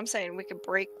 Well, I'm saying we could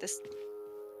break this.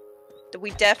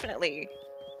 We definitely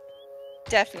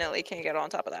can get on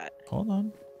top of that. Hold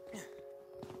on.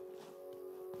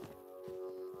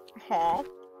 Huh?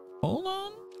 Hold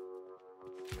on.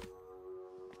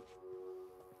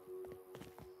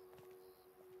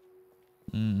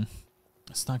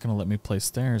 It's not gonna let me place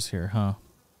stairs here, huh?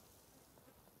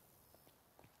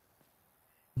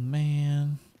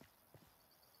 Man.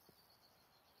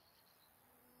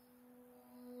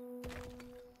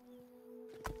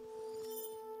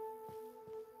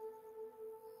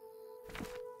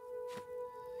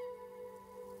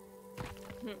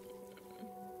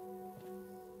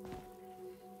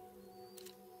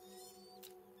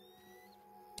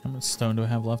 How much stone do I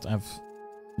have left? I have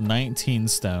 19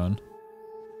 stone.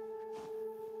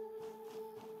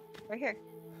 Right here.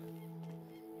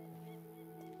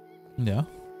 Yeah?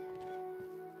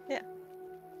 Yeah.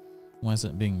 Why is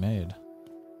it being made?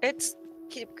 It's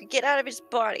get out of his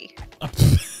body.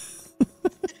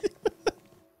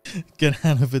 Get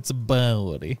out of its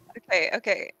body.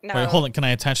 Okay. Now. Wait, hold on. Can I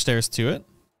attach stairs to it?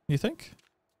 You think?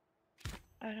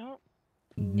 I don't.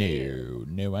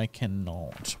 No, I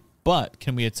cannot. But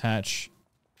can we attach?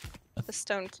 The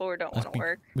stone floor don't want to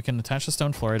work. We can attach the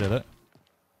stone floor. I did it.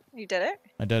 You did it?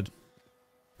 I did.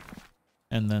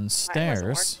 And then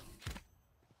stairs.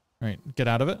 Right, get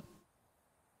out of it.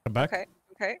 Come back.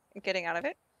 Okay. Getting out of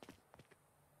it.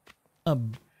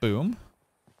 Boom.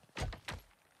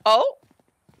 Oh.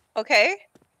 Okay.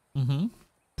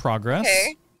 Progress.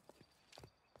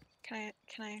 Okay.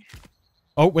 Can I?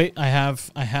 Oh wait, I have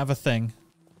a thing.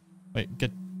 Wait,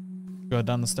 go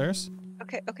down the stairs.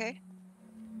 Okay.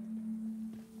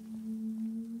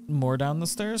 More down the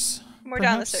stairs. More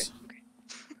down the stairs. Okay.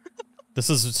 This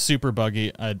is super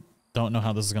buggy. I don't know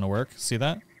how this is gonna work. See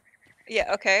that?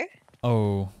 Yeah. Okay.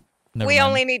 Oh. Never We mind.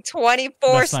 only need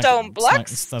 24 stone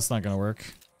blocks. That's not gonna work.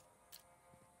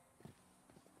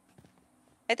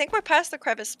 I think we're past the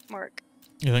crevice mark.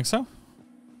 You think so?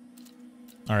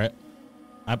 All right.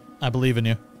 I believe in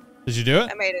you. Did you do it?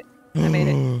 I made it. I made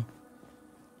it.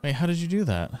 Wait, how did you do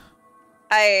that?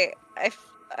 I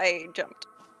jumped.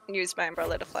 Used my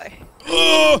umbrella to fly.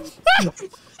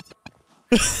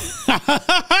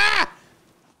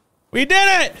 We did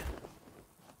it!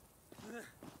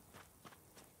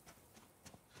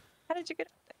 How did you get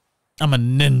up there? I'm a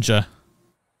ninja.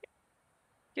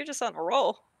 You're just on a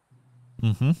roll.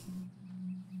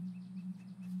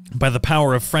 By the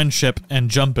power of friendship and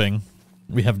jumping,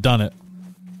 we have done it.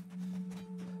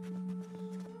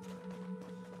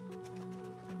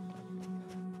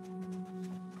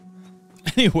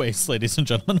 Anyways, ladies and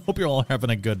gentlemen, hope you're all having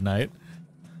a good night.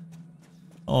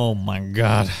 Oh my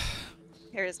god.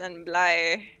 Here's an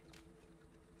Bly.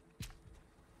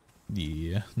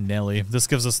 Yeah, Nelly. This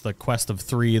gives us the quest of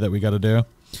 3 that we gotta do.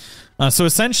 So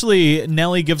essentially,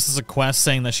 Nelly gives us a quest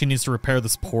saying that she needs to repair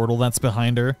this portal that's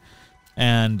behind her.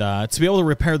 And to be able to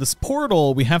repair this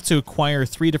portal, we have to acquire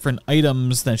 3 different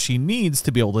items that she needs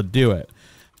to be able to do it.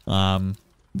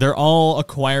 They're all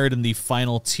acquired in the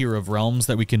final tier of realms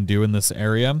that we can do in this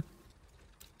area.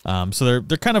 So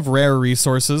they're kind of rare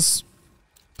resources,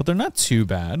 but they're not too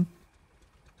bad.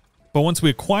 But once we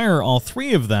acquire all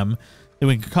 3 of them, then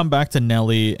we can come back to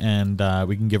Nelly and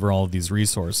we can give her all of these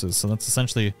resources. So that's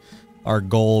essentially our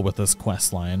goal with this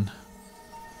quest line.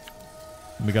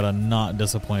 We gotta not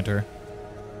disappoint her.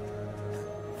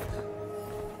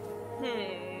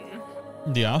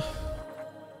 Yeah.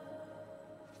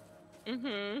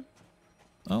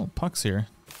 Oh, Puck's here.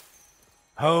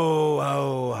 Ho,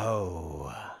 ho,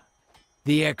 ho.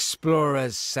 The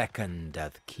explorer's second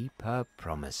doth keep her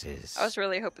promises. I was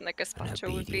really hoping that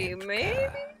gazpacho would be me.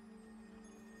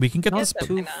 We can get this.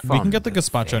 We can get the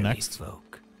gazpacho next.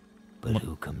 Folk, but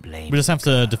who can blame we just have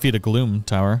to defeat a gloom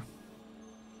tower.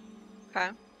 Okay.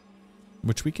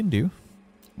 Which we can do.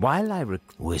 While I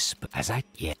whisper as I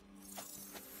yet.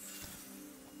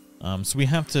 So we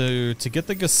have to get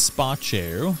the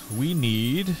gazpacho, we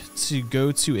need to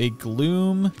go to a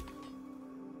gloom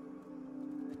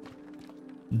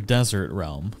desert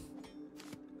realm.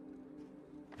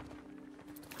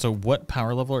 So what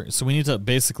power level so we need to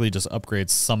basically just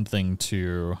upgrade something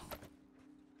to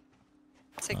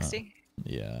 60.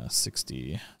 Yeah,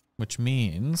 60, which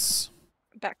means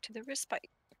Back to the respite.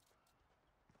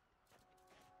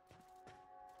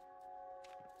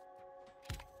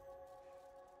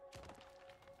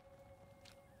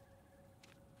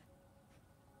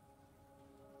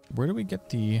 where do we get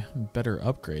the better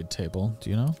upgrade table? Do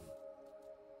you know?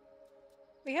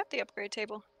 We have the upgrade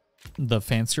table. The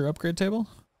fancier upgrade table?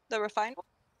 The refined one?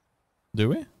 Do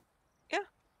we? Yeah.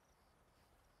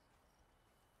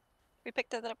 We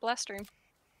picked it up last stream.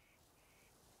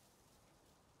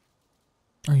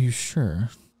 Are you sure?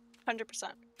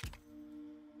 100%.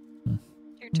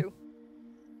 Tier 2.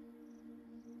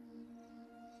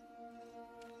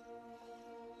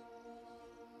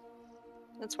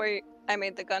 That's where I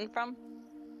made the gun from.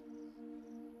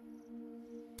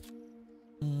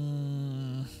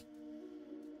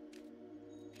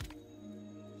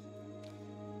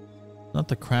 Not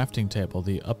the crafting table,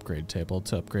 the upgrade table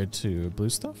to upgrade to blue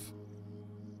stuff.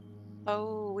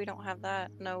 Oh, we don't have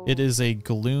that. No. It is a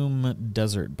gloom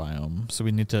desert biome, so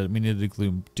we need to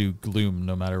do gloom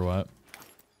no matter what.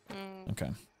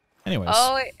 Okay. Anyways.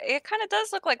 Oh, it kind of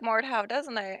does look like Mordhau,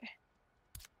 doesn't it?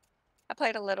 I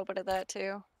played a little bit of that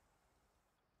too.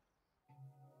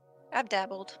 I've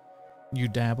dabbled. You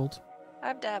dabbled?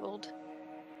 I've dabbled.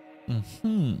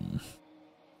 Mm-hmm.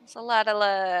 It's a lot of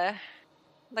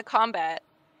the combat,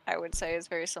 I would say, is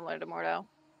very similar to Mordhau.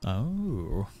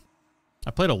 Oh.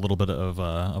 I played a little bit of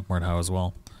Mordhau as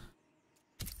well.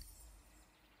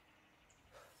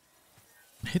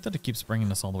 I hate that it keeps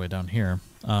bringing us all the way down here.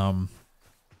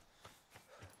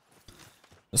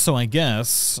 So I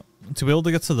guess to be able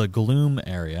to get to the gloom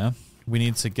area, we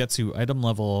need to get to item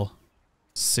level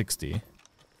 60.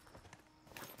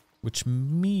 Which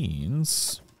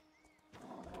means...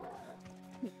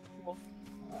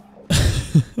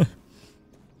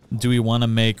 Do we want to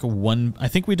make one... I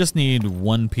think we just need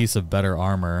one piece of better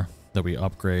armor that we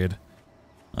upgrade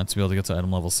to be able to get to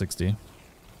item level 60.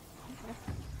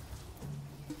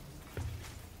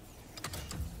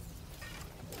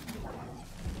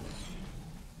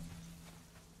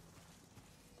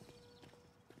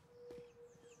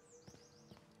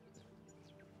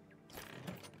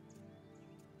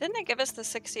 Didn't it give us the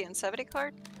 60 and 70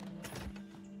 card?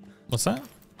 What's that?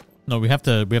 No, we have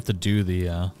to do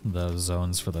the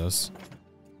zones for those.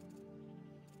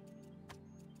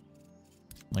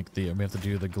 Like we have to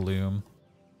do the gloom.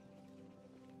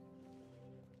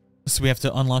 So we have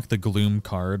to unlock the gloom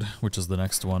card, which is the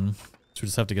next one. So we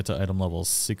just have to get to item level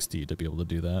 60 to be able to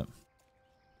do that.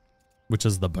 Which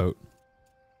is the boat.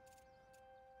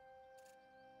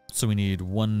 So we need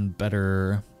one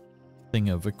better thing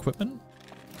of equipment.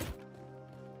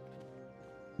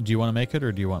 Do you want to make it,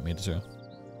 or do you want me to?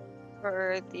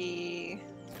 For the...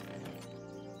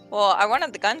 Well, I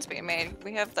wanted the guns being made.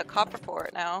 We have the copper for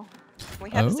it now.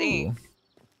 We have zinc.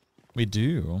 We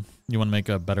do. You want to make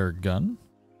a better gun?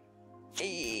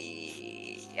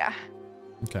 Yeah.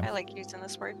 Okay. I like using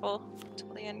this rifle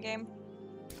till the end game.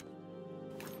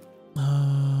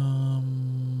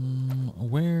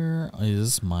 Where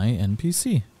is my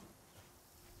NPC?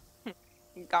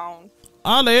 Gone.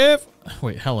 Olive!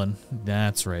 Wait, Helen.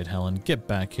 That's right, Helen. Get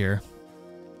back here.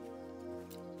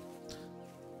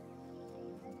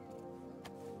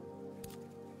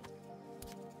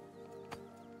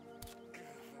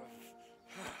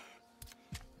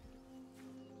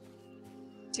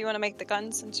 Do you want to make the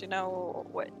gun since you know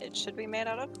what it should be made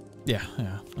out of? Yeah,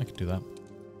 I could do that.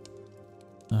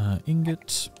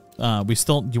 Ingot.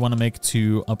 Do you want to make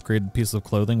 2 upgraded pieces of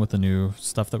clothing with the new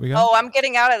stuff that we got? Oh, I'm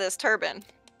getting out of this turban.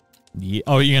 Yeah.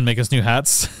 Oh, you're gonna make us new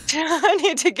hats? I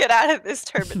need to get out of this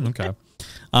turban. Okay.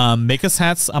 Make us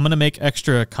hats. I'm gonna make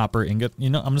extra copper ingot. You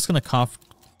know, I'm just gonna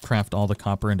craft all the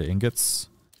copper into ingots.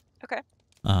 Okay.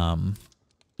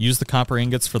 Use the copper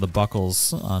ingots for the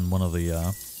buckles on one of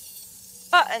the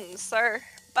Buttons, sir.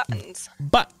 Buttons.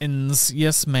 Buttons.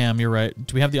 Yes, ma'am. You're right.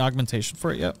 Do we have the augmentation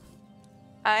for it yet?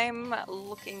 I'm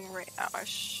looking right now. I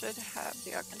should have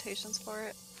the augmentations for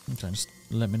it. Okay, just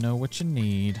let me know what you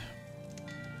need.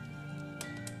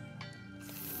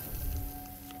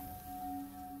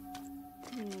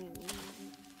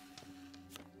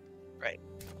 Right.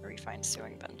 Refined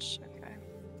sewing bench. Okay.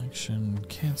 Action,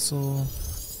 cancel.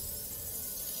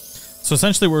 So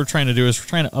essentially what we're trying to do is we're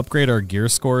trying to upgrade our gear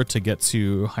score to get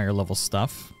to higher level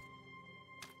stuff.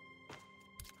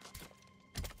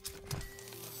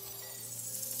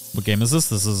 What game is this?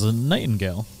 This is a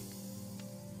Nightingale.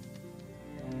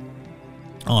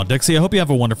 Oh, Dixie, I hope you have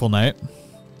a wonderful night.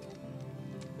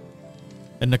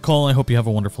 And Nicole, I hope you have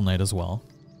a wonderful night as well.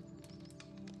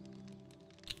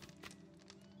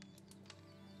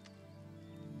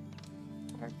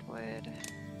 Hardwood.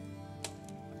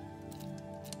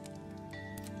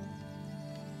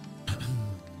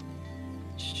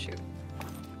 Shoot.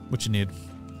 What you need?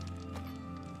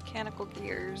 Mechanical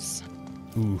gears.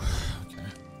 Ooh, okay.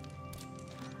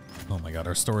 Oh my god,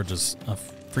 our storage is a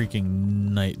freaking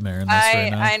nightmare in this right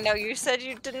now. I know, you said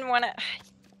you didn't want to...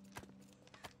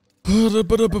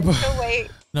 wait.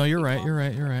 No, you're right, you're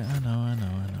right, you're right. I know.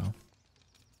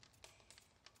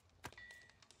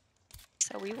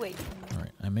 So we wait.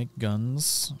 Alright, I make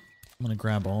guns. I'm gonna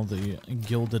grab all the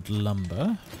gilded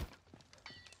lumber.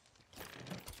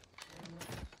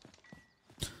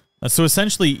 So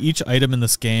essentially, each item in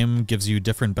this game gives you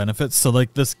different benefits. So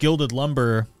like this gilded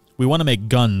lumber, we want to make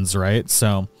guns, right?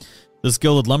 So this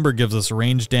gilded lumber gives us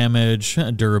range damage,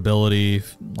 durability,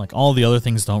 like all the other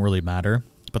things don't really matter.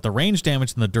 But the range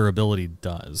damage and the durability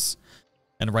does.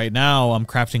 And right now, I'm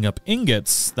crafting up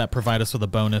ingots that provide us with a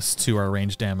bonus to our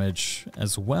range damage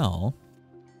as well.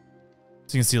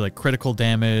 So you can see like critical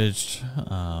damage.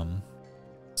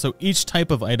 So each type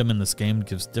of item in this game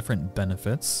gives different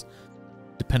benefits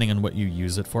depending on what you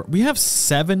use it for. We have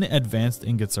 7 advanced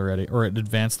ingots already, or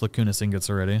advanced Lacunas ingots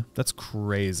already. That's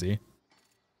crazy.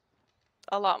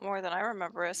 A lot more than I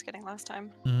remember us getting last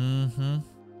time. Mm-hmm.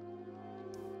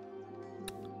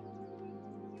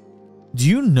 Do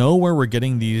you know where we're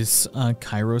getting these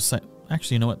Kairos?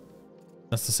 Actually, you know what?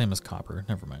 That's the same as copper.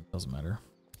 Never mind. Doesn't matter.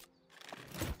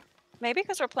 Maybe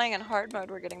because we're playing in hard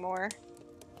mode, we're getting more.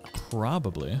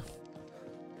 Probably.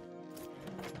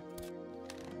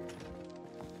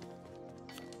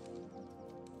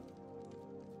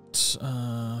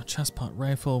 Chestpot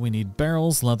rifle. We need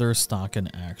barrels, leather, stock, and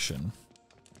action.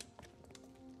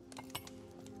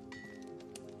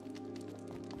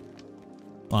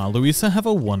 Wow, Louisa, have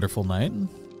a wonderful night.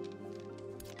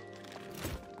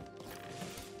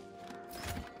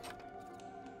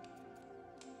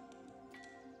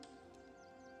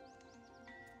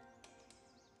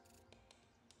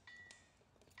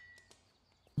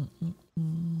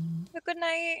 Good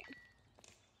night.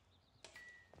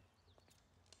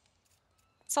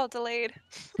 It's all delayed.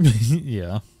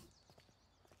 Yeah.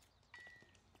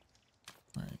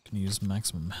 Alright, can use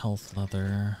maximum health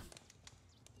leather.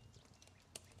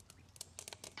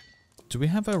 Do we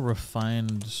have a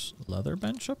refined leather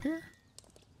bench up here?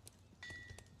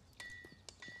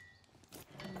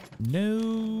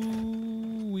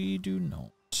 No, we do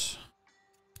not.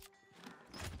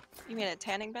 You mean a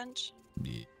tanning bench?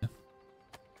 Yeah.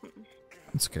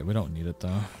 It's okay, we don't need it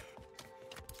though.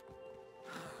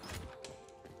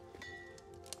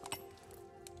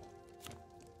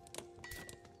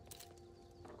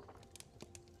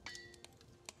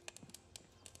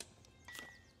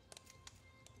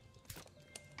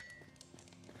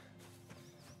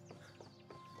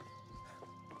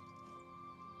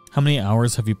 How many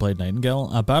hours have you played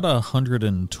Nightingale? About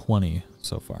 120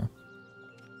 so far.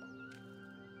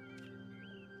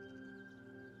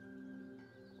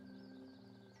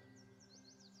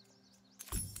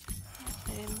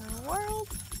 In the world?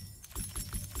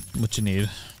 What you need?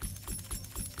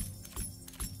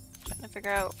 Trying to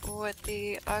figure out what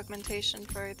the augmentation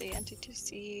for the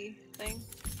NT2C thing.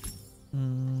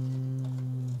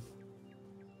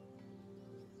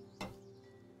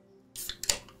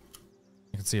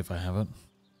 I can see if I have it.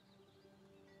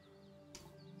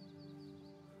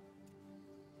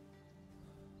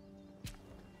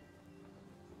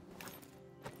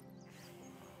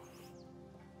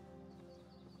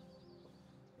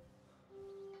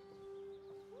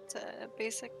 It's a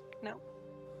basic, no.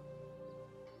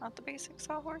 Not the basic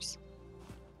sawhorse.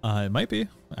 It might be,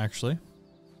 actually.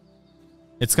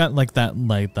 It's got like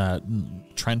that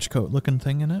trench coat looking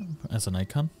thing in it as an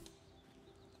icon.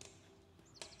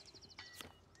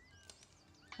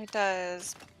 It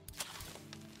does,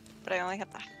 but I only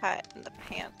have the hat and the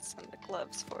pants and the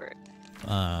gloves for it.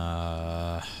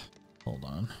 Hold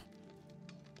on.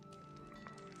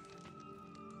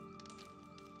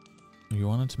 You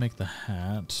wanted to make the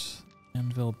hat,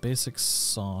 anvil, basic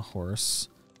sawhorse.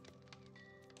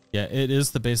 Yeah, it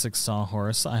is the basic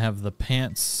sawhorse. I have the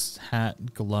pants,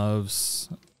 hat, gloves,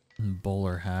 and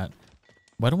bowler hat.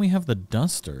 Why don't we have the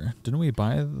duster? Didn't we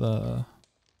buy the...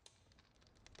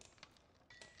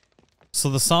 So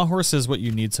the sawhorse is what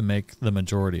you need to make the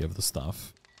majority of the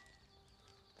stuff.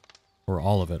 Or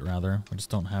all of it, rather. We just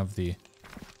don't have the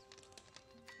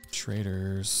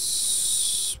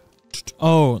traders.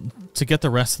 Oh, to get the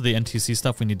rest of the NTC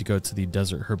stuff, we need to go to the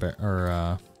desert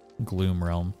gloom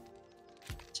realm.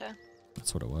 Gotcha.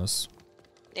 That's what it was.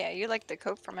 Yeah, you like the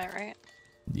coat from it, right?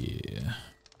 Yeah.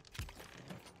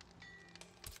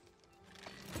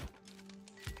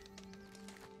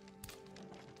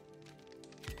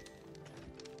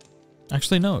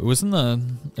 Actually, no. It was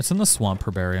it's in the swamp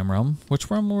herbarium realm.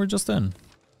 Which realm were we just in?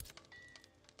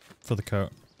 For the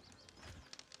coat.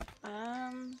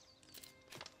 I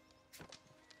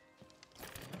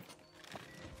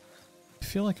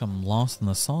feel like I'm lost in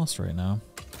the sauce right now.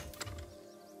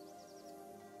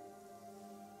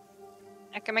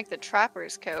 I can make the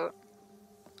trapper's coat.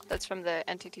 That's from the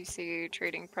NTTC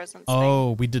trading presence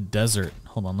Oh, we did desert.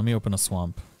 Hold on, let me open a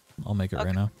swamp. I'll make it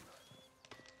right now.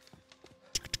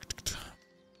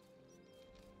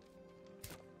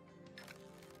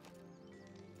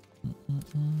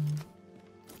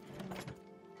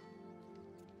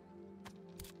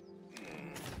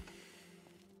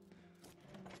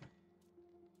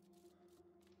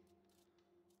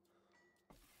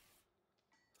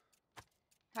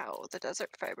 Wow, the desert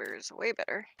fiber is way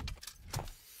better.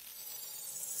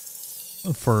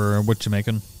 For what you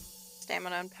making?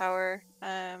 Stamina and power.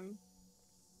 I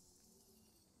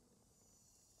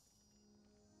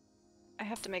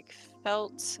have to make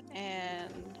felt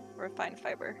and refined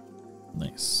fiber.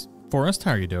 Nice. Forrest,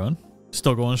 how are you doing?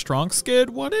 Still going strong? Skid,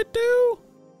 what it do?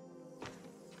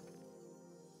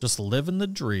 Just living the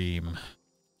dream.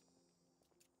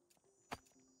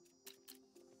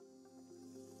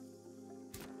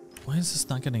 Why is this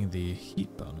not getting the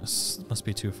heat bonus? It must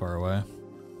be too far away.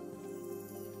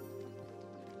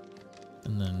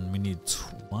 And then we need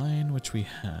twine, which we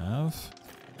have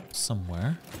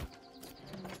somewhere.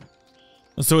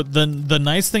 So the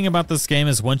nice thing about this game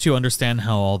is once you understand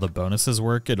how all the bonuses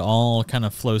work, it all kind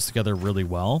of flows together really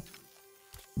well.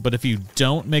 But if you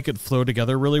don't make it flow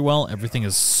together really well, everything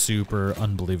is super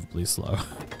unbelievably slow.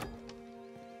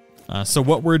 So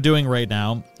what we're doing right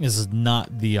now is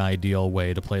not the ideal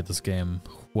way to play this game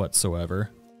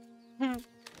whatsoever.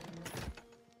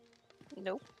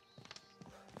 Nope.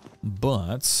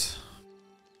 But...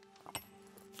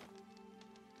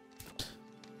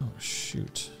 oh,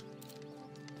 shoot.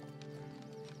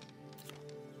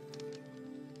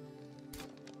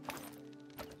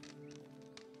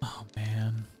 Oh,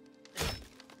 man.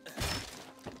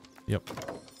 Yep.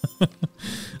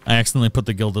 I accidentally put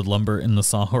the gilded lumber in the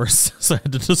sawhorse, so I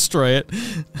had to destroy it.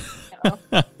 Oh.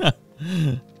 I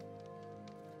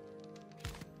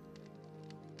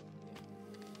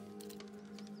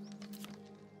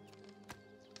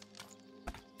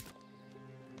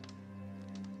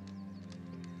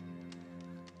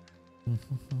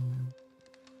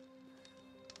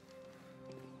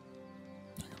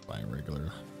gotta buy a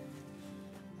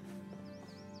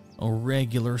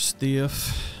regular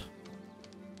stiff.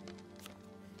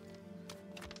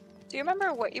 Do you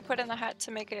remember what you put in the hat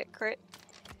to make it crit?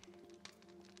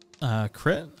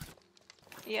 Crit?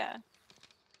 Yeah.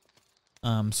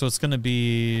 So it's gonna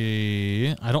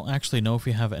be... I don't actually know if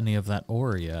we have any of that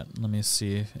ore yet. Let me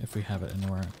see if we have it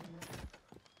anywhere.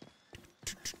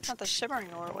 Not the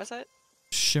shimmering ore, was it?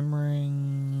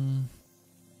 Shimmering...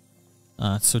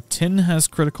 so tin has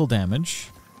critical damage.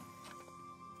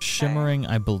 Shimmering,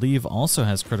 I believe, also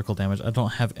has critical damage. I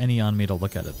don't have any on me to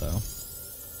look at it, though.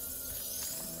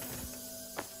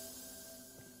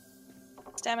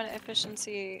 Stamina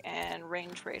efficiency and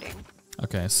range rating.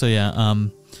 Okay, so yeah,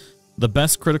 the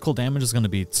best critical damage is going to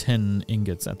be 10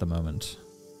 ingots at the moment.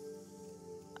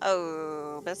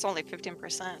 Oh, that's only 15% of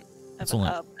It's an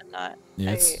only- up and not...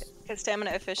 Yeah, His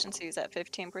stamina efficiency is at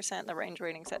 15%, the range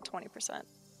rating's at 20%.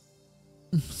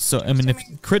 so, I mean, if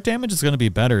crit damage is going to be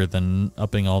better than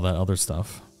upping all that other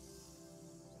stuff.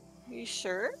 Are you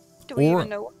sure? Do we Or- even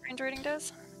know what range rating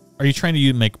does? Are you trying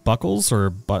to make buckles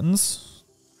or buttons?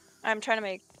 I'm trying to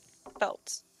make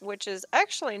belts, which is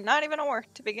actually not even a ore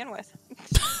to begin with.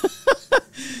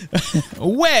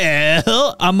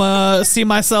 Well, I'm see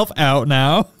myself out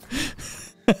now.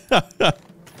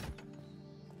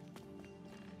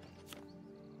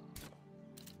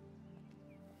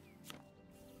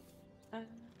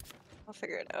 I'll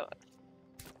figure it out.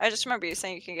 I just remember you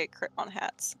saying you can get crit on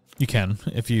hats. You can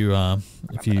if you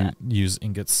use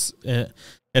ingots.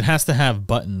 It has to have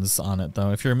buttons on it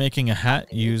though. If you're making a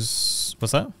hat, use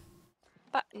what's that?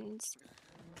 Buttons.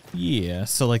 Yeah,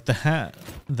 so like the hat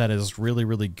that is really,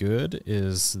 really good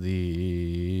is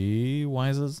the...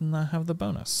 Why does it not have the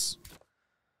bonus?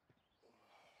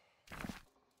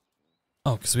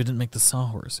 Oh, because we didn't make the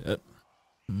sawhorse yet.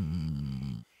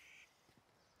 Hmm.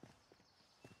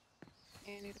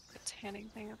 You need to put a tanning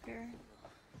thing up here.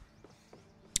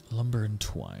 Lumber and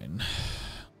twine.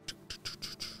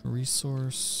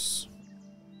 Resource.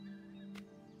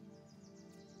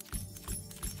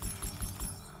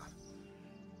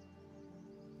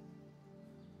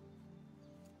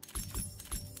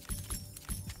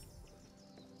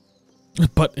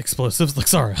 But explosives. Like,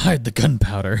 sorry, hide the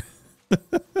gunpowder. You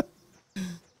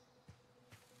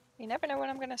never know when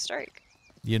I'm gonna strike.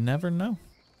 You never know.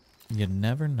 You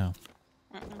never know.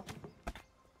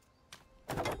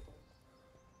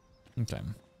 Okay.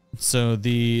 So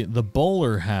the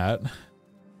bowler hat.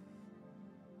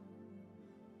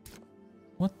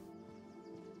 What?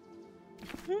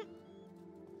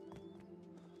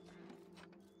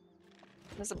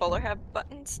 Does the bowler have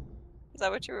buttons? Is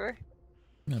that what you were?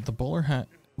 Yeah, the bowler hat.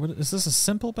 What is this? A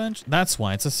simple bench? That's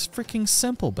why it's a freaking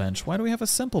simple bench. Why do we have a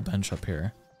simple bench up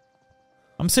here?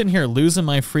 I'm sitting here losing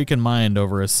my freaking mind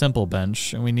over a simple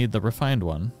bench, and we need the refined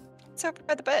one. It's over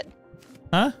by the bed.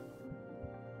 Huh?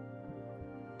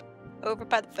 Over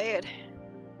by the bed.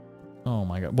 Oh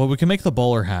my god. Well, we can make the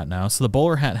bowler hat now. So the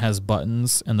bowler hat has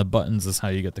buttons, and the buttons is how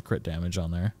you get the crit damage on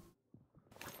there.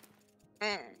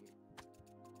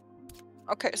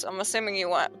 Okay, so I'm assuming you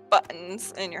want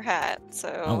buttons in your hat,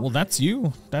 so... Oh, well, that's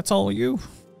you. That's all you.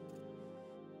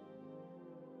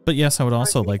 But yes, I would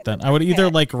also like that. I would either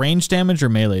like range damage or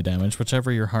melee damage,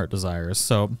 whichever your heart desires.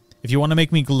 So if you want to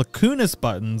make me Lacunas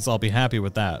buttons, I'll be happy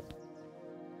with that.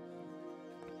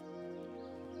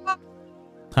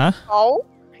 Huh? Oh?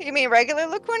 You mean regular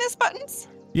Lacunas buttons?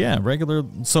 Yeah, regular.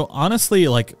 So honestly,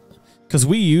 like, because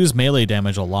we use melee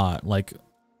damage a lot. Like,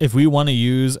 if we want to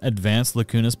use advanced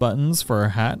Lacunas buttons for our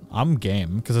hat, I'm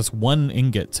game, because it's 1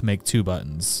 ingot to make 2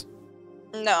 buttons.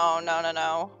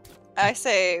 No. I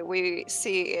say we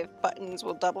see if buttons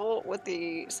will double with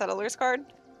the Settler's card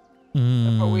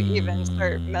before we even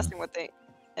start messing with the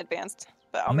advanced.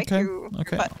 But I'll make you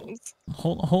buttons.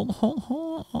 Hold.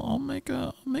 I'll make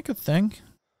a thing.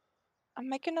 I'm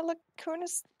making a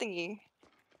Lacunas thingy.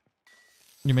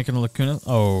 You're making a Lacuna?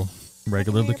 Oh,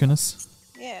 regular Lacunas?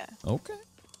 Yeah. Okay.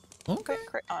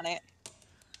 Crit on it.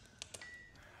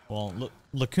 Well,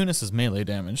 Lacunas is melee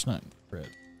damage, not crit.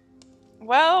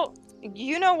 Well,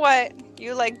 you know what?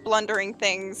 You like blundering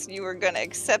things. You were gonna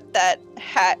accept that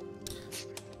hat.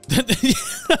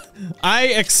 I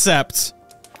accept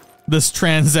this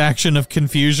transaction of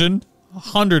confusion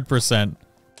 100%.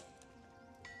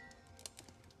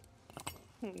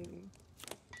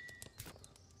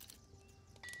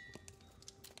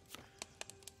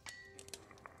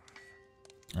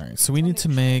 All right, so we need to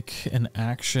make an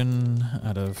action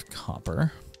out of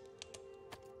copper.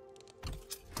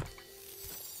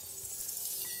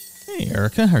 Hey,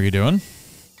 Erica, how are you doing?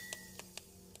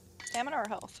 Stamina or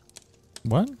health?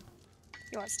 What?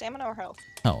 You want stamina or health?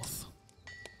 Health.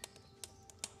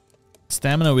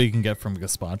 Stamina we can get from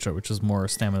Gazpacho, which is more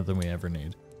stamina than we ever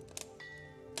need.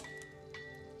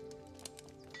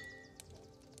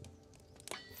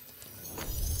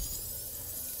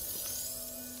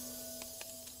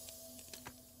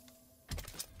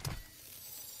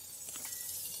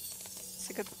 That's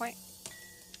a good point.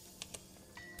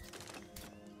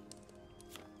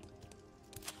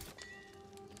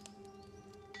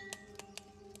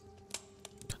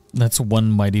 That's one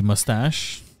mighty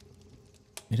mustache.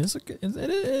 It is a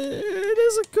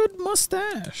good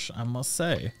mustache, I must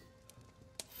say.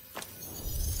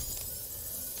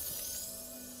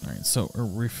 All right, so a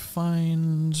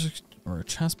refined or a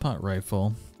chestpot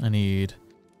rifle. I need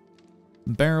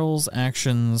barrels,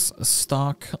 actions,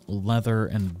 stock, leather,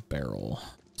 and barrel.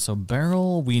 So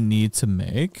barrel we need to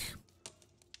make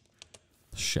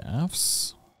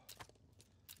shafts.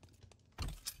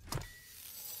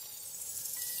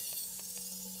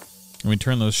 And we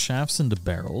turn those shafts into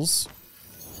barrels.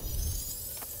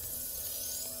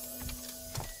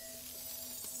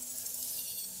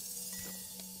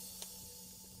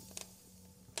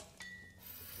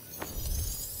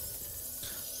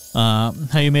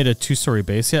 How you made a 2-story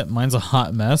base yet? Mine's a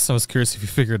hot mess. I was curious if you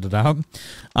figured it out.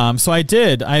 So I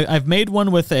did. I've made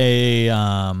one with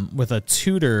a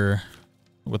tutor,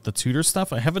 with the tutor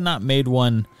stuff. I haven't not made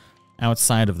one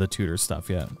outside of the tutor stuff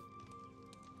yet.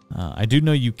 I do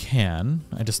know you can.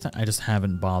 I just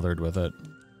haven't bothered with it.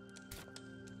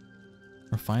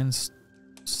 Refined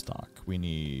stock. We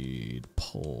need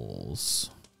poles.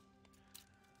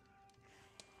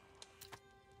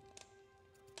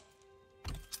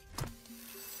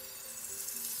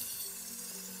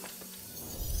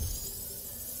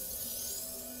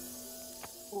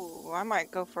 Ooh, I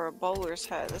might go for a bowler's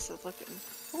hat. This is looking...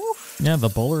 Oof. Yeah, the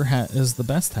bowler hat is the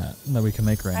best hat that we can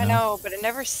make right now. I know, but it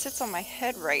never sits on my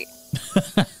head right.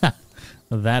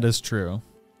 That is true.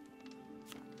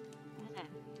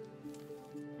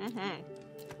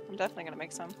 I'm definitely gonna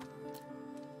make some.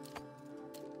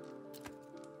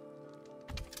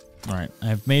 Alright,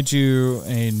 I've made you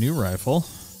a new rifle,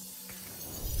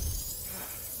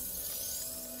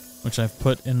 which I've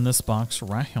put in this box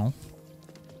right here,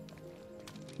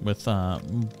 with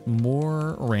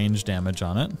more range damage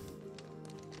on it.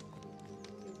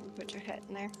 Put your head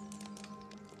in there.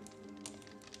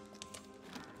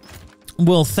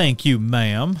 Well, thank you,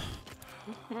 ma'am.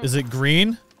 Is it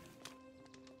green?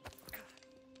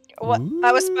 What? Ooh.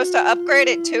 I was supposed to upgrade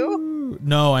it too?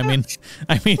 No, I mean,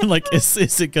 like,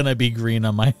 is it gonna be green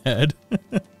on my head?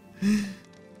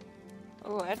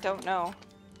 Oh, I don't know.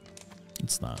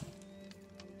 It's not.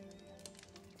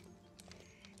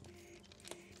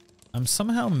 I'm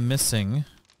somehow missing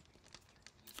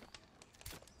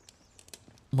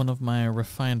one of my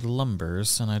refined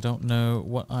lumbers, and I don't know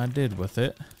what I did with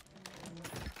it.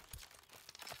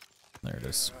 There it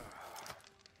is.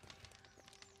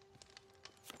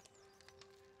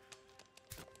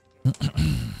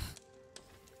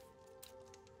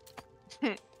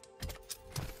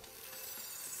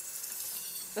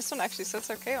 This one actually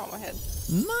sits okay on my head.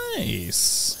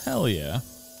 Nice. Hell yeah.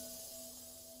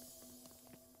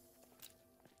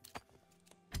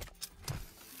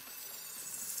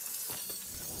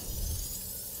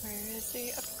 Where is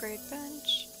the upgrade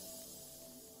bench?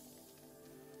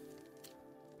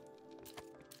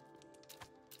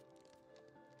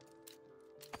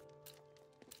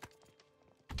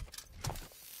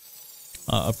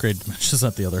 Upgrade bench is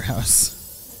at the other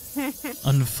house.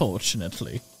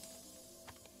 Unfortunately.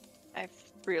 I've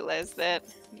realized that.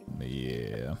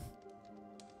 Yeah.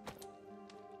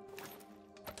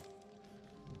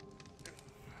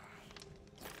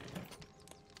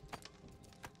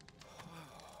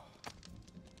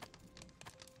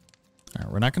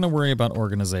 Alright, we're not going to worry about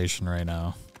organization right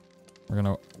now. We're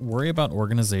going to worry about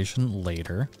organization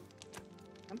later.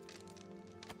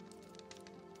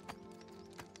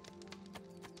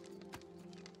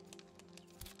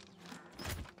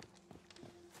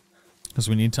 Because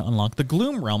we need to unlock the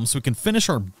Gloom Realm so we can finish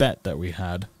our bet that we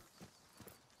had.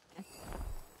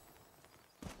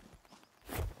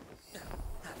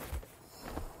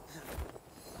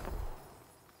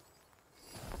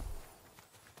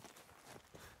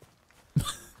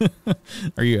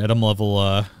 Are you at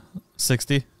level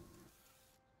 60?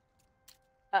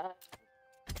 No.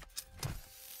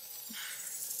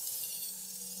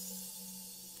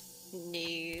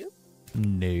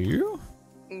 No.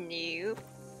 No.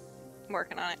 I'm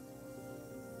working on it.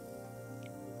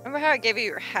 Remember how I gave you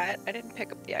your hat? I didn't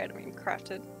pick up the item you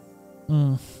crafted.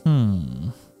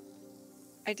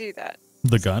 I do that.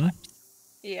 The sometimes. gun?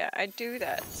 Yeah, I do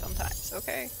that sometimes,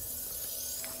 okay?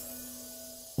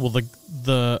 Well,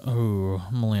 oh,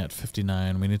 I'm only at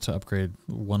 59. We need to upgrade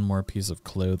one more piece of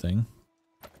clothing.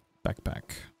 Backpack.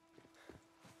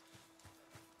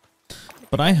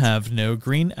 But I have no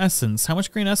green essence. How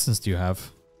much green essence do you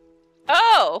have?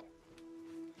 Oh!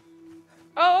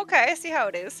 Oh, okay, I see how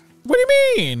it is. What do you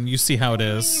mean? You see how it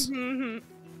is?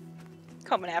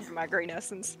 Coming after my green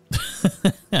essence.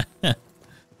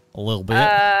 A little bit.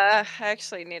 I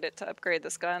actually need it to upgrade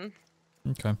this gun.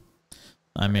 Okay.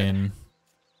 I mean,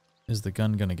 is the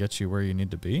gun gonna get you where you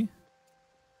need to be?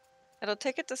 It'll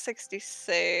take it to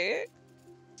 66.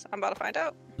 I'm about to find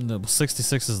out. No,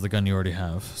 66 is the gun you already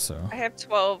have, so. I have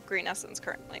 12 green essence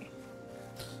currently.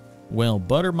 Well,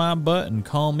 butter my butt and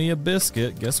call me a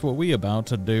biscuit. Guess what we about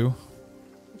to do?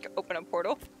 Open a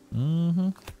portal. Mm-hmm.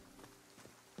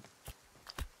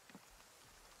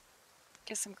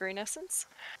 Get some green essence.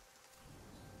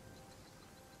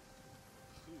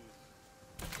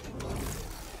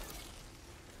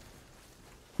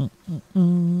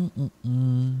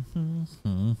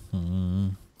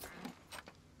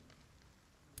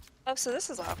 Oh, so this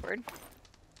is awkward.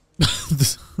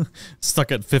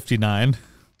 Stuck at 59.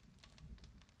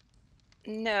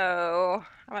 No,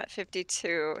 I'm at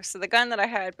 52. So the gun that I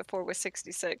had before was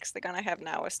 66. The gun I have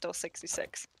now is still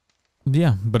 66.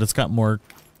 Yeah, but it's got more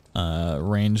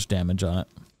range damage on it.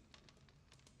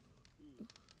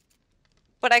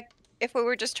 But if we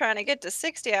were just trying to get to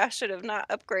 60, I should have not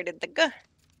upgraded the gun.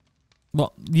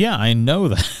 Well, yeah, I know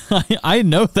that. I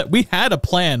know that we had a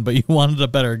plan, but you wanted a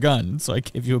better gun, so I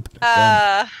gave you a better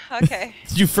gun. Okay.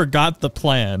 You forgot the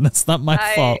plan. That's not my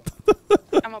fault.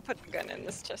 I'm gonna put the gun in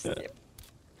this chest. Yep.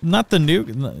 Not the new.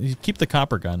 You keep the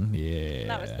copper gun. Yeah.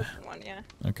 That was the one, yeah.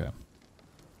 Okay.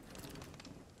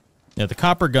 Yeah, the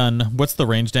copper gun. What's the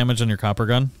range damage on your copper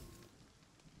gun?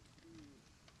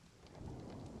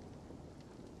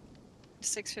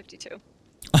 652.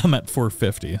 I'm at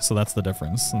 450, so that's the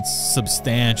difference. It's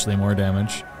substantially more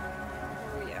damage.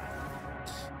 Oh, yeah.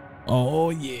 Oh,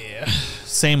 yeah.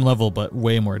 Same level, but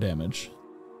way more damage.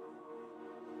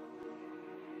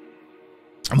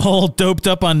 I'm all doped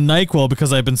up on NyQuil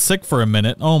because I've been sick for a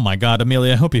minute. Oh my god,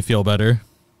 Amelia, I hope you feel better.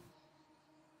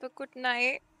 But good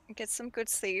night. Get some good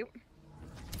sleep.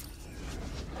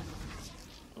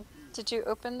 Did you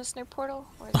open this new portal?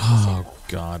 Oh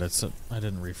god, I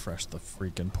didn't refresh the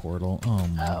freaking portal. Oh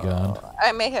my god.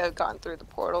 I may have gone through the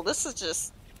portal. This is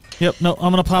just... Yep, no,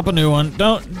 I'm gonna pop a new one.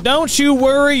 Don't you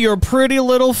worry your pretty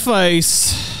little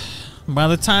face. By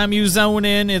the time you zone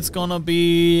in, it's gonna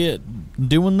be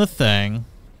doing the thing.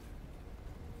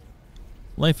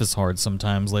 Life is hard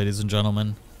sometimes, ladies and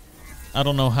gentlemen. I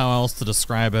don't know how else to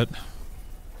describe it.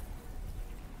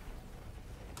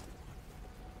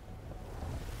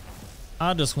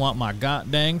 I just want my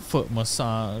goddamn foot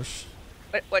massage.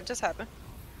 Wait, what just happened?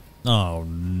 Oh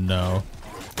no.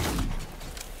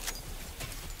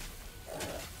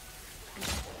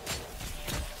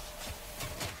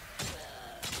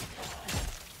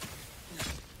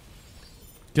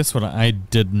 Guess what I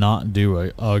did not do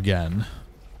again.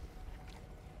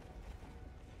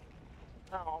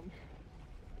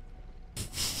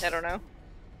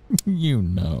 You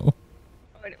know.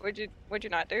 What'd you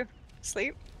not do?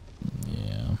 Sleep?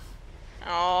 Yeah.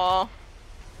 Oh.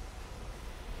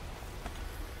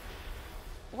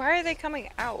 Why are they coming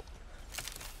out?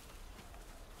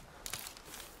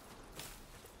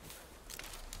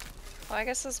 Well, I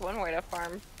guess there's one way to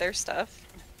farm their stuff.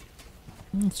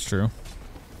 That's true.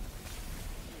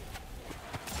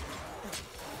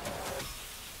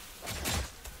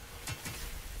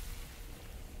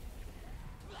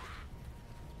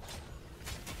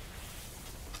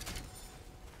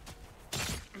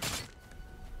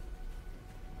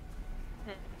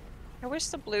 I wish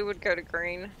the blue would go to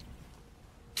green.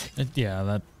 Yeah,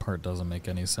 that part doesn't make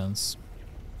any sense.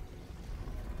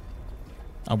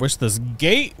 I wish this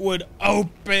gate would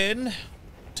open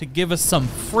to give us some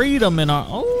freedom in our...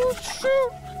 Oh,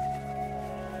 shoot!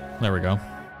 There we go.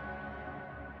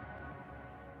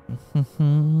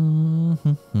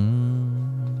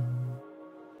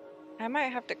 I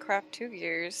might have to craft 2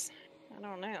 gears. I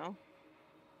don't know.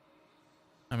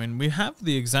 I mean, we have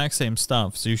the exact same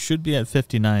stuff, so you should be at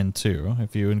 59 too,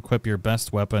 if you equip your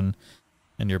best weapon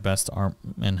and your best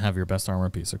have your best armor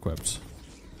piece equipped.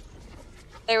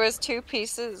 There was 2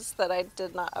 pieces that I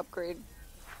did not upgrade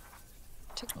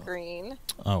to green.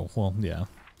 Oh, well, yeah.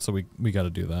 So we got to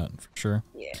do that for sure.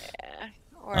 Yeah.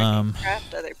 Or I can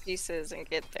craft other pieces and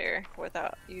get there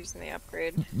without using the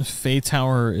upgrade. Fae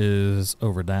Tower is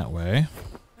over that way.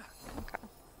 Okay.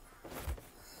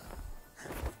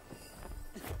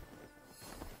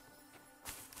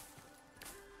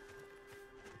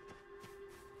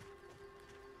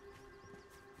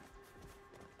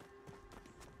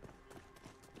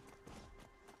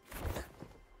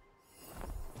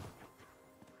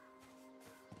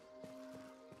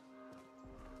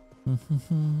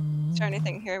 Is there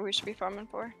anything here we should be farming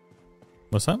for?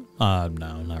 What's that? No,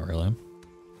 not really.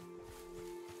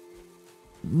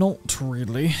 Not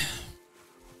really.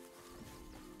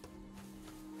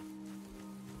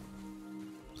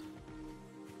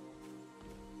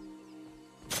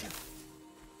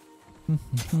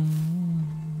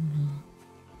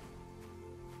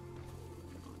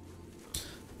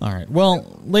 All right.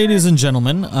 Well, ladies and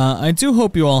gentlemen, I do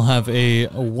hope you all have a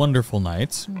wonderful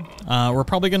night. We're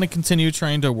probably going to continue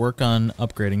trying to work on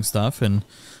upgrading stuff and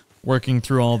working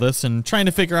through all this and trying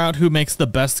to figure out who makes the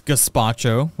best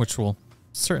gazpacho, which we'll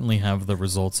certainly have the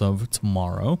results of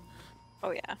tomorrow.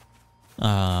 Oh, yeah.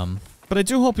 But I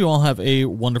do hope you all have a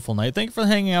wonderful night. Thank you for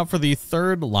hanging out for the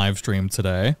 3rd live stream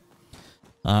today.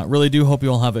 Really do hope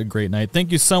you all have a great night.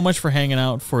 Thank you so much for hanging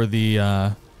out for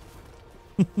the...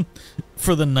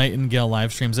 for the Nightingale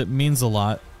live streams. It means a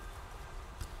lot.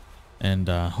 And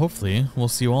hopefully we'll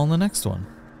see you all in the next one.